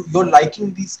you're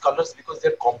liking these colors because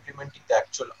they're complementing the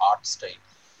actual art style.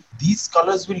 These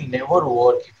colors will never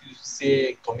work if you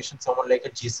say commission someone like a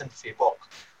Jason Fabok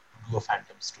to do a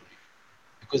Phantom story,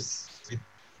 because with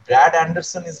Brad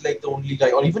Anderson is like the only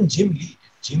guy, or even Jim Lee.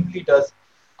 If Jim Lee does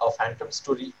a Phantom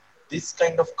story, this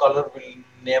kind of color will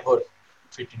never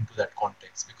fit into that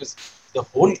context, because the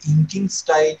whole inking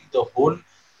style, the whole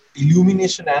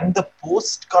illumination, and the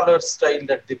post color style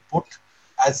that they put,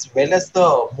 as well as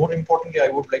the more importantly, I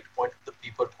would like to point out the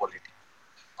paper quality.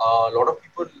 A lot of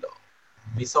people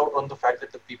miss out on the fact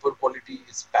that the paper quality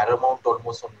is paramount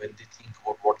almost on when they think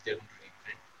about what they're going to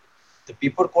reprint. The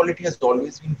paper quality has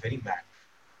always been very matte.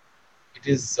 It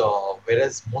is,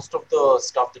 whereas most of the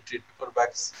stuff, the trade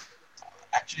paperbacks,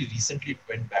 actually recently it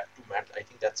went back to matte. I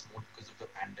think that's more because of the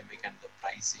pandemic and the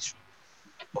price issue.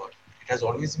 But it has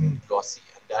always been glossy,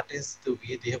 and that is the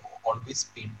way they have always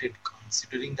painted,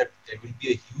 considering that there will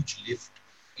be a huge lift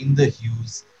in the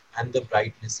hues and the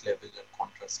brightness level and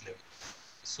contrast level.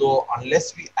 So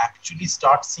unless we actually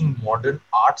start seeing modern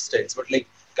art styles, but like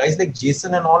guys like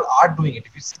Jason and all are doing it.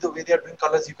 If you see the way they are doing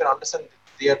colors, you can understand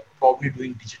they are probably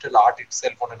doing digital art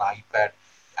itself on an iPad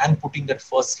and putting that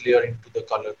first layer into the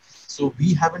color. So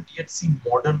we haven't yet seen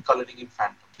modern coloring in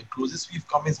Phantom. The closest we've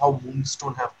come is how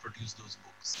Moonstone have produced those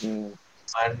books.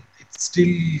 And it's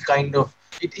still kind of,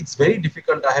 it's very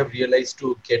difficult, I have realized,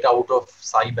 to get out of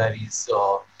Cy Berry's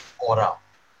aura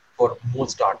for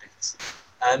most artists.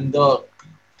 And the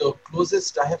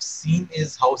closest I have seen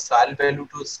is how Sal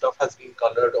Belluto's stuff has been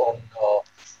colored on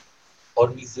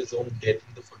Hormiz's own Death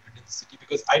in the Forbidden City,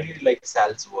 because I really like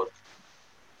Sal's work.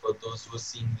 For those who are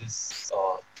seeing this,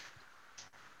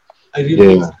 I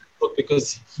really like Sal's work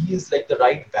because he is like the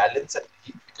right balance, and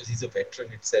because he's a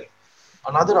veteran itself.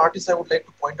 Another artist I would like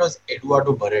to point out is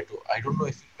Eduardo Barreto. I don't know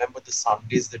if you remember the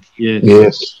Sundays that he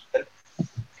Yes.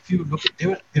 If you look at,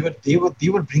 they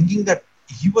were bringing that,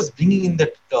 he was bringing in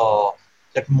that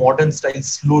that modern style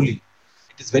slowly.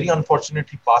 It is very unfortunate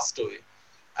he passed away,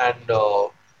 and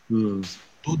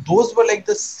those were like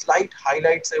the slight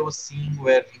highlights I was seeing,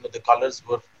 where the colors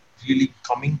were really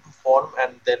coming to form,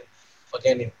 and then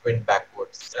again it went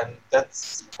backwards. And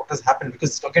that's what has happened,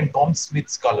 because again Tom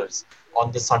Smith's colors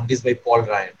on the Sundays by Paul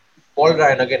Ryan. Paul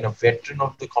Ryan, again a veteran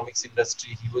of the comics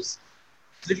industry, he was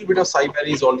a little bit of Cy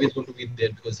Berry is always going to be in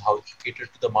there because how he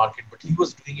catered to the market, but he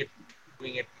was doing it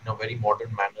in a very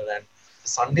modern manner. And the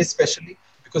Sundays especially,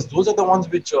 because those are the ones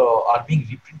which are being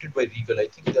reprinted by Regal. I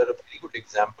think they're a very good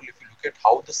example if you look at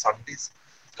how the Sundays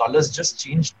colors just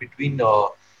changed between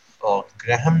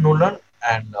Graham Nolan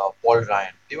and Paul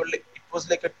Ryan. They were like, it was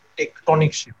like a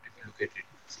tectonic shift if you look at it.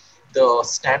 The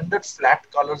standard flat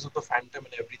colors of the Phantom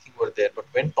and everything were there, but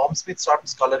when Tom Smith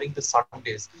starts coloring the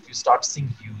Sundays, you start seeing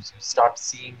hues, you start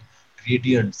seeing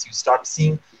gradients, you start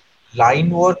seeing line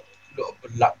work,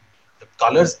 the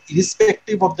colors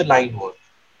irrespective of the line work.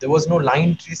 There was no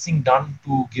line tracing done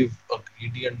to give a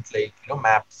gradient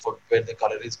map for where the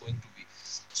color is going to be.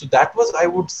 So that was, I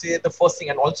would say, the first thing.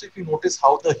 And also if you notice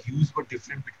how the hues were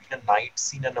different between a night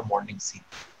scene and a morning scene.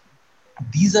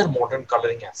 These are modern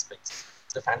coloring aspects.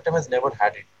 The Phantom has never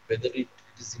had it, whether it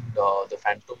is in the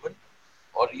Phantom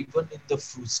or even in the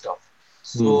Fru stuff.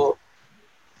 So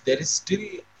there is still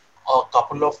a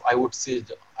couple of, I won't say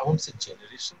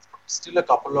generations, but still a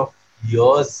couple of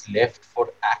years left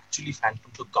for actually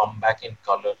Phantom to come back in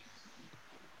color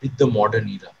with the modern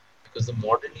era. Because the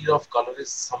modern era of color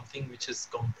is something which has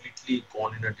completely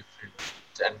gone in a different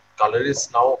way. And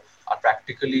colorists now are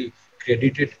practically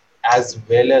credited as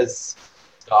well as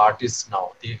the artists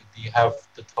now. They have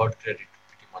the third credit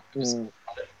pretty much, because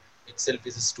color itself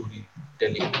is a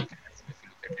storytelling mechanism if you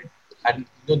look at it. And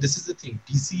this is the thing.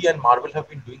 DC and Marvel have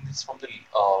been doing this from the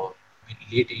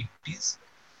late 80s.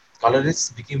 Colorists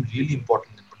became really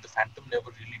important then, but the Phantom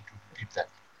never really did that.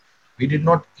 We did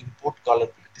not import color.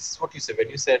 This is what you said when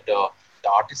you said the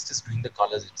artist is doing the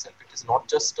colors itself. It is not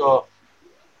just a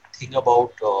thing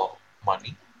about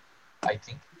money. I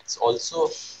think it's also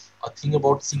a thing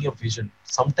about seeing a vision.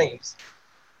 Sometimes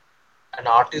an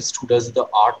artist who does the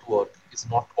artwork is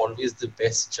not always the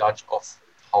best judge of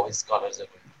how his colors are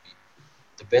going to be.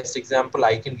 The best example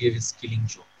I can give is Killing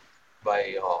Joke.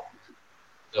 by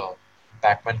the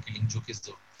Batman Killing Joke is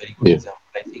a very good example.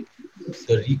 I think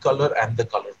the recolor and the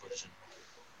color version.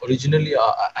 Originally,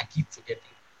 I keep forgetting.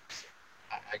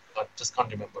 I just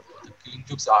can't remember the Killing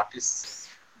Joke's artist's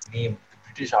name, the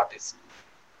British artist.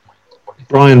 What is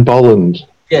Brian Bolland.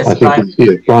 Yes, I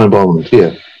think Brian Bolland.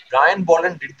 Yeah. Brian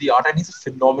Bolland did the art, and he's a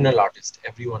phenomenal artist.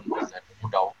 Everyone knows that, no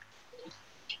doubt.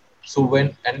 So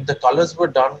and the colors were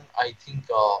done, I think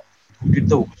who did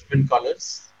the Watchmen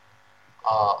colors?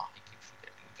 I keep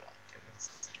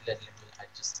forgetting. I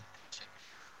just need to check.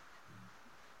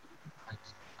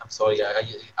 I'm sorry.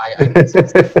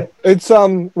 It's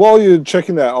while you're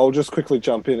checking that, I'll just quickly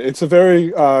jump in. It's a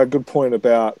very good point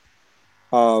about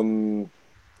the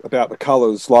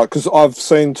colors, like, because I've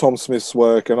seen Tom Smith's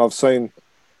work and I've seen,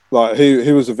 like,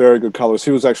 he was a very good colorist.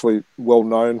 He was actually well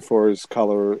known for his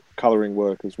coloring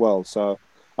work as well. So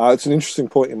it's an interesting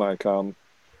point you make.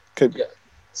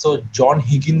 So John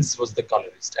Higgins was the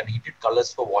colorist, and he did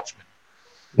colors for Watchmen.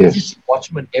 Yes. If you see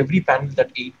Watchmen, every panel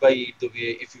that 8x8, the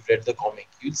way, if you've read the comic,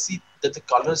 you'll see that the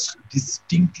colors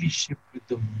distinctly shift with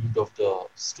the mood of the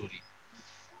story.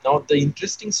 Now, the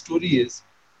interesting story is,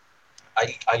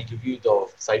 I'll give you the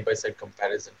side-by-side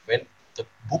comparison. When the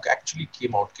book actually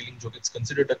came out, Killing Joke, it's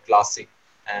considered a classic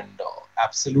and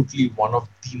absolutely one of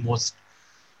the most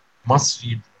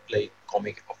must-read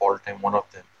comic of all time, one of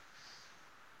them.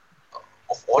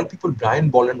 Of all people, Brian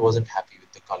Bolland wasn't happy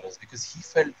with the colors because he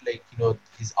felt like,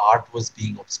 his art was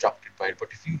being obstructed by it.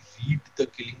 But if you read the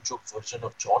Killing Joke version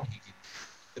of John Higgins,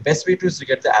 the best way is to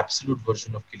get the absolute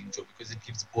version of Killing Joke because it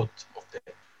gives both of them.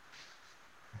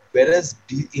 Whereas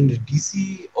in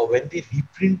DC, or when they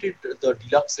reprinted the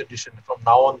deluxe edition, from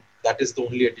now on, that is the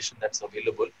only edition that's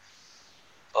available.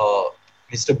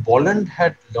 Mr. Bolland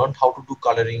had learned how to do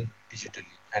coloring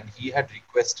digitally, and he had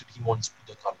requested he wants to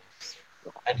do the colors,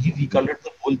 and he recolored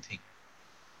the whole thing.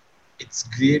 It's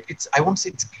great. I won't say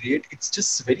it's great. It's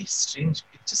just very strange.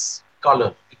 It's just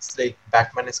color. It's like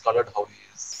Batman is colored how he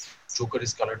is. Joker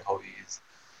is colored how he is.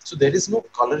 So there is no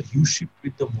color hue shift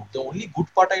with the mood. The only good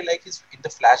part I like is in the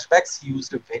flashbacks, he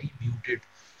used a very muted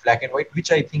black and white,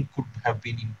 which I think could have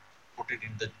been inputted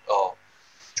in the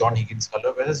John Higgins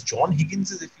color. Whereas John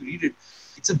Higgins is, if you read it,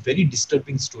 it's a very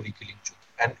disturbing story, Killing Joke.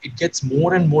 And it gets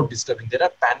more and more disturbing. There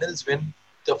are panels when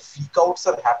the freakouts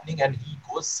are happening and he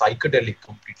goes psychedelic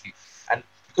completely. And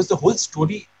because the whole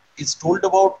story is told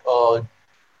about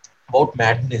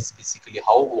madness, basically,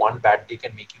 how one bad day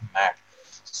can make you mad.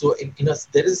 So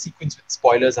there is a sequence with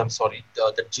spoilers, I'm sorry,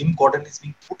 that Jim Gordon is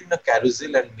being put in a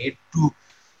carousel and made to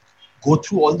go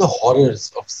through all the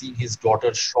horrors of seeing his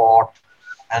daughter shot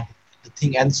and the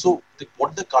thing. And so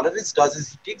what the colorist does is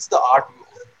he takes the art of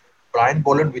Brian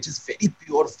Bolland, which is very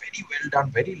pure, very well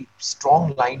done, very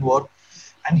strong line work,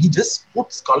 and he just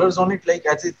puts colors on it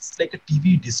as it's like a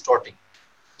TV distorting.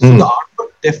 So the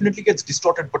artwork definitely gets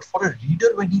distorted, but for a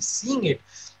reader, when he's seeing it,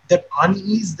 that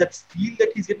unease, that feel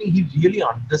that he's getting, he really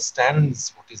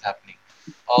understands what is happening.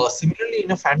 Similarly,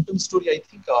 in a Phantom story, I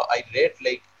think I read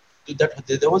that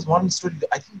there was one story,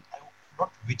 I think,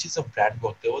 not Witches of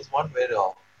Brandburg, there was one where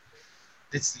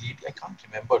this lady, I can't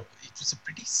remember, it was a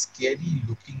pretty scary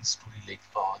looking story, the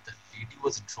lady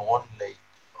was drawn like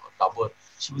a rubber,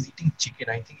 she was eating chicken,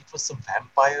 I think it was some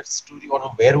vampire story or a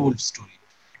werewolf story.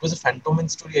 It was a Phantom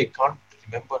story, I can't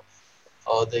remember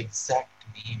the exact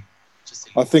name.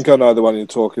 I think I know the one you're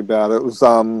talking about. It was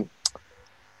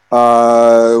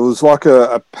like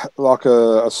a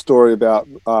story about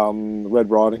Red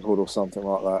Riding Hood or something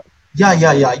like that. Yeah.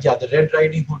 The Red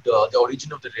Riding Hood, the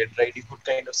origin of the Red Riding Hood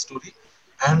kind of story,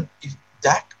 and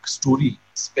that story,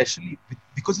 especially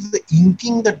because of the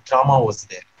inking, the drama was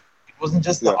there. It wasn't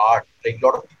just the art. A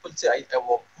lot of people say,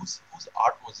 whose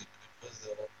art was it?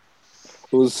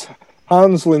 It was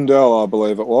Hans Lindell, I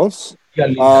believe it was. Yeah,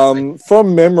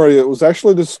 from memory, it was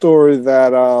actually the story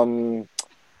that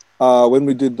when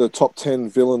we did the top 10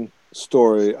 villain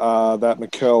story, that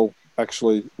Mikkel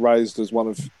actually raised as one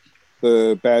of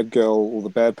the bad girl or the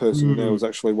bad person there was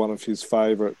actually one of his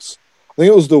favourites. I think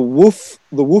it was the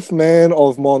Wolfman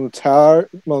of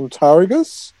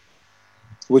Montargus,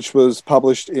 which was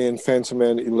published in Phantom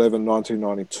Man 11,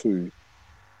 1992.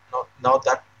 Now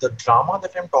that the drama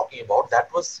that I'm talking about, that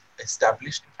was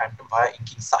established in Phantom via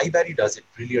inking. Cy Barry does it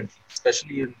brilliantly,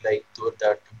 especially in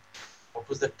that. What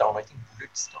was the town? I think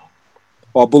Bullettstown.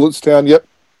 Oh, Bullettstown, yep.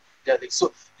 Yeah,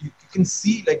 so you can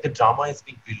see the drama is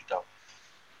being built up.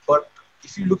 But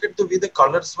if you look at the way the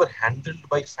colors were handled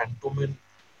by Phantom and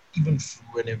even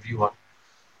Shrew and everyone,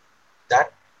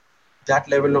 that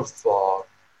level of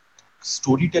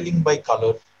storytelling by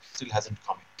color still hasn't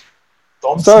come in.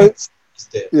 Tom Smith is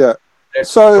there. Yeah. Red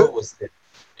so was there.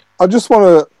 I just want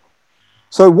to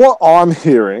So what I'm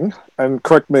hearing, and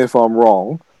correct me if I'm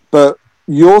wrong, but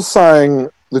you're saying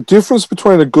the difference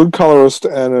between a good colorist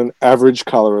and an average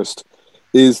colorist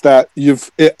is that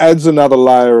it adds another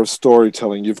layer of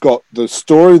storytelling. You've got the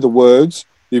story, the words,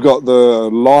 you've got the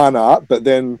line art, but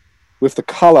then with the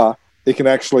color, it can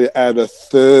actually add a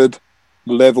third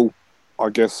level, I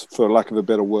guess, for lack of a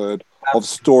better word, of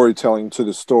storytelling to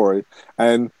the story.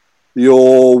 And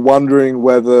you're wondering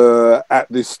whether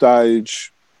at this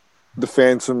stage the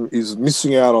Phantom is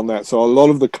missing out on that. So a lot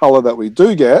of the color that we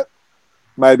do get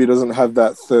maybe doesn't have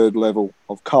that third level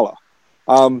of color.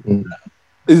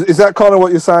 Is that kind of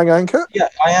what you're saying, Ankit? Yeah,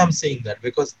 I am saying that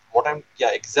because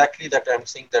exactly that I'm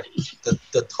saying that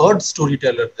the third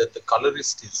storyteller, that the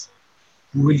colorist is,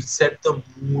 who will set the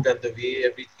mood and the way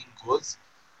everything goes,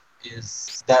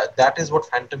 is that is what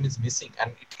Phantom is missing.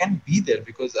 And it can be there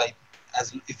because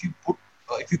if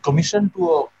you commission to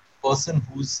a person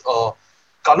who's a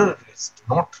colorist,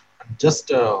 not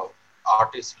just a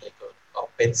artist like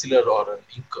a penciler or an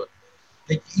inker,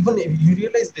 like even if you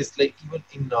realize this, like even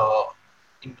in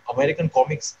American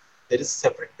comics, there is a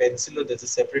separate penciler, there's a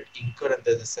separate inker, and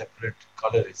there's a separate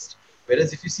colorist.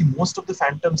 Whereas if you see most of the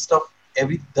Phantom stuff,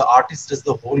 the artist does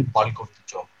the whole bulk of the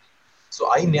job.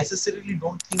 So I necessarily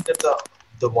don't think that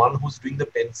the one who's doing the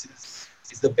pencils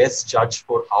is the best judge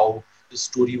for how the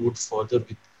story would further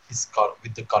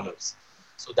with the colors.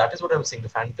 So that is what I'm saying. The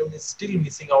Phantom is still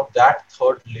missing out that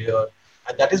third layer.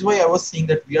 And that is why I was saying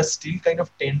that we are still kind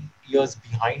of 10 years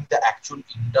behind the actual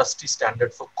industry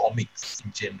standard for comics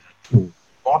in general.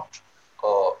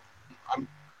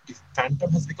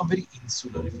 Phantom has become very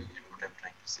insular, if you get what I'm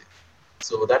trying to say.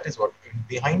 So that is what,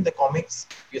 behind the comics,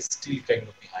 we are still kind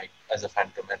of behind as a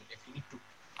Phantom. And if you need to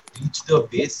reach the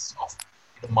base of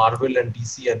Marvel and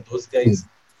DC and those guys,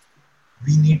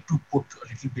 we need to put a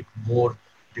little bit more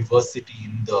diversity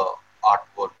in the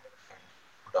artwork and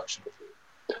production.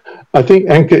 I think,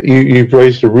 Ankit, you've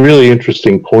raised a really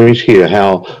interesting point here,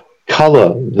 how colour,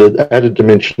 the added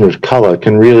dimension of colour,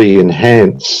 can really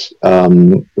enhance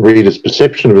readers'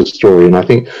 perception of a story. And I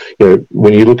think,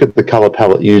 when you look at the colour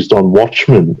palette used on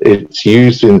Watchmen, it's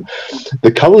used in,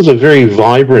 the colours are very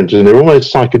vibrant and they're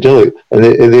almost psychedelic, and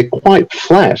they're quite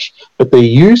flat, but they're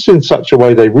used in such a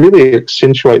way they really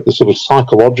accentuate the sort of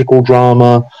psychological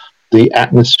drama, the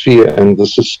atmosphere and the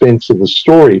suspense of the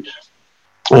story.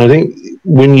 And I think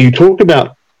when you talk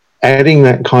about adding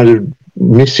that kind of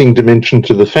missing dimension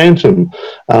to the Phantom,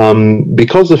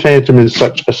 because the Phantom is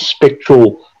such a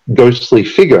spectral, ghostly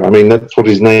figure, I mean, that's what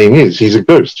his name is. He's a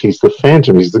ghost. He's the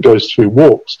Phantom. He's the ghost who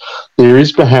walks. There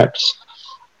is perhaps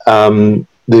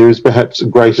a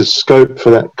greater scope for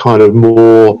that kind of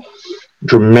more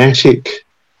dramatic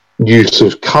use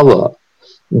of colour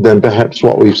than perhaps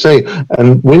what we've seen.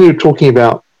 And when you're talking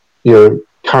about,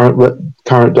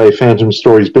 current day Phantom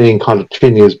stories being kind of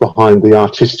 10 years behind the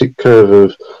artistic curve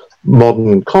of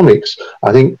modern comics,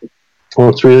 I think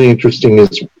what's really interesting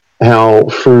is how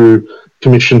Frew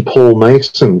commissioned Paul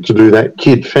Mason to do that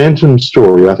Kid Phantom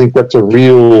story. I think that's a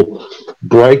real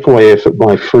breakaway effort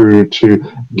by Frew to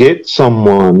get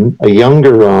someone, a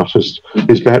younger artist,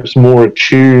 who's perhaps more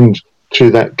attuned to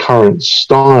that current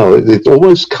style. It's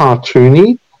almost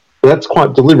cartoony. That's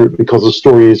quite deliberate because the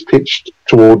story is pitched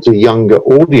towards a younger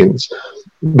audience.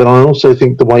 But I also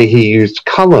think the way he used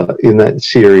colour in that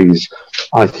series,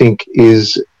 I think,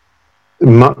 is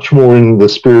much more in the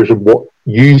spirit of what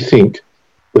you think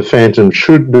the Phantom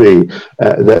should be,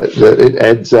 that it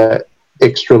adds that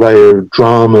extra layer of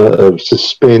drama, of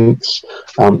suspense.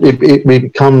 It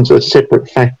becomes a separate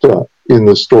factor in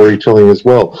the storytelling as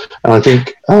well. And I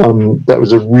think that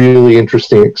was a really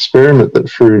interesting experiment that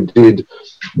Frew did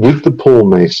with the Paul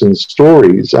Mason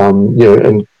stories,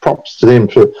 and props to them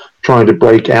for trying to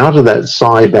break out of that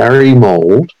Cy Barry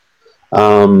mould,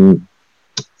 and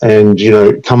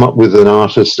come up with an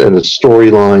artist and a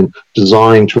storyline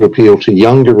designed to appeal to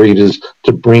younger readers,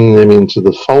 to bring them into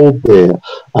the fold there.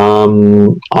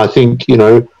 I think,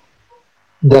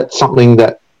 that's something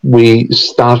that we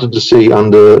started to see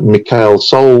under Mikael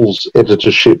Sol's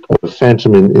editorship of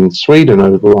Phantom in Sweden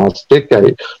over the last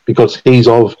decade, because he's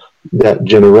of that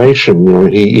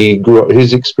generation. He grew up,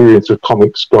 his experience of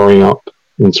comics growing up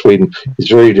in Sweden is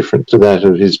very different to that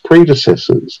of his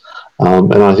predecessors.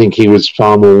 And I think he was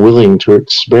far more willing to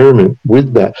experiment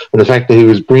with that. And the fact that he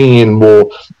was bringing in more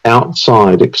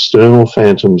outside, external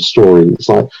Phantom stories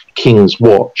like King's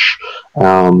Watch,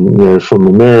 from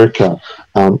America,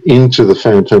 into the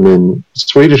Phantom in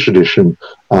Swedish edition,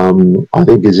 I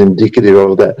think is indicative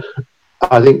of that.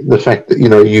 I think the fact that,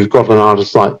 you've got an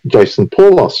artist like Jason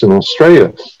Paulos in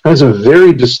Australia has a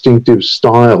very distinctive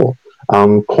style,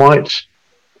 quite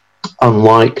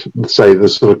unlike, say, the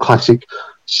sort of classic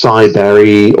Cy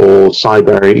Barry or Cy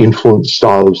Barry influenced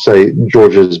style of, say,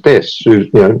 Georges Best, who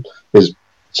is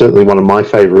certainly one of my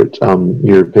favourite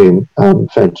European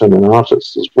Phantom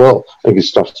artists as well. I think his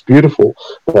stuff's beautiful.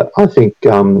 But I think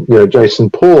Jason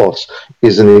Paulos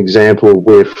is an example of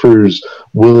where Frew's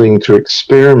willing to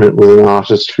experiment with an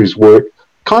artist whose work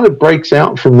kind of breaks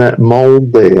out from that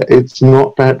mould there. It's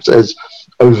not perhaps as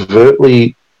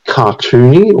overtly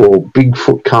cartoony or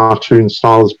Bigfoot cartoon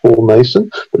style as Paul Mason,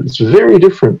 but it's very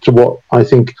different to what I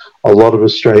think a lot of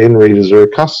Australian readers are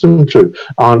accustomed to.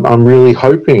 I'm really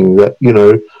hoping that,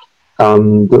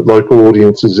 that local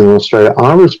audiences in Australia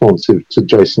are responsive to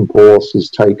Jason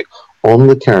Paulos' take on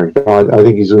the character. I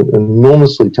think he's an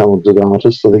enormously talented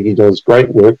artist. I think he does great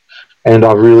work, and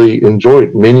I've really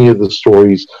enjoyed many of the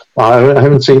stories. I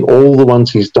haven't seen all the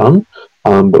ones he's done,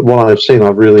 but what I've seen,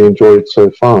 I've really enjoyed so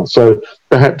far. So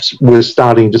perhaps we're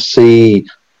starting to see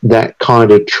that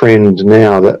kind of trend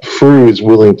now, that Frew is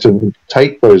willing to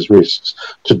take those risks,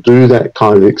 to do that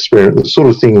kind of experiment, the sort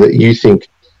of thing that you think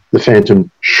the Phantom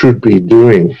should be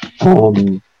doing.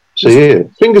 So yeah,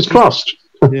 fingers crossed.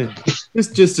 Yeah,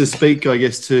 just to speak, I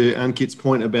guess, to Ankit's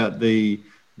point about the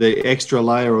extra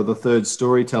layer or the third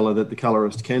storyteller that the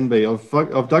colorist can be. I've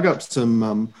dug up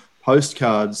some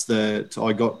postcards that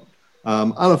I got,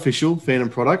 unofficial Phantom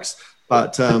products,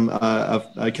 but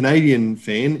a Canadian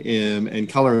fan and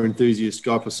colour enthusiast,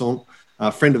 Guy Poisson,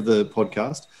 a friend of the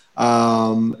podcast,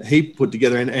 he put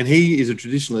together, and he is a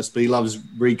traditionalist, but he loves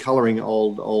recolouring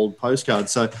old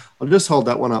postcards. So I'll just hold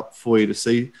that one up for you to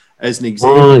see as an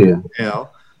example of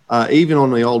how, even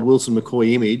on the old Wilson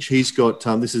McCoy image, he's got,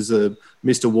 this is a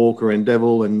Mr. Walker and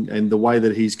Devil, and the way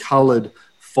that he's coloured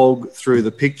fog through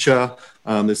the picture.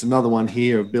 There's another one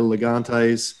here of Bill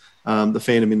Legante's, the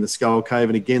Phantom in the Skull Cave,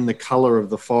 and again the colour of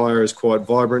the fire is quite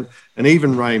vibrant. And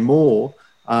even Ray Moore,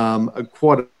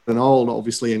 quite an old,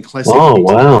 obviously, and classic. Oh,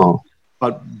 wow.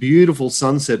 But beautiful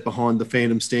sunset behind the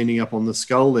Phantom standing up on the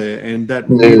skull there, and that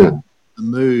really the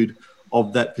mood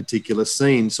of that particular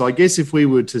scene. So I guess if we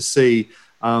were to see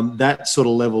that sort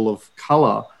of level of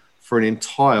colour for an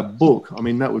entire book, I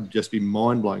mean, that would just be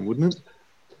mind-blowing, wouldn't it?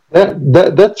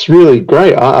 That's really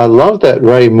great. I love that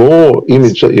Ray Moore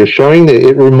image that you're showing there.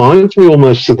 It reminds me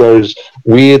almost of those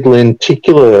weird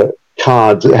lenticular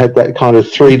cards that had that kind of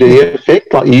 3D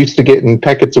effect, like you used to get in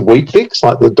packets of Weet-Bix,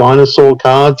 like the dinosaur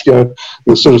cards, the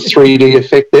sort of 3D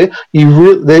effect there.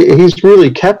 He's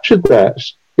really captured that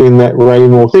in that Ray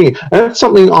Moore thing. And that's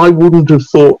something I wouldn't have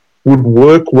thought would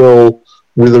work well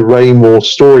with a Ray Moore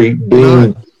story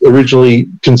being originally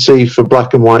conceived for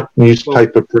black and white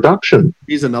newspaper production.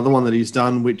 Here's another one that he's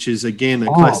done, which is, again, a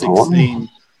classic scene.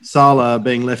 Sala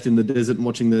being left in the desert and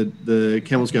watching the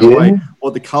camels go away.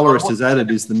 What the colorist has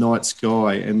added is the night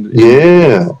sky and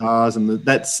the stars, and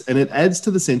it adds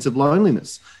to the sense of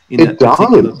loneliness in that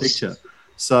particular picture.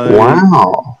 So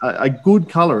a good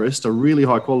colorist, a really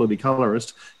high quality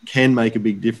colorist, can make a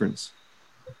big difference.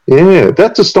 Yeah,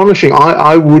 that's astonishing.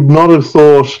 I would not have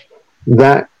thought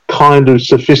that kind of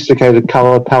sophisticated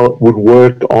color palette would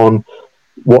work on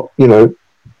what,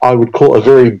 I would call a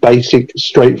very basic,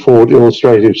 straightforward,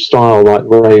 illustrative style like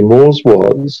Ray Moore's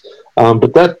was.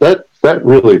 But that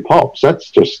really pops. That's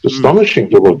just astonishing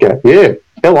to look at. Yeah.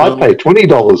 Hell, I'd pay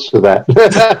 $20 for that.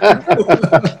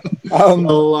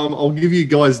 I'll give you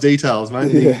guys details,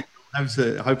 mate. Yeah.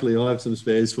 Hopefully I'll have some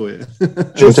spares for you.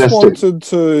 Just wanted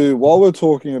to, while we're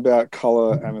talking about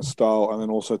colour and a style, and then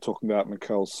also talking about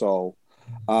Mikel Sol,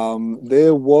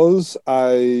 there was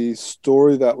a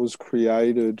story that was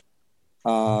created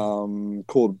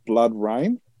called Blood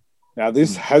Rain. Now,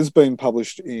 this has been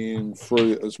published in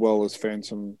Frew as well as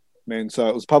Phantom Man. So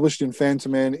it was published in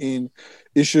Phantom Man in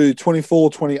issue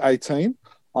 24, 2018.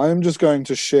 I am just going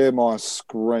to share my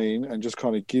screen and just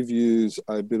kind of give you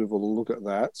a bit of a look at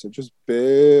that. So just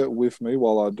bear with me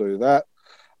while I do that.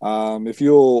 If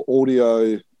you're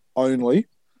audio only,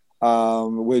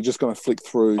 we're just going to flick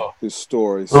through this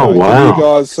story. So can you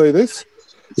guys see this?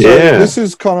 So this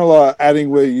is kind of like adding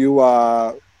where you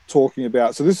are talking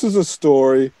about. So this is a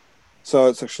story. So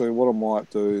it's actually, what I might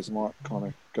do is I might kind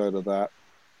of go to that.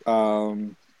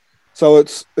 So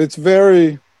it's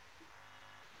very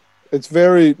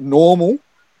normal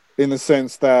in the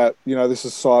sense that, this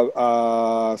is Sal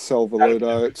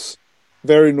Velluto. It's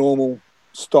very normal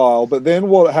style. But then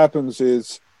what happens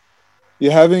is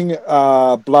you're having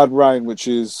Blood Rain, which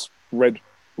is red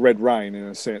rain in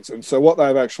a sense. And so what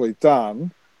they've actually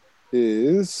done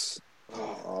is,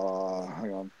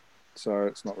 hang on, sorry,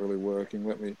 it's not really working.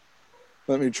 Let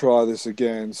me try this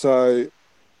again. So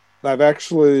they've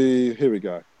actually, here we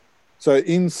go. So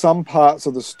in some parts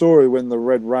of the story, when the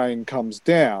red rain comes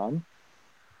down,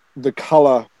 the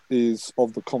color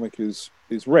of the comic is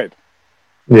red.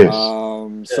 Yes.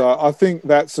 So I think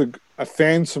that's a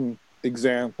Phantom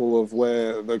example of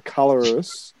where the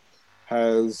colorist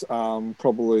has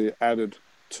probably added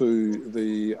to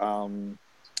the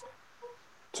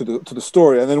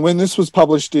story. And then when this was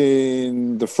published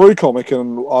in the Free comic,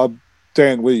 and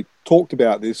Dan, we talked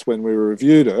about this when we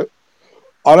reviewed it.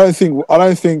 I don't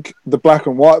think the black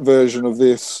and white version of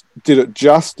this did it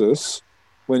justice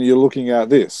when you're looking at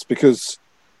this, because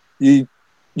you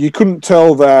couldn't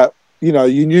tell that,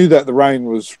 you knew that the rain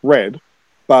was red,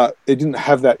 but it didn't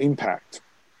have that impact.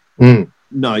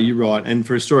 No, you're right. And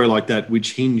for a story like that,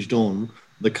 which hinged on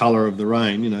the color of the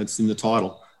rain, it's in the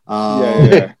title.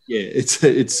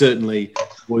 It certainly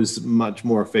was much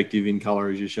more effective in color,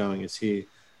 as you're showing us here.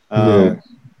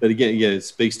 But again, it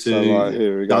speaks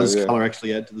to does color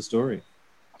actually add to the story?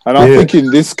 And I think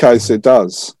in this case it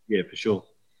does. Yeah, for sure.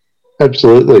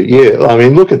 Absolutely, yeah. I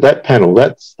mean, look at that panel.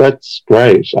 That's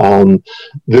great.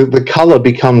 The color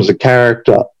becomes a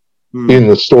character in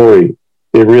the story.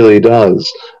 It really does,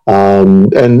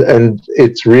 and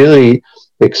it's really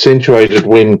accentuated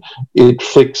when it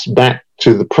flicks back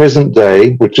to the present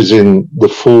day, which is in the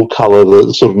full color,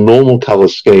 the sort of normal color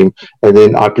scheme, and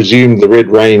then I presume the red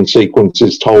rain sequence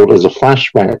is told as a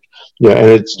flashback.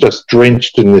 And it's just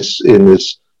drenched in this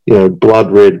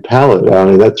blood red palette. I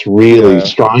mean, that's really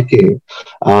striking.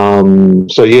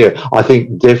 I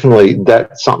think definitely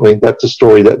that's a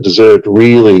story that deserved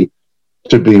really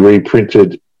to be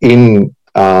reprinted in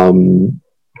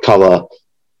color,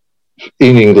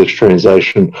 in English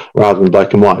translation rather than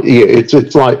black and white. Yeah,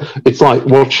 it's like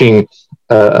watching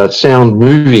a sound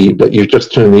movie, but you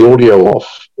just turn the audio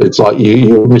off. It's like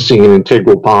you're missing an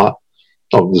integral part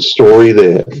of the story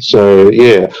there. So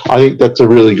I think that's a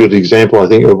really good example, I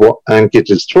think, of what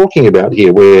Ankit is talking about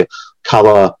here, where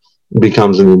colour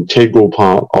becomes an integral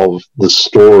part of the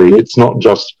story. It's not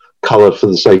just colour for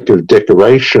the sake of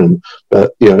decoration,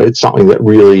 but it's something that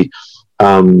really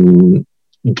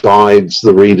guides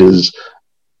the reader's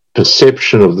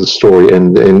perception of the story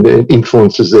and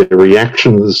influences their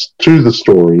reactions to the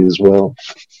story as well.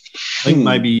 I think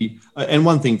maybe, and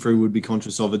one thing Frew would be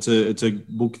conscious of, it's a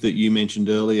book that you mentioned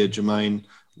earlier, Jermaine.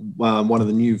 One of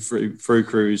the new Frew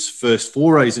crew's first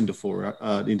forays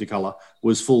into colour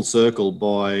was Full Circle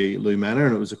by Lou Manor,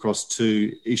 and it was across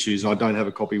 2 issues. I don't have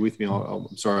a copy with me.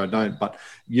 I'm sorry I don't, but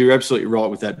you're absolutely right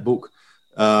with that book,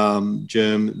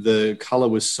 Germ. The colour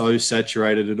was so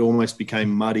saturated it almost became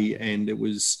muddy, and it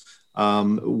was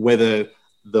whether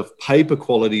the paper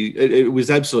quality, it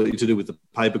was absolutely to do with the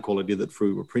paper quality that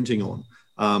Frew were printing on,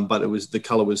 but the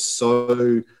colour was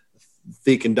so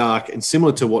thick and dark, and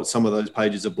similar to what some of those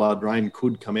pages of Blood Rain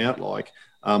could come out like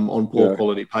on poor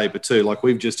quality paper too. Like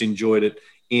we've just enjoyed it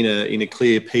in a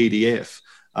clear PDF,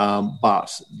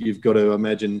 but you've got to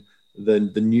imagine the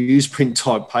newsprint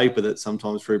type paper that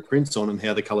sometimes Frew prints on and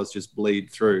how the colours just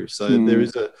bleed through. So there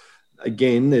is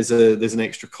there's an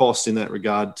extra cost in that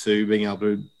regard to being able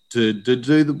to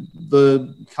do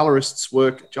the colorist's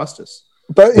work justice.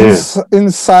 But in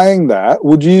saying that,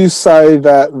 would you say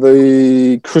that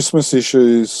the Christmas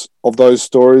issues of those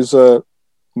stories are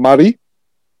muddy?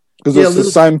 Because it's the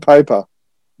same paper.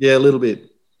 Yeah, a little bit.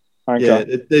 Okay.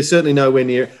 Yeah, they're certainly nowhere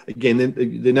near, again,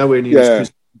 they're nowhere near as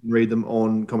Christmas. You can read them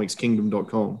on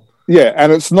comicskingdom.com. Yeah,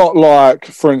 and it's not like,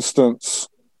 for instance,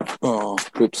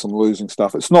 whoops, I'm losing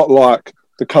stuff. It's not like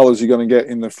the colours you're going to get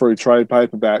in the free trade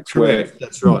paperbacks. Correct.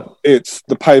 That's right. It's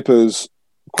the paper's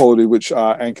quality, which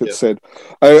Ankit said.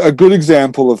 A good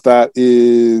example of that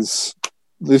is,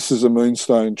 this is a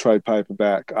Moonstone trade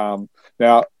paperback.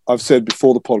 Now, I've said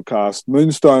before the podcast,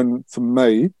 Moonstone for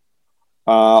me,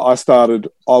 I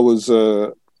was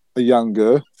a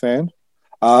younger fan.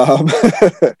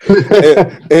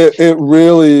 It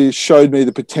really showed me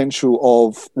the potential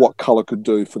of what colour could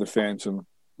do for the Phantom,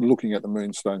 looking at the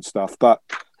Moonstone stuff. But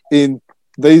in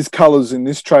these colours in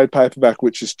this trade paperback,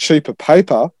 which is cheaper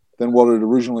paper than what it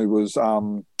originally was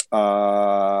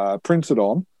printed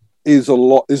on, is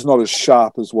not as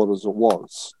sharp as what it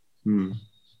was.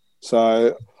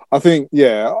 So I think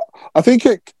that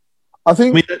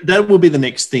will be the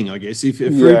next thing, I guess. If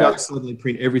Frew does suddenly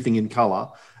print everything in colour,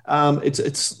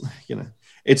 it's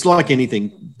like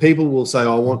anything. People will say,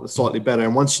 I want slightly better.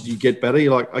 And once you get better,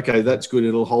 you're like, okay, that's good.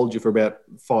 It'll hold you for about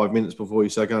 5 minutes before you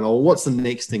start going, oh, what's the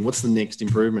next thing? What's the next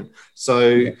improvement?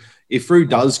 So if Frew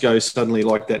does go suddenly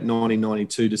like that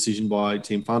 1992 decision by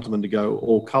Tim Funterman to go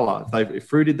all colour, if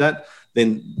Frew did that,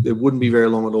 then it wouldn't be very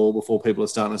long at all before people are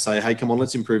starting to say, hey, come on,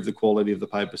 let's improve the quality of the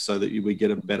paper so that we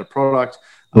get a better product.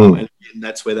 And and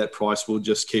that's where that price will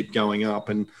just keep going up.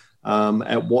 And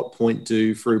at what point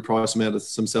do Frew price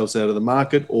themselves out of the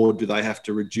market, or do they have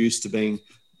to reduce to being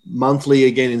monthly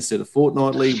again instead of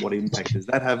fortnightly? What impact does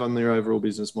that have on their overall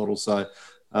business model? So,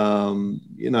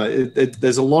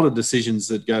 there's a lot of decisions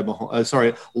that go behind.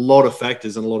 A lot of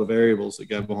factors and a lot of variables that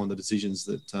go behind the decisions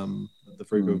that the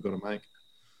Frew Group have got to make.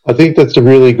 I think that's a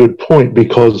really good point,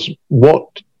 because what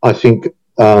I think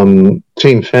Team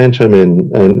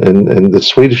Fantomen and the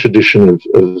Swedish edition of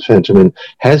Fantomen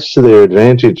has to their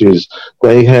advantage is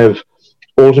they have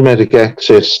automatic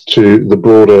access to the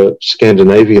broader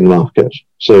Scandinavian market.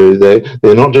 So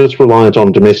they're not just reliant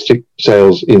on domestic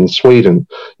sales in Sweden.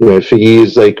 For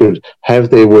years they could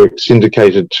have their work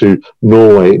syndicated to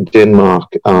Norway,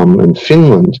 Denmark, and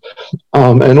Finland,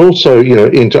 and also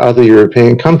into other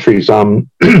European countries.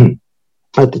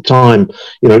 At the time,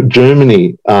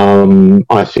 Germany,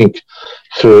 I think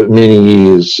for many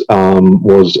years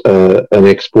was an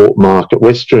export market.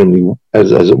 West Germany,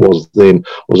 as it was then,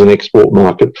 was an export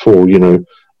market for,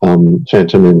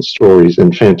 Fantomen stories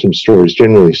and Phantom stories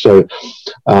generally. So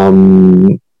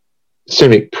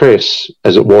Semic Press,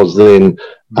 as it was then,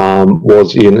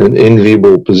 was in an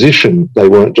enviable position. They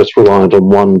weren't just reliant on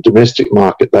one domestic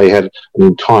market. They had an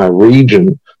entire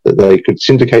region that they could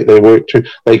syndicate their work to.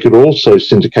 They could also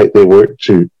syndicate their work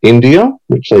to India,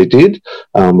 which they did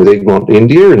with Egmont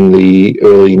India in the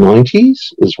early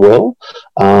 90s as well.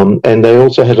 And they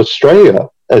also had Australia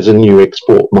as a new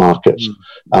export market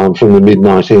from the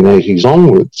mid-1980s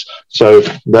onwards. So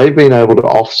they've been able to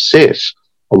offset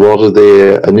a lot of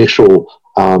their initial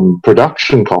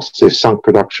production costs, their sunk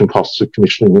production costs of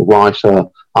commissioning a writer,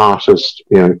 artist,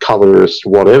 colorist,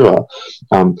 whatever.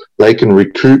 They can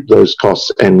recoup those costs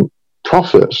and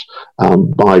profit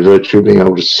by virtue of being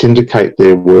able to syndicate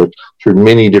their work through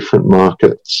many different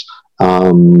markets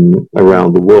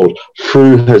around the world.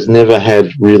 Frew has never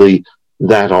had really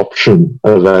that option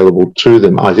available to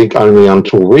them. I think only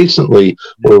until recently,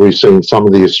 where we've seen some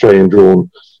of the Australian-drawn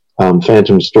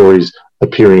Phantom stories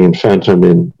appearing in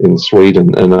Fantomen in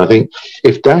Sweden. And I think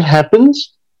if that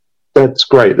happens, that's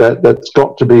great. That's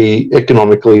got to be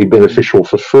economically beneficial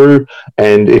for Frew.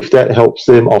 And if that helps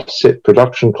them offset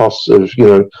production costs of,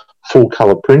 full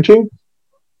colour printing,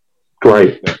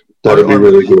 great. That'd be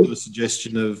really good. The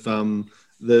suggestion of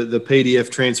the PDF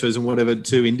transfers and whatever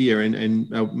to India, and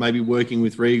maybe working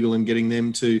with Regal and getting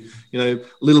them to, a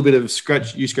little bit of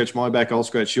you scratch my back, I'll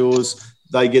scratch yours.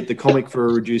 They get the comic for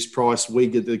a reduced price. We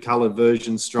get the coloured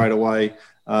version straight away.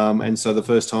 And so the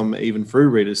first time even Frew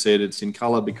readers said it's in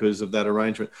colour because of that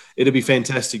arrangement. It'd be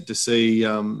fantastic to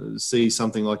see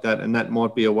something like that, and that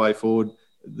might be a way forward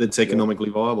that's economically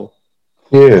viable.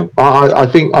 Yeah, I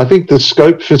think the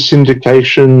scope for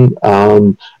syndication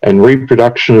and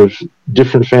reproduction of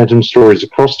different Phantom stories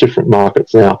across different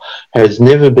markets now has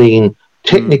never been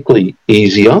technically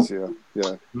easier.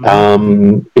 Yeah.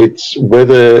 It's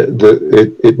whether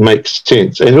it makes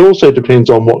sense, and it also depends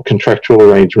on what contractual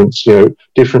arrangements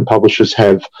different publishers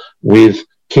have with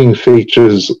King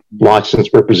Features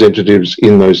licensed representatives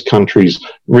in those countries.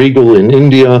 Regal in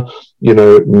India,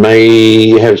 may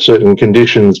have certain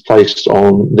conditions placed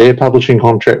on their publishing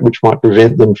contract which might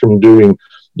prevent them from doing,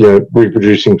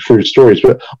 reproducing Frew stories.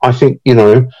 But I think,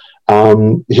 here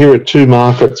are two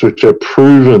markets which are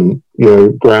proven,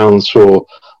 grounds for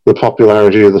the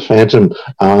popularity of the Phantom.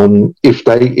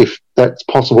 If that's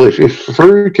possible, if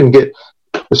Frew can get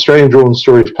Australian-drawn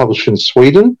stories published in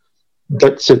Sweden,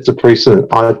 that sets a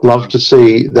precedent. I'd love to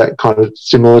see that kind of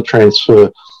similar transfer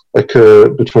occur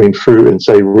between Frew and,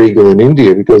 say, Regal in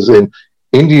India, because then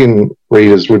Indian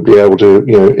readers would be able to,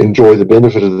 enjoy the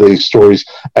benefit of these stories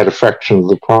at a fraction of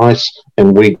the price,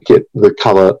 and we get the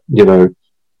colour,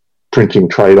 printing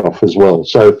trade-off as well.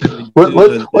 So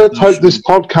let's hope this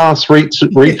podcast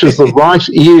reaches the right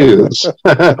ears,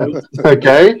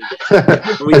 okay?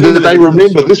 And then they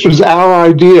remember this was our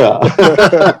idea.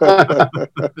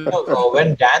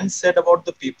 When Dan said about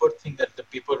the paper thing, that the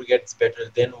paper gets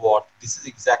better, then what? This is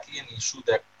exactly an issue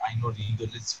that I know Regal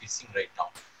is facing right now.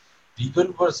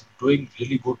 Regal was doing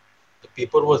really good. The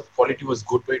paper quality was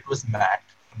good, but it was matte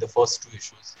in the first two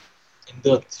issues. In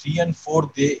the 3 and 4,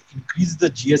 they increased the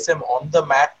GSM on the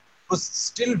matte. It was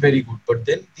still very good, but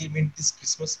then they made this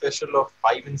Christmas special of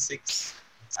 5 and 6,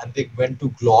 and they went to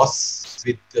gloss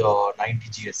with 90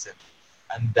 GSM,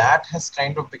 and that has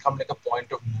kind of become like a point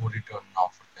of no return now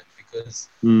for them, because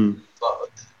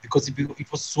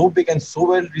it was so big and so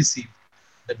well received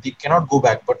that they cannot go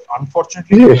back. But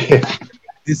unfortunately,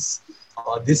 this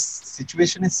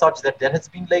situation is such that there has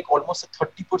been like almost a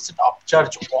 30%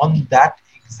 upcharge on that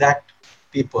exact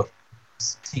paper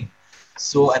thing.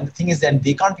 So, and the thing is, then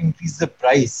they can't increase the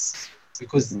price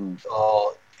because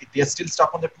they are still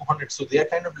stuck on the 200. So they are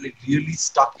kind of like really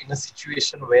stuck in a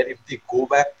situation where if they go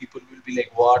back, people will be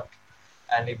like, what?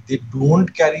 And if they don't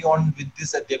carry on with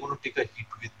this, they're going to take a hit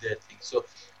with their thing. So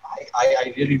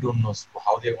I really don't know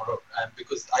how they're going to,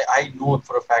 because I know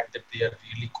for a fact that they are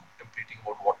really contemplating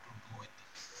about what to do with it.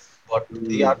 But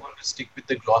they are going to stick with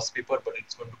the gloss paper, but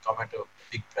it's going to come at a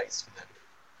big price for them.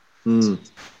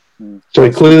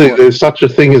 So clearly there's such a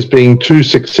thing as being too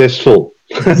successful.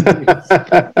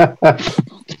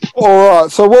 All right,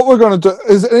 so what we're going to do,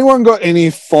 has anyone got any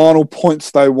final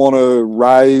points they want to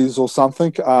raise or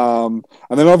something? And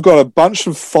then I've got a bunch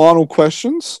of final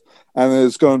questions, and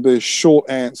there's going to be short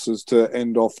answers to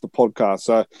end off the podcast.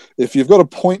 So if you've got a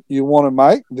point you want to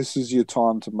make, this is your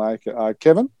time to make it.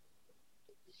 Kevin?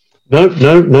 No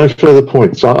further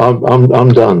points.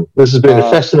 I'm done. This has been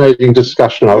a fascinating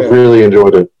discussion. I've really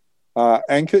enjoyed it.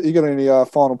 Ankit, you got any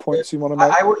final points you want to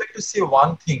make? I would like to say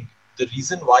one thing. The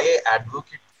reason why I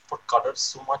advocate for color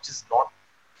so much is not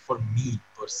for me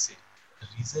per se. The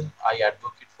reason I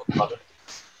advocate for color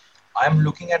is I'm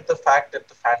looking at the fact that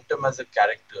the Phantom as a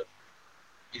character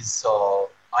is,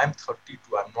 I'm 32,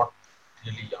 I'm not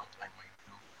really young, I might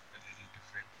look a little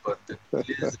different, but the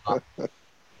deal is not.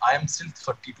 I am still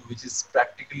 32, which is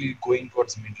practically going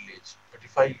towards middle age. But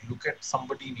if I look at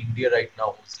somebody in India right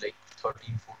now who's like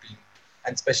 13, 14,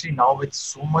 and especially now with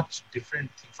so much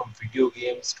different things from video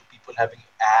games to people having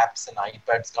apps and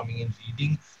iPads coming in,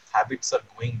 reading habits are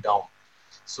going down.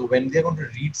 So when they're going to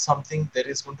read something, there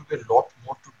is going to be a lot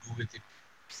more to do with it.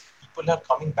 People are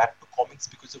coming back to comics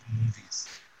because of movies.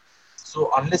 So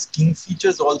unless King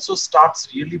Features also starts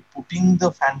really putting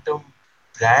the Phantom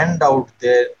brand out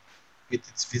there with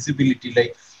its visibility,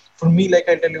 like for me, like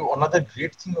I tell you, another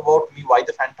great thing about me, why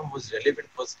the Phantom was relevant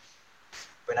was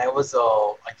when I was,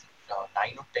 I think,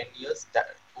 9 or 10 years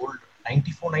that old,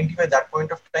 94, 95, that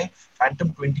point of time, Phantom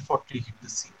 2040 hit the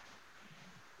scene.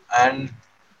 And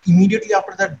immediately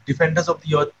after that, Defenders of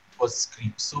the Earth was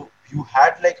screened. So you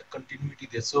had like a continuity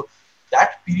there. So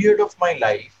that period of my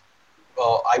life,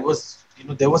 I was,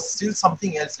 there was still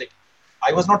something else. Like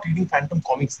I was not reading Phantom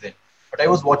comics then, but I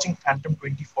was watching Phantom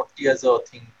 2040 as a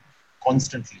thing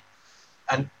constantly.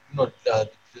 And,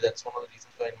 that's one of the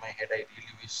reasons why in my head, I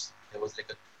really wish there was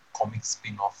like a comic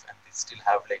spin-off and they still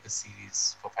have like a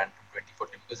series for Phantom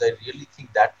 2040, because I really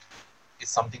think that is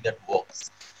something that works.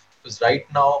 Because right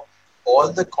now, all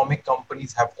the comic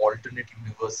companies have alternate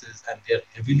universes and they're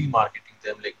heavily marketing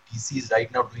them. Like DC is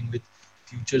right now doing with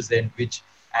Futures End, which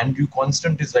Andrew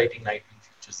Constant is writing Nightwing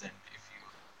Futures End.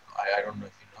 I don't know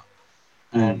if you know.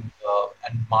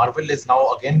 And Marvel is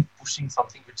now again pushing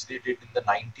something which they did in the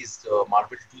 90s,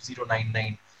 Marvel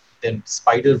 2099, then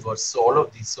Spider-Verse. So all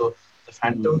of these. So the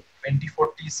Phantom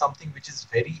 2040 is something which is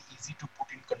very easy to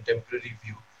put in contemporary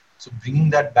view. So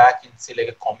bringing that back in, say, like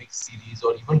a comic series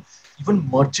or even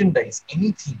merchandise,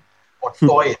 anything, or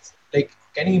toys. Like,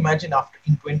 can you imagine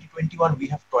in 2021, we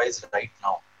have toys right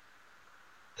now.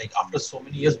 Like after so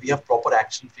many years, we have proper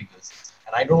action figures.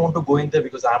 And I don't want to go in there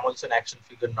because I'm also an action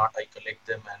figure nut. I collect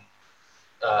them.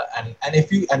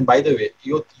 And by the way,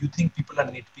 you think people are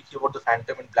nitpicky about the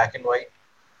Phantom in black and white?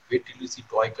 Wait till you see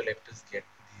toy collectors get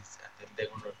these, and then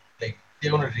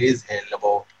they're gonna raise hell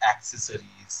about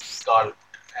accessories, sculpt,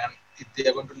 and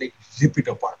they're going to like rip it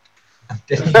apart. I'm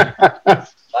telling you.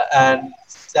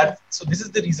 So this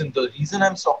is the reason. The reason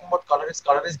I'm talking about color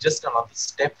is just another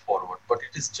step forward, but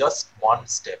it is just one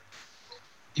step.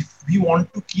 If we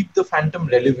want to keep the Phantom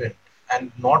relevant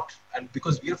and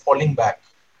because we are falling back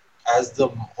as the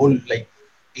whole like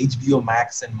HBO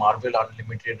Max and Marvel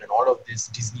Unlimited and all of this,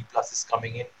 Disney Plus is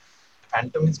coming in, the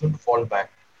Phantom is going to fall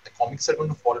back. The comics are going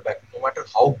to fall back. No matter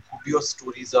how good your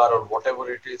stories are or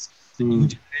whatever it is, the new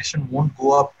generation won't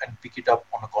go up and pick it up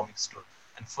on a comic store.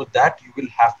 And for that, you will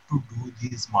have to do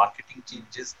these marketing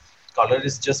changes. Color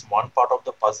is just one part of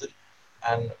the puzzle.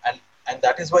 And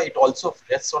that is why it also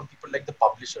rests on people like the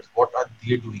publishers. What are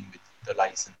they doing with the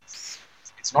license?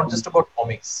 It's not just about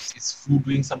comics. It's who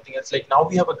doing something else. Like now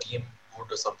we have a game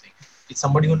board or something. Is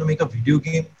somebody going to make a video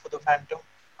game for the Phantom?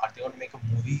 Are they going to make a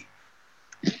movie?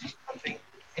 Something?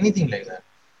 Anything like that.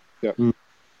 Yeah.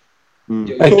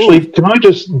 Actually, can I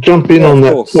just jump in on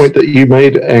that point that you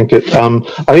made, Ankit?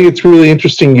 I think it's really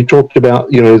interesting. You talked about,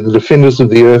 the Defenders of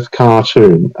the Earth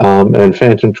cartoon and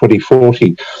Phantom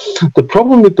 2040. The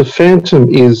problem with the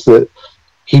Phantom is that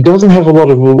he doesn't have a lot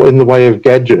in the way of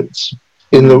gadgets.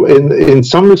 In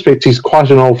some respects, he's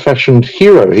quite an old-fashioned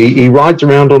hero. He rides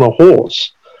around on a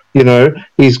horse.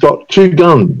 He's got 2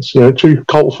 guns, 2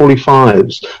 Colt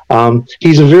 45s.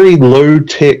 He's a very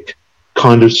low-tech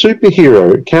kind of superhero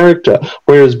character.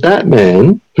 Whereas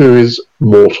Batman, who is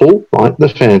mortal, like the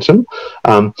Phantom,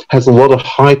 has a lot of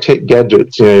high-tech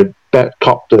gadgets,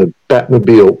 Batcopter,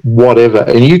 Batmobile, whatever,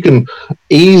 and you can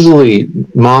easily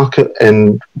market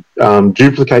and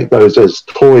duplicate those as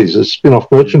toys, as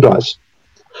spin-off merchandise.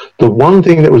 The one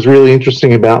thing that was really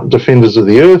interesting about Defenders of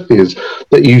the Earth is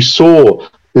that you saw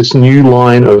this new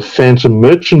line of Phantom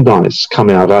merchandise come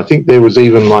out. I think there was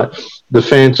even like the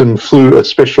Phantom flew a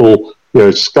special,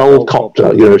 skullcopter,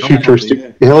 futuristic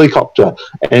helicopter,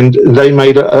 and they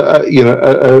made a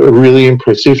really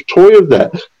impressive toy of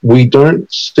that. We don't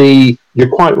see.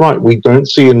 You're quite right. We don't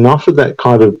see enough of that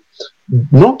kind of,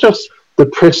 not just the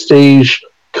prestige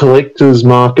collectors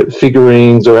market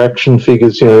figurines or action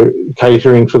figures,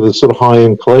 catering for the sort of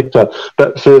high-end collector,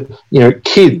 but for,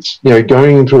 kids,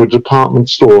 going into a department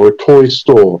store or a toy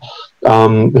store,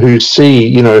 who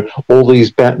see, all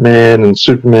these Batman and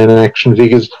Superman action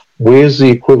figures. Where's the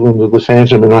equivalent of the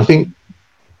Phantom? And I think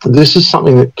this is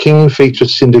something that King Feature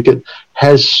Syndicate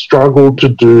has struggled to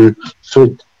do for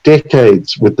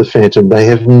decades with the Phantom. They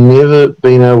have never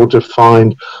been able to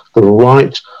find the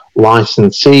right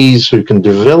licensees who can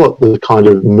develop the kind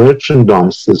of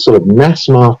merchandise, the sort of mass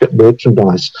market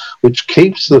merchandise, which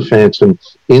keeps the Phantom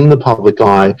in the public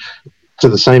eye to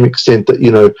the same extent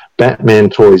that, Batman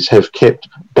toys have kept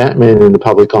Batman in the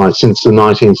public eye since the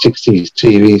 1960s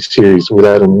TV series with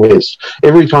Adam West.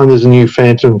 Every time there's a new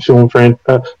Phantom film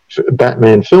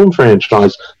Batman film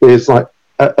franchise, there's like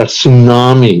a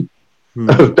tsunami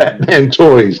of Batman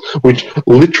toys, which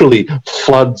literally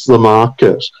floods the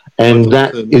market. And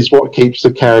that is what keeps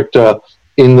the character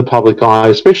in the public eye,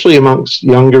 especially amongst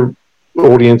younger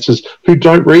audiences who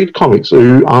don't read comics,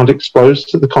 who aren't exposed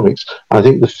to the comics. I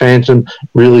think the Phantom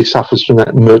really suffers from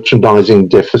that merchandising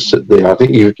deficit there. I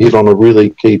think you've hit on a really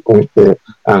key point there,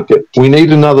 Ankit. We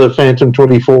need another Phantom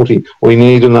 2040. We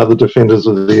need another Defenders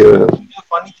of the Earth. The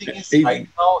funny thing is, right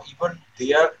now, even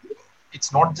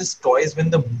it's not just toys when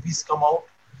the movies come out.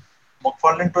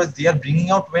 McFarlane Toys, they are bringing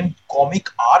out when comic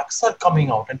arcs are coming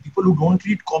out, and people who don't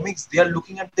read comics, they are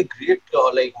looking at the great,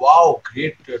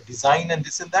 great design and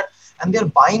this and that, and they are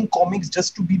buying comics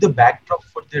just to be the backdrop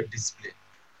for their display.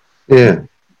 Yeah.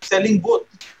 Selling both.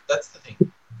 That's the thing.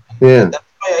 And yeah. That's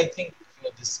why I think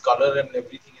this color and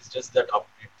everything is just that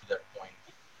upgrade to that point.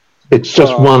 It's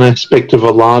just one aspect of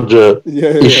a larger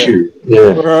issue.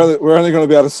 Yeah. We're only going to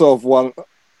be able to solve one.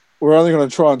 We're only going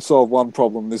to try and solve one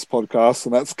problem in this podcast,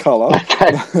 and that's colour,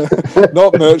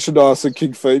 not merchandise and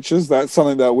King Features. That's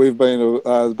something that we've been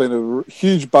a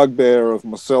huge bugbear of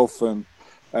myself and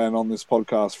on this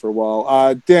podcast for a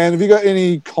while. Dan, have you got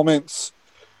any comments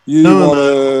you want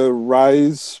to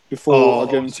raise before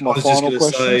I get into my final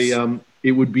questions? Say,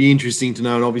 it would be interesting to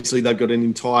know, and obviously they've got an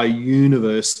entire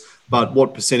universe, but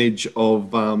what percentage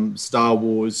of Star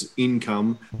Wars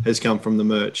income has come from the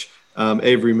merch?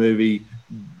 Every movie,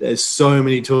 there's so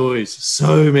many toys.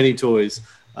 I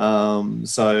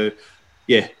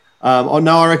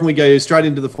reckon we go straight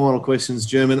into the final questions,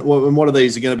 German. And what are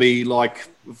these? Are going to be like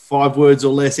 5 words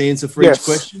or less answer for each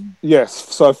question? Yes.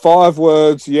 So 5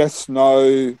 words, yes,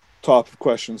 no type of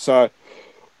question. So,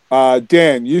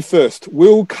 Dan, you first.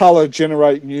 Will colour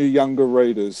generate new younger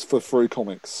readers for free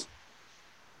comics?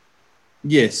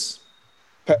 Yes.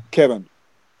 Kevin?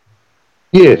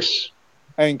 Yes.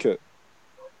 Ankit?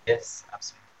 Yes,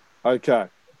 absolutely. Okay.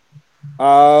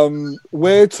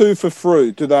 Where to for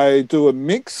free? Do they do a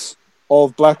mix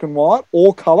of black and white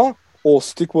or colour, or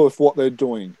stick with what they're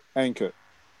doing? Ankit?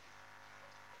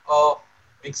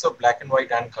 Mix of black and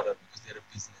white and colour, because they're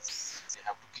a business. They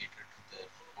have to cater to their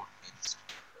audience.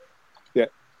 Yeah.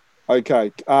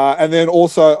 Okay. And then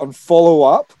also on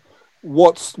follow-up,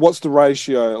 what's the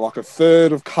ratio? Like a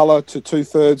third of colour to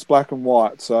 2/3 black and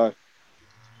white? So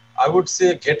I would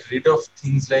say get rid of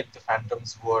things like the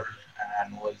Phantom's World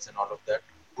and annuals and all of that.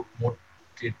 Put more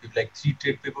trade paper, like 3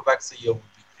 trade paperbacks a year would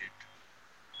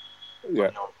be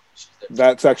great. Yeah,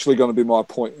 that's actually going to be my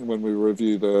point when we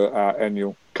review the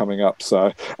annual coming up.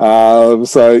 So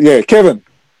yeah, Kevin.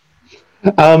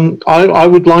 I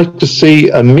would like to see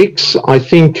a mix. I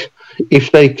think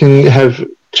if they can have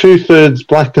 2/3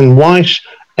 black and white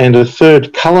and a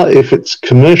third colour, if it's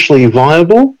commercially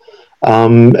viable,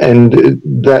 and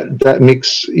that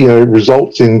mix,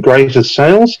 results in greater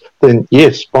sales, then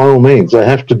yes, by all means, they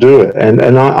have to do it. And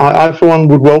I for one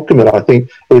would welcome it. I think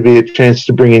it'd be a chance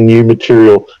to bring in new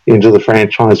material into the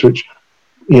franchise, which,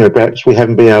 perhaps we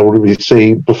haven't been able to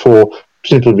see before,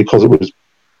 simply because it was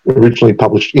originally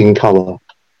published in colour.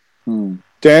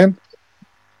 Dan?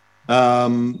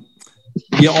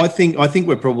 Yeah, I think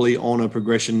we're probably on a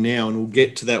progression now, and we'll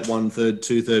get to that 1/3,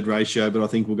 2/3 ratio, but I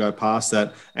think we'll go past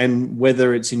that. And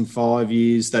whether it's in 5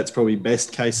 years, that's probably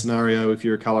best case scenario if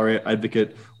you're a colour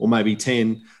advocate, or maybe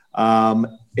 10.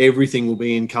 Everything will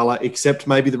be in colour except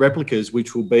maybe the replicas,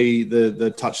 which will be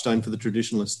the touchstone for the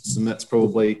traditionalists, and that's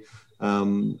probably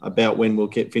about when we'll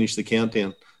finish the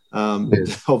countdown of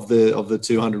the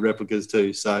 200 replicas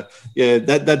too. So yeah,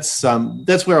 that's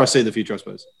where I see the future, I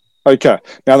suppose. Okay.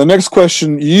 Now the next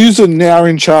question: user now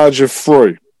in charge of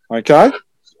Frew. Okay.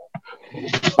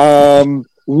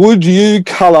 Would you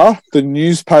colour the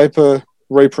newspaper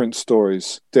reprint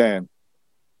stories, Dan?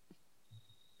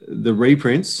 The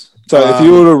reprints. So if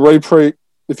you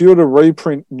were to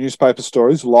reprint newspaper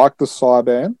stories like the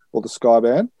Saiban or the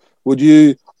Skyban, would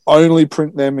you only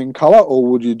print them in colour, or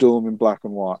would you do them in black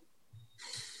and white?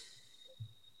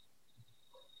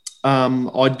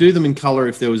 I'd do them in colour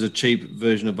if there was a cheap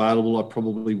version available. I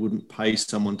probably wouldn't pay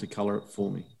someone to colour it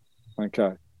for me.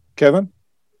 Okay. Kevin?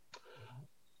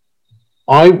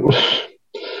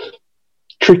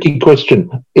 Tricky question.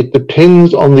 It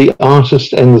depends on the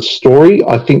artist and the story.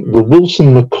 I think the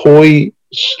Wilson McCoy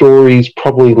stories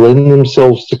probably lend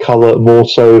themselves to colour more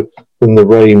so than the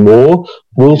Ray Moore.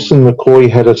 Wilson McCoy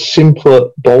had a simpler,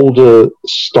 bolder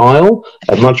style,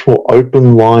 a much more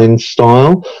open line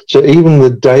style. So even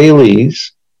the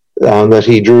dailies that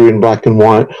he drew in black and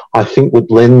white, I think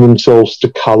would lend themselves to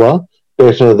colour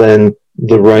better than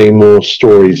the Ray Moore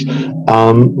stories.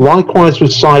 Likewise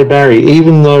with Cy Barry,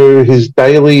 even though his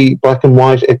daily black and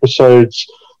white episodes,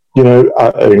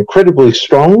 are incredibly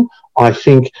strong, I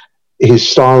think his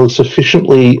style is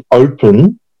sufficiently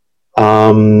open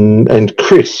and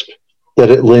crisp that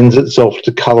it lends itself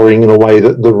to colouring in a way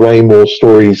that the Ray Moore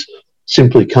stories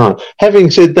simply can't.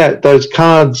 Having said that, those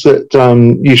cards that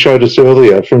you showed us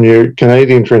earlier from your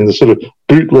Canadian friend, the sort of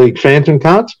bootleg Phantom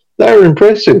cards, they're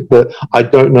impressive, but I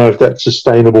don't know if that's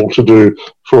sustainable to do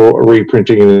for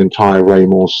reprinting an entire Ray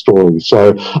Moore story.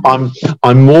 So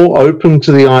I'm more open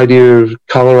to the idea of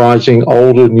colorizing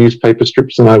older newspaper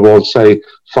strips than I was, say,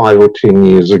 5 or 10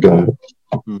 years ago.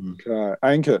 Okay.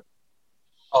 Anchor?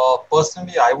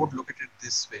 Personally, I would look at it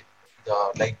this way.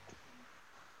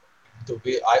 The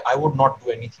way I would not do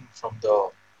anything from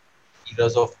the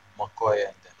eras of McCoy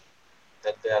and them,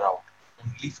 that they are out.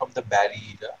 Only from the Barry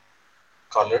era,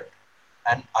 colored,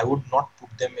 and I would not put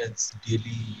them as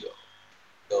daily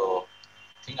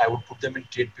thing. I would put them in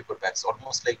trade paperbacks,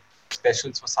 almost like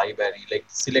specials for Cy Barry, like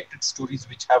selected stories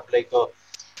which have like a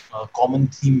common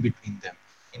theme between them.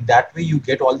 In that way, you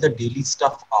get all the daily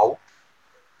stuff out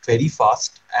very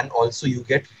fast, and also you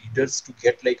get readers to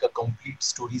get like a complete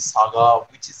story saga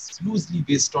which is loosely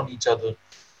based on each other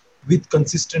with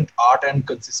consistent art and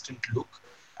consistent look.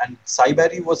 And Cy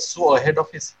Barry was so ahead of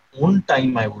his own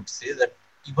time, I would say, that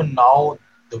even now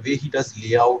the way he does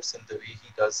layouts and the way he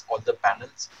does all the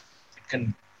panels, it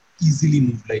can easily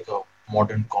move like a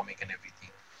modern comic and everything.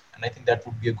 And I think that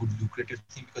would be a good lucrative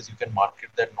thing, because you can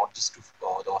market that not just to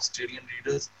the Australian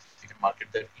readers, you can market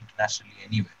that internationally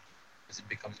anywhere, because it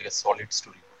becomes like a solid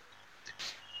story.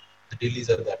 The dailies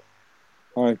are that.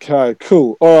 Okay,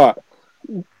 cool. All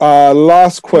right.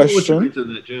 Last question. What's your answer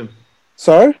to that, Jim?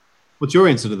 Sorry? What's your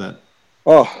answer to that?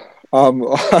 I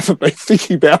haven't been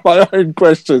thinking about my own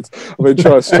questions. I've been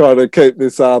trying to keep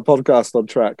this podcast on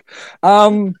track.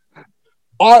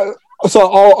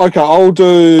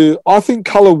 I think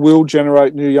colour will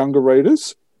generate new younger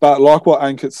readers, but like what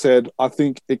Ankit said, I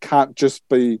think it can't just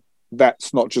be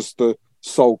that's not just the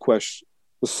sole question,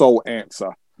 the sole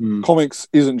answer. Comics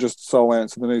isn't just the sole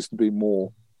answer. There needs to be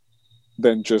more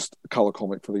than just a colour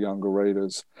comic for the younger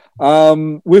readers.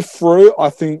 With Frew, I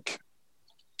think,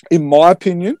 in my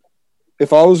opinion,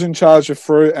 if I was in charge of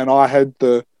Frew and I had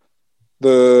the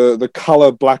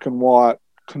colour black and white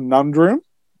conundrum,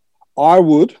 I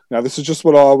would, now this is just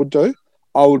what I would do,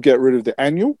 I would get rid of the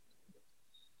annual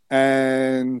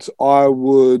and I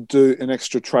would do an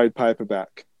extra trade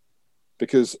paperback,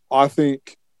 because I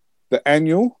think the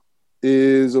annual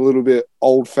is a little bit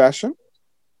old-fashioned,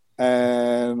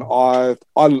 and I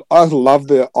love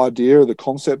the idea, the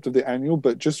concept of the annual,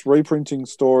 but just reprinting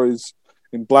stories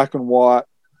in black and white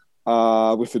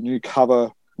with a new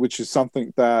cover, which is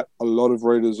something that a lot of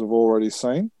readers have already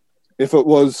seen.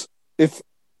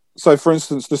 So for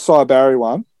instance, the Cy Barry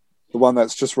one, the one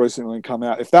that's just recently come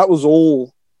out, if that was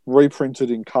all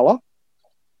reprinted in colour,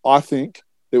 I think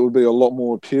it would be a lot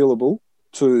more appealable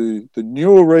to the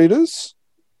newer readers,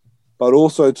 but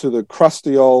also to the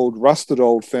crusty old, rusted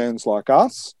old fans like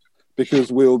us,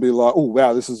 because we'll be like, oh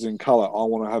wow, this is in colour. I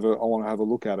want to have a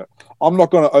look at it. I'm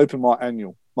not going to open my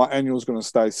annual. My annual is going to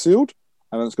stay sealed,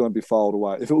 and it's going to be filed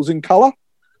away. If it was in colour,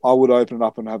 I would open it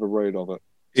up and have a read of it.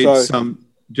 It's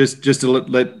just to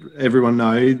let everyone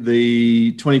know,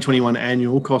 the 2021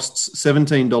 annual costs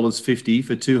 $17.50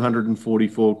 for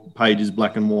 244 pages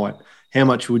black and white. How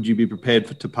much would you be prepared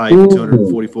to pay for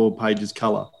 244 pages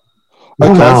colour?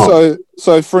 Okay, Wow.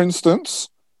 so for instance,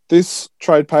 this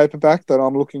trade paperback that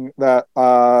I'm looking at,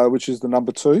 which is the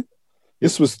number 2,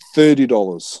 this was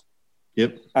 $30.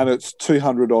 Yep. And it's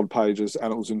 200 odd pages,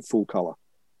 and it was in full color.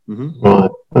 Mm-hmm. Right.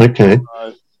 Okay.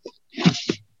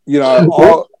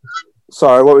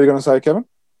 Sorry, what were you going to say, Kevin?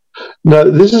 No,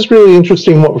 this is really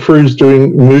interesting what Fru's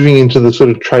doing, moving into the sort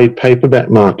of trade paperback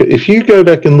market. If you go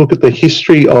back and look at the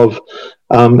history of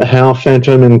how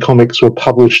Fantomen comics were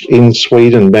published in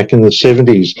Sweden back in the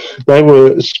 70s, they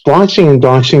were splicing and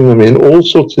dicing them in all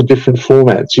sorts of different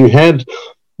formats. You had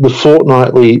the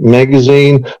fortnightly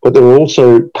magazine, but there were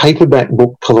also paperback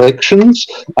book collections.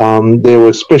 There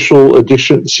were special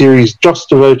edition series just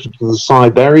devoted to the Cy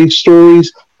Barry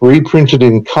stories, reprinted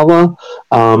in colour.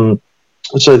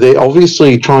 So they're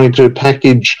obviously trying to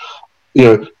package,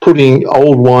 putting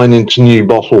old wine into new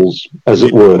bottles, as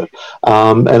it were.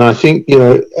 And I think,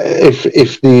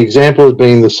 if the example had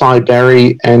been the Cy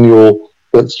Barry annual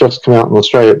that's just come out in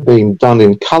Australia being done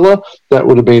in colour, that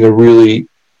would have been a really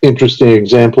interesting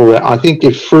example of that. I think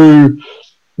if Fru,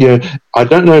 I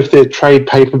don't know if their trade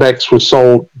paperbacks were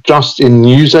sold just in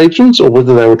newsagents or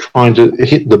whether they were trying to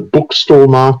hit the bookstore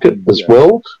market as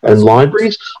well and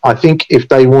libraries. I think if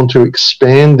they want to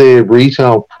expand their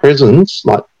retail presence,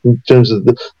 like in terms of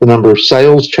the number of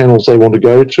sales channels they want to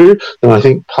go to, then I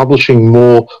think publishing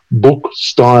more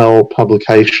book-style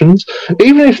publications,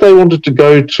 even if they wanted to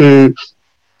go to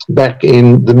back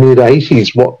in the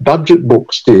mid-80s, what Budget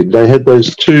Books did. They had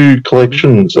those 2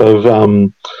 collections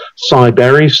of Cy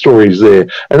Barry stories there,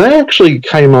 and they actually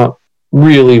came up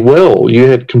really well. You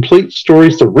had complete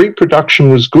stories, the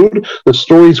reproduction was good, the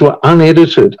stories were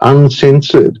unedited,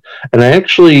 uncensored, and they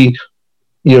actually,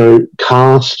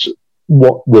 cast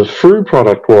what the Fru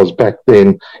product was back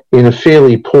then in a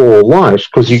fairly poor light,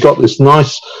 because you got this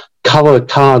nice colour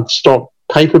cardstock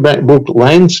paperback book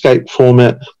landscape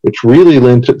format, which really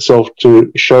lent itself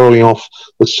to showing off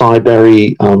the Cy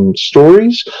Barry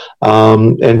stories.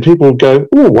 And people go,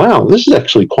 oh, wow, this is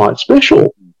actually quite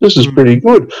special. This is pretty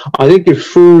good. I think if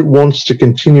Fru wants to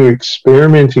continue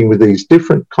experimenting with these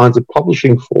different kinds of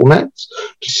publishing formats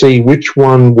to see which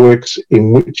one works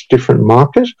in which different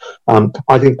market,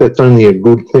 I think that's only a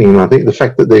good thing. And I think the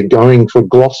fact that they're going for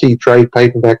glossy trade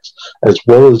paperbacks as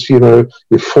well as, your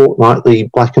fortnightly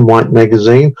black and white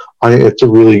magazine, I think that's a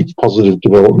really positive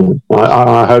development.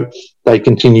 I hope they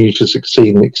continue to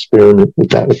succeed and experiment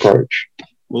with that approach.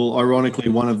 Well, ironically,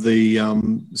 one of the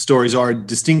stories I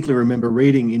distinctly remember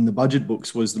reading in the Budget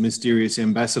Books was The Mysterious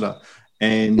Ambassador.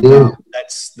 And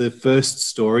that's the first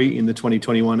story in the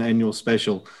 2021 annual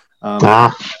special.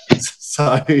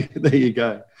 So there you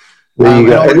go. I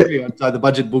agree. I'd say the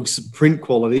Budget Books print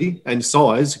quality and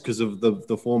size, because of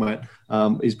the format,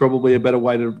 is probably a better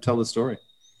way to tell the story.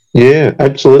 Yeah,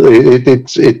 absolutely.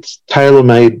 It's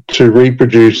tailor-made to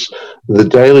reproduce the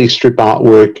daily strip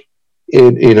artwork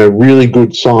in a really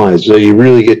good size, so you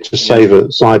really get to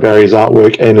savor Cy Barry's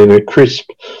artwork, and in a crisp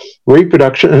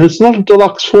reproduction. And it's not a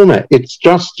deluxe format; it's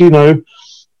just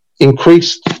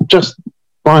increased just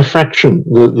by a fraction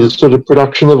the sort of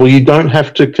production level. You don't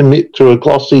have to commit to a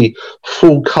glossy,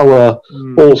 full color,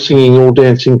 all singing, all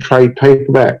dancing trade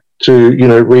paperback to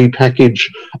repackage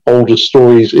older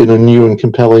stories in a new and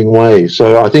compelling way.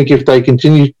 So I think if they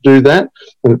continue to do that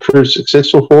and it proves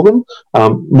successful for them,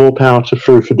 more power to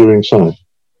Fru for doing so.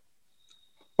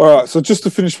 All right, so just to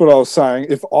finish what I was saying,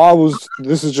 if I was,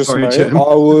 this is just me, Jim.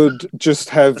 I would just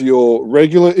have your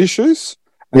regular issues,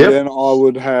 and then I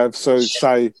would have,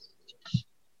 say,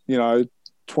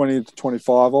 20 to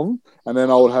 25 of them, and then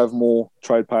I would have more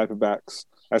trade paperbacks.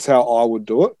 That's how I would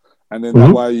do it. And then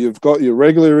that way you've got your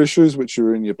regular issues, which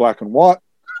are in your black and white,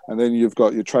 and then you've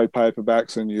got your trade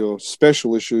paperbacks and your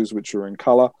special issues, which are in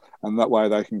colour, and that way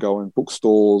they can go in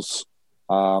bookstores.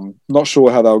 Not sure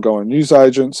how they'll go in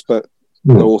newsagents, but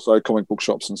they're also comic book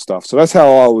shops and stuff. So that's how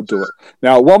I would do it.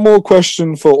 Now, one more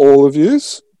question for all of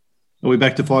yous. Are we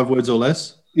back to 5 words or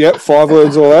less? Yep, 5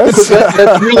 words or less.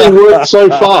 That's really worked so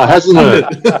far, hasn't it?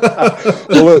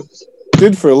 Well, it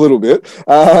did for a little bit.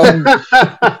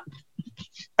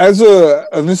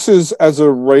 And this is as a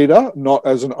reader, not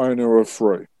as an owner of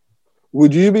Fru,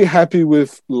 would you be happy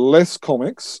with less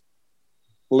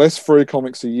Fru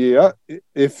comics a year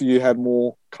if you had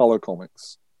more colour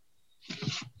comics?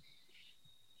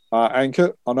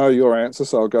 Ankit, I know your answer,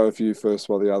 so I'll go with you first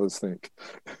while the others think.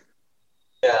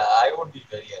 Yeah, I would be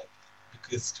very happy,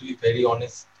 because to be very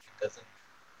honest, it doesn't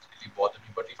really bother me.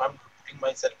 But if I'm putting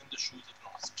myself in the shoes of an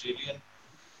Australian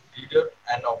reader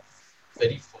and a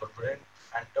very fervent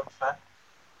Phantom fan,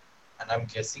 and I'm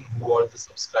guessing who all the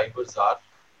subscribers are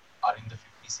in the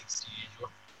 50-60 age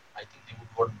group, I think they would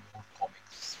want more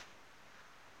comics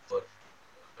or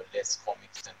less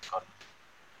comics and color.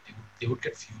 They would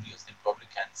get furious. They'll probably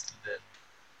cancel their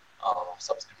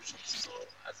subscriptions. So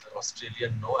as an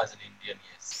Australian, no. As an Indian,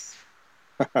 yes.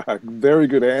 Very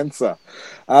good answer.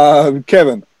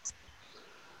 Kevin?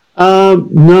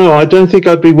 No, I don't think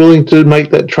I'd be willing to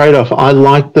make that trade-off. I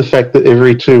like the fact that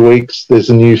every 2 weeks there's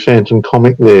a new Phantom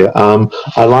comic there.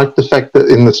 I like the fact that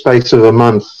in the space of a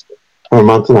month or a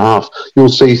month and a half, you'll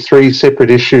see 3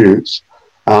 separate issues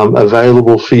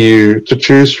available for you to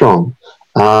choose from.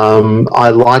 I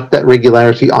like that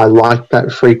regularity. I like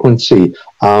that frequency.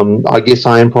 I guess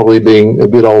I am probably being a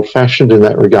bit old-fashioned in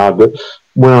that regard, but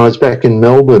when I was back in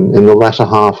Melbourne in the latter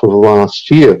half of last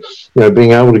year,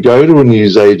 being able to go to a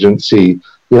news agency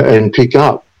and pick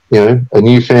up, a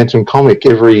new Phantom comic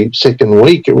every second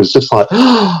week, it was just like,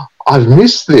 oh, I've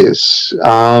missed this,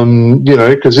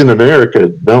 because in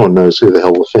America, no one knows who the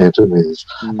hell the Phantom is,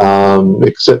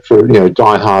 except for,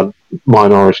 diehard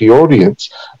minority audience.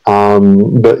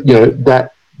 But,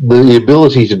 that the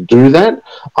ability to do that,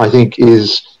 I think,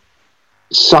 is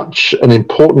such an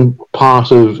important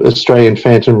part of Australian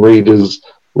Phantom readers'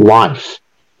 life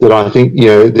that I think,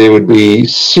 there would be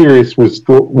serious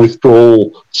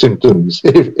withdrawal symptoms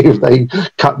if they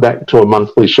cut back to a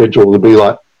monthly schedule to be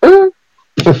like,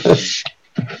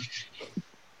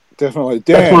 Definitely.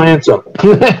 Dan. That's my answer.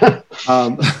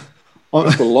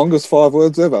 That's the longest 5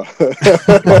 words ever.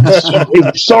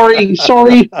 Sorry.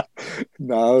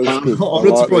 No, I'm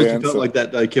not surprised you felt like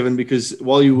that though, Kevin, because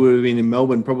while you would have been in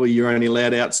Melbourne, probably you're only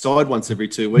allowed outside once every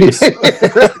 2 weeks.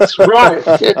 That's right.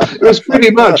 It was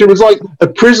pretty much. It was like a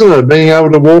prisoner being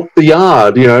able to walk the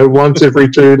yard, once every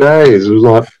 2 days. It was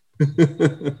like.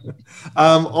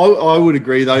 I would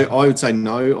agree, though. I would say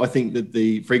no. I think that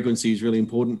the frequency is really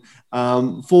important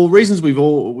for reasons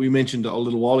we mentioned a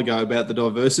little while ago about the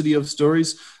diversity of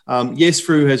stories. Yes,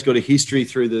 Frew has got a history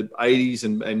through the 80s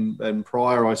and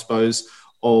prior, I suppose,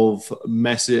 of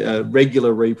massive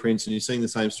regular reprints, and you're seeing the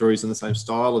same stories and the same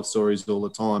style of stories all the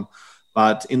time.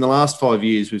 But in the last 5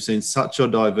 years, we've seen such a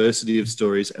diversity of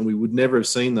stories, and we would never have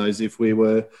seen those if we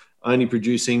were only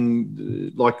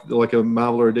producing like a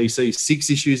Marvel or a DC 6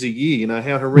 issues a year.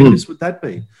 How horrendous would that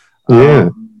be? Yeah.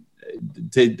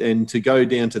 To go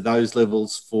down to those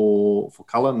levels for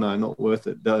color, no, not worth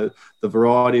it. The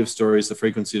variety of stories, the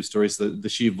frequency of stories, the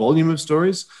sheer volume of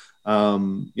stories, I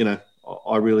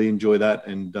really enjoy that,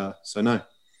 and so no.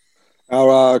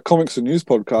 Our comics and news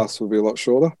podcasts will be a lot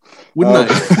shorter. Wouldn't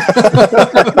they?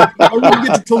 I wouldn't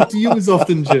get to talk to you as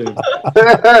often, Jim.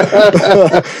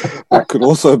 That could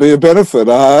also be a benefit.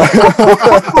 All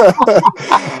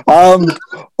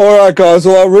right, guys.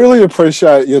 Well, I really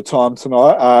appreciate your time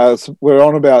tonight. We're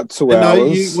on about 2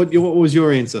 hours. What was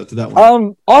your answer to that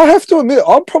one? I have to admit,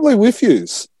 I'm probably with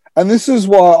yous. And this is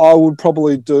why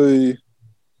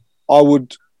I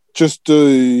would just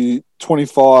do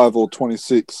 25 or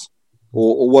 26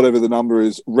 or whatever the number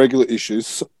is, regular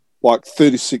issues, like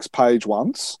 36-page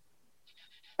ones,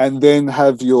 and then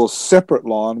have your separate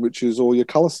line, which is all your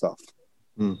colour stuff.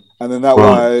 And then that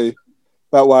way,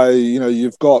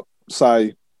 you've got,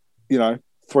 say, 3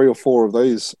 or 4 of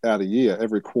these out a year,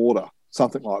 every quarter.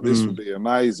 Something like this would be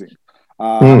amazing.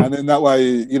 And then that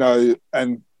way,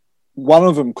 and one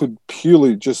of them could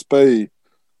purely just be,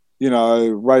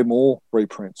 Ray Moore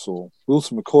reprints or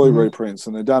Wilson McCoy reprints,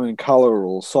 and they're done in colour,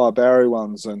 or Cy Barry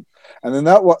ones, and then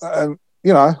that's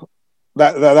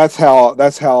how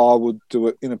I would do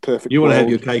it in a perfect. You want to have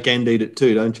your cake and eat it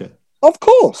too, don't you? Of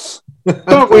course,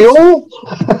 don't we all?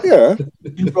 Yeah.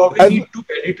 You probably need 2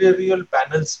 editorial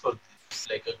panels for this,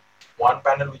 like one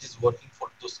panel which is working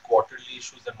for those quarterly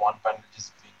issues, and one panel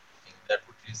just being that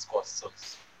would raise costs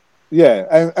also.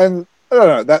 Yeah, and I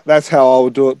don't know. That's how I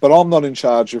would do it, but I'm not in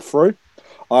charge of Frew.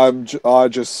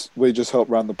 We just help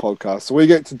run the podcast, so we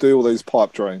get to do all these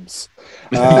pipe dreams.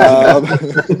 Not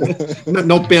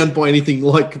bound by anything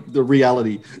like the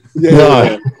reality.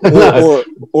 Yeah,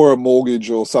 or a mortgage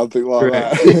or something like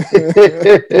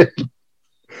that.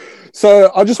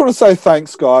 So I just want to say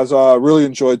thanks, guys. I really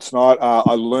enjoyed tonight.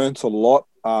 I learnt a lot,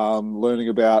 learning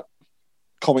about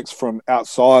comics from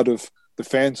outside of the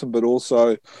Phantom, but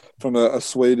also from a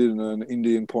Sweden and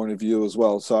Indian point of view as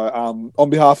well. So on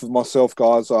behalf of myself,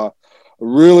 guys, I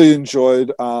really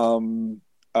enjoyed you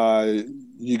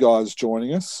guys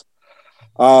joining us.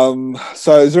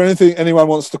 So is there anything anyone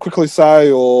wants to quickly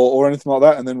say or anything like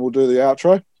that, and then we'll do the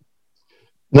outro?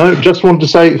 No, just wanted to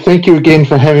say thank you again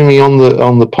for having me on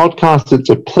the podcast. It's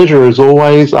a pleasure as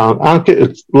always. Anke,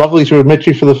 it's lovely to have met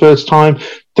you for the first time.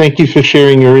 Thank you for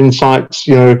sharing your insights.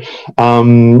 Because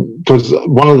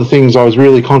one of the things I was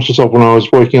really conscious of when I was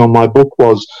working on my book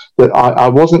was that I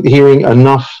wasn't hearing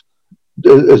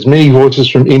as many voices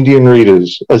from Indian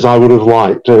readers as I would have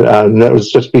liked, and that was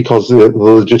just because the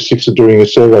logistics of doing a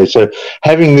survey. So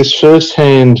having this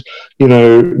first-hand,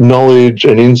 knowledge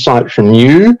and insight from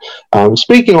you,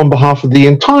 speaking on behalf of the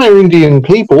entire Indian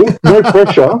people, no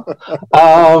pressure,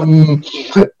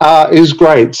 is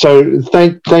great. So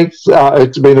thanks.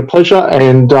 It's been a pleasure,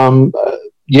 and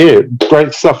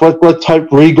great stuff. Let's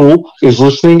hope Regal is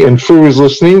listening and Fru is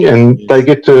listening, and they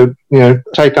get to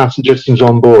take our suggestions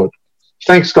on board.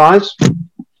 Thanks, guys. And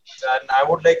I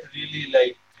would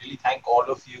really thank all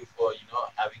of you for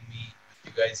having me with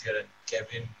you guys here, and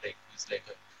Kevin, who's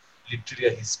literally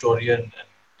a historian, and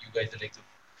you guys are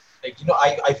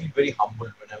I feel very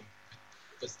humbled when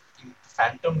because in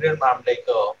Phantom Realm I'm like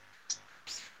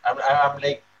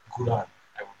Guran.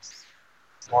 I would say.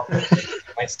 It's not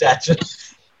my stature,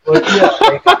 but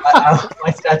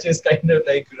my stature is kind of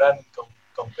like Guran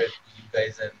compared to you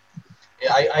guys, and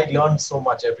I learn so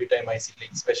much every time I see,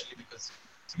 especially because,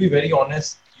 to be very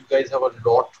honest, you guys have a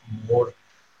lot more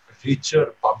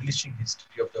richer publishing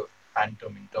history of the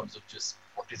Phantom in terms of just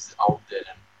what is out there,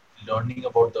 and learning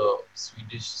about the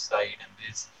Swedish side and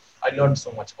this. I learned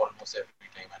so much almost every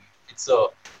time, and it's a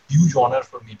huge honor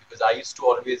for me because I used to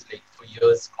always, for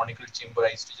years, Chronicle Chamber,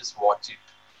 I used to just watch it,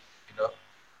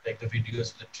 the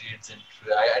videos of the trades, and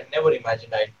I never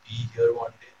imagined I'd be here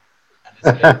one day. And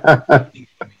it's something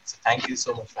for me. So thank you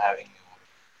so much for having me.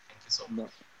 Thank you so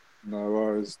much. No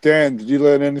worries. Dan, did you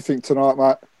learn anything tonight,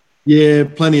 mate? Yeah,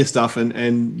 plenty of stuff, and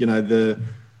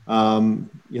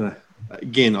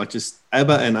again, I just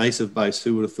ABBA and Ace of Base.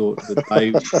 Who would have thought that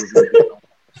they?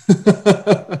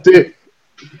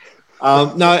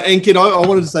 No, and kid, I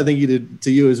wanted to say thank you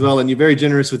to you as well, and you're very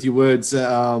generous with your words.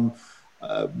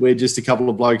 We're just a couple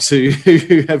of blokes who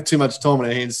have too much time on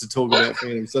our hands to talk about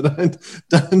Phantom, so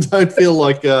don't feel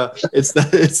like it's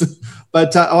that.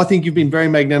 But I think you've been very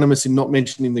magnanimous in not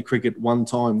mentioning the cricket one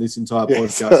time this entire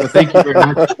podcast. So thank you very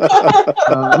much.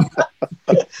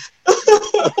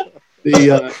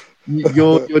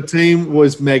 Your team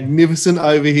was magnificent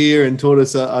over here and taught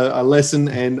us a lesson,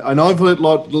 and I've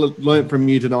learned from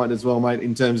you tonight as well, mate,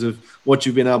 in terms of what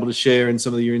you've been able to share and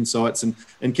some of your insights. And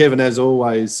Kevin, as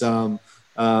always, I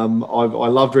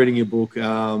loved reading your book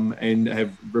and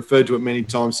have referred to it many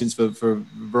times since for a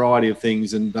variety of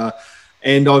things.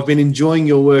 And I've been enjoying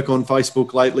your work on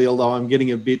Facebook lately, although I'm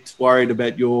getting a bit worried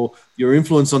about your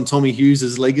influence on Tommy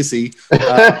Hughes's legacy.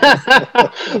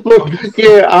 Look,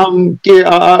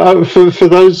 for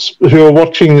those who are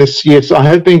watching this, yes, I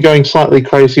have been going slightly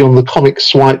crazy on the Comic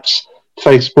Swipes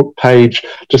Facebook page,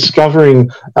 discovering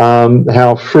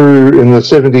how Fru in the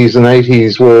 70s and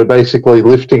 80s were basically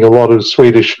lifting a lot of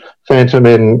Swedish Phantom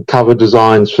Men cover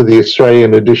designs for the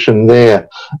Australian edition there.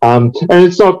 And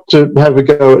it's not to have a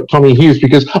go at Tommy Hughes,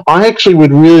 because I actually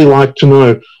would really like to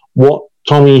know what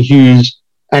Tommy Hughes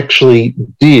actually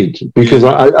did, because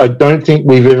I don't think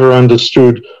we've ever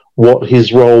understood what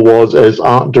his role was as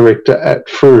art director at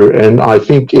Fru. And I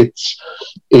think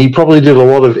he probably did a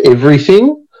lot of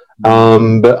everything.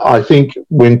 But I think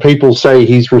when people say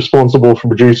he's responsible for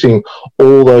producing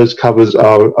all those covers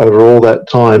over all that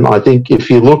time, I think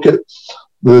if you look at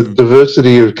the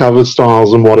diversity of cover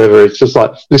styles and whatever, it's just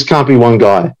like, this can't be one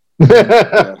guy.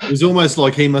 It was almost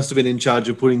like he must have been in charge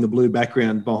of putting the blue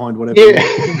background behind whatever.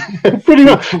 Yeah, pretty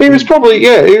much. He was probably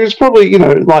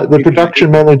like the production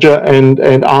manager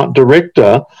and art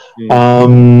director. Yeah.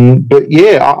 But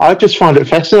yeah, I just find it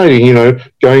fascinating,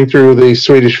 going through these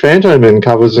Swedish Phantom Men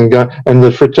covers and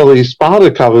the Fratelli Sparta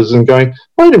covers and going,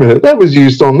 wait a minute, that was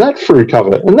used on that Fru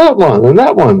cover and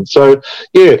that one. So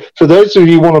yeah, for those of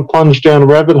you who want to plunge down a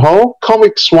rabbit hole,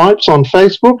 Comic Swipes on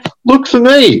Facebook, look for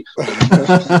me.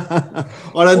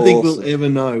 I don't think we'll ever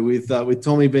know with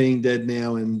Tommy being dead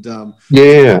now, and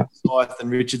Smythe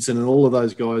and Richardson and all of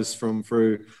those guys from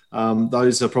Fru.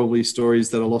 Those are probably stories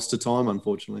that are lost to time,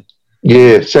 unfortunately.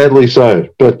 Yeah, sadly so.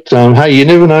 But hey, you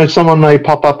never know. Someone may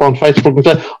pop up on Facebook and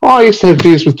say, "Oh, I used to have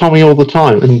beers with Tommy all the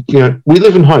time." And we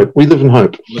live in hope.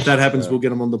 If that happens, we'll get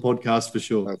them on the podcast for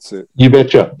sure. That's it. You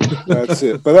betcha. That's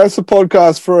it. But that's the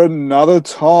podcast for another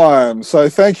time. So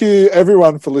thank you,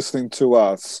 everyone, for listening to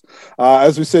us.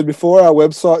 As we said before, our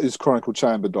website is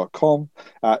chroniclechamber.com.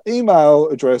 Our email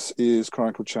address is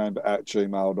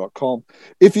chroniclechamber@gmail.com.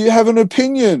 If you have an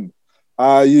opinion,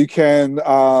 you can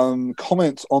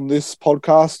comment on this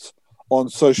podcast on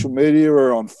social media.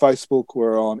 We're on Facebook,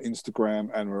 we're on Instagram,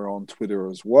 and we're on Twitter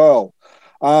as well.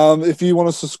 If you want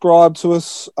to subscribe to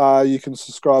us, you can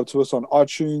subscribe to us on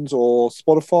iTunes or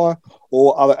Spotify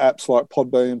or other apps like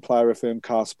Podbean, Player FM,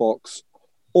 Castbox,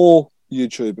 or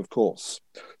YouTube, of course.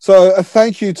 So a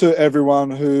thank you to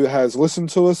everyone who has listened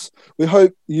to us. We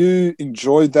hope you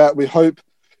enjoyed that. We hope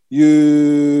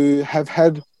you have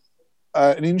had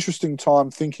an interesting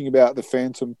time thinking about the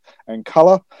Phantom and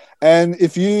colour. And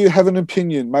if you have an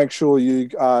opinion, make sure you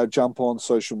jump on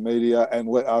social media and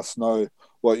let us know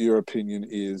what your opinion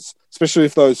is, especially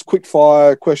if those quick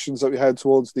fire questions that we had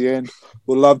towards the end.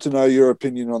 We'd love to know your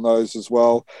opinion on those as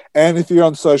well. And if you're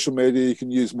on social media, you can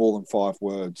use more than 5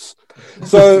 words.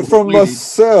 So from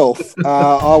myself,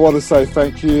 I want to say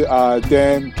thank you,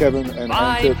 Dan, Kevin, and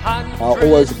Ankit.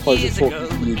 Always a pleasure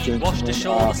talking to you,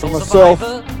 gentlemen. From myself,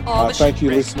 thank you,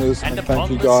 listeners, and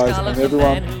thank you, guys, and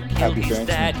everyone. Happy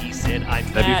Phantoming.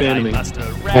 Happy Phantoming.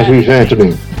 Happy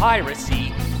Phantoming.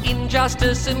 Piracy,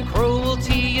 injustice and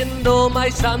cruelty, and all my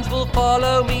sons will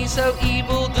follow me, so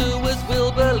evildoers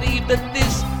will believe that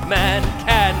this man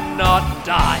cannot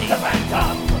die. The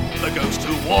Phantom, The ghost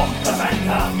who walks. the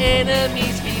Phantom,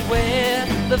 Enemies beware,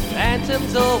 the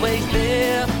Phantom's always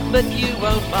there, but you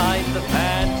won't find the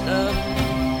Phantom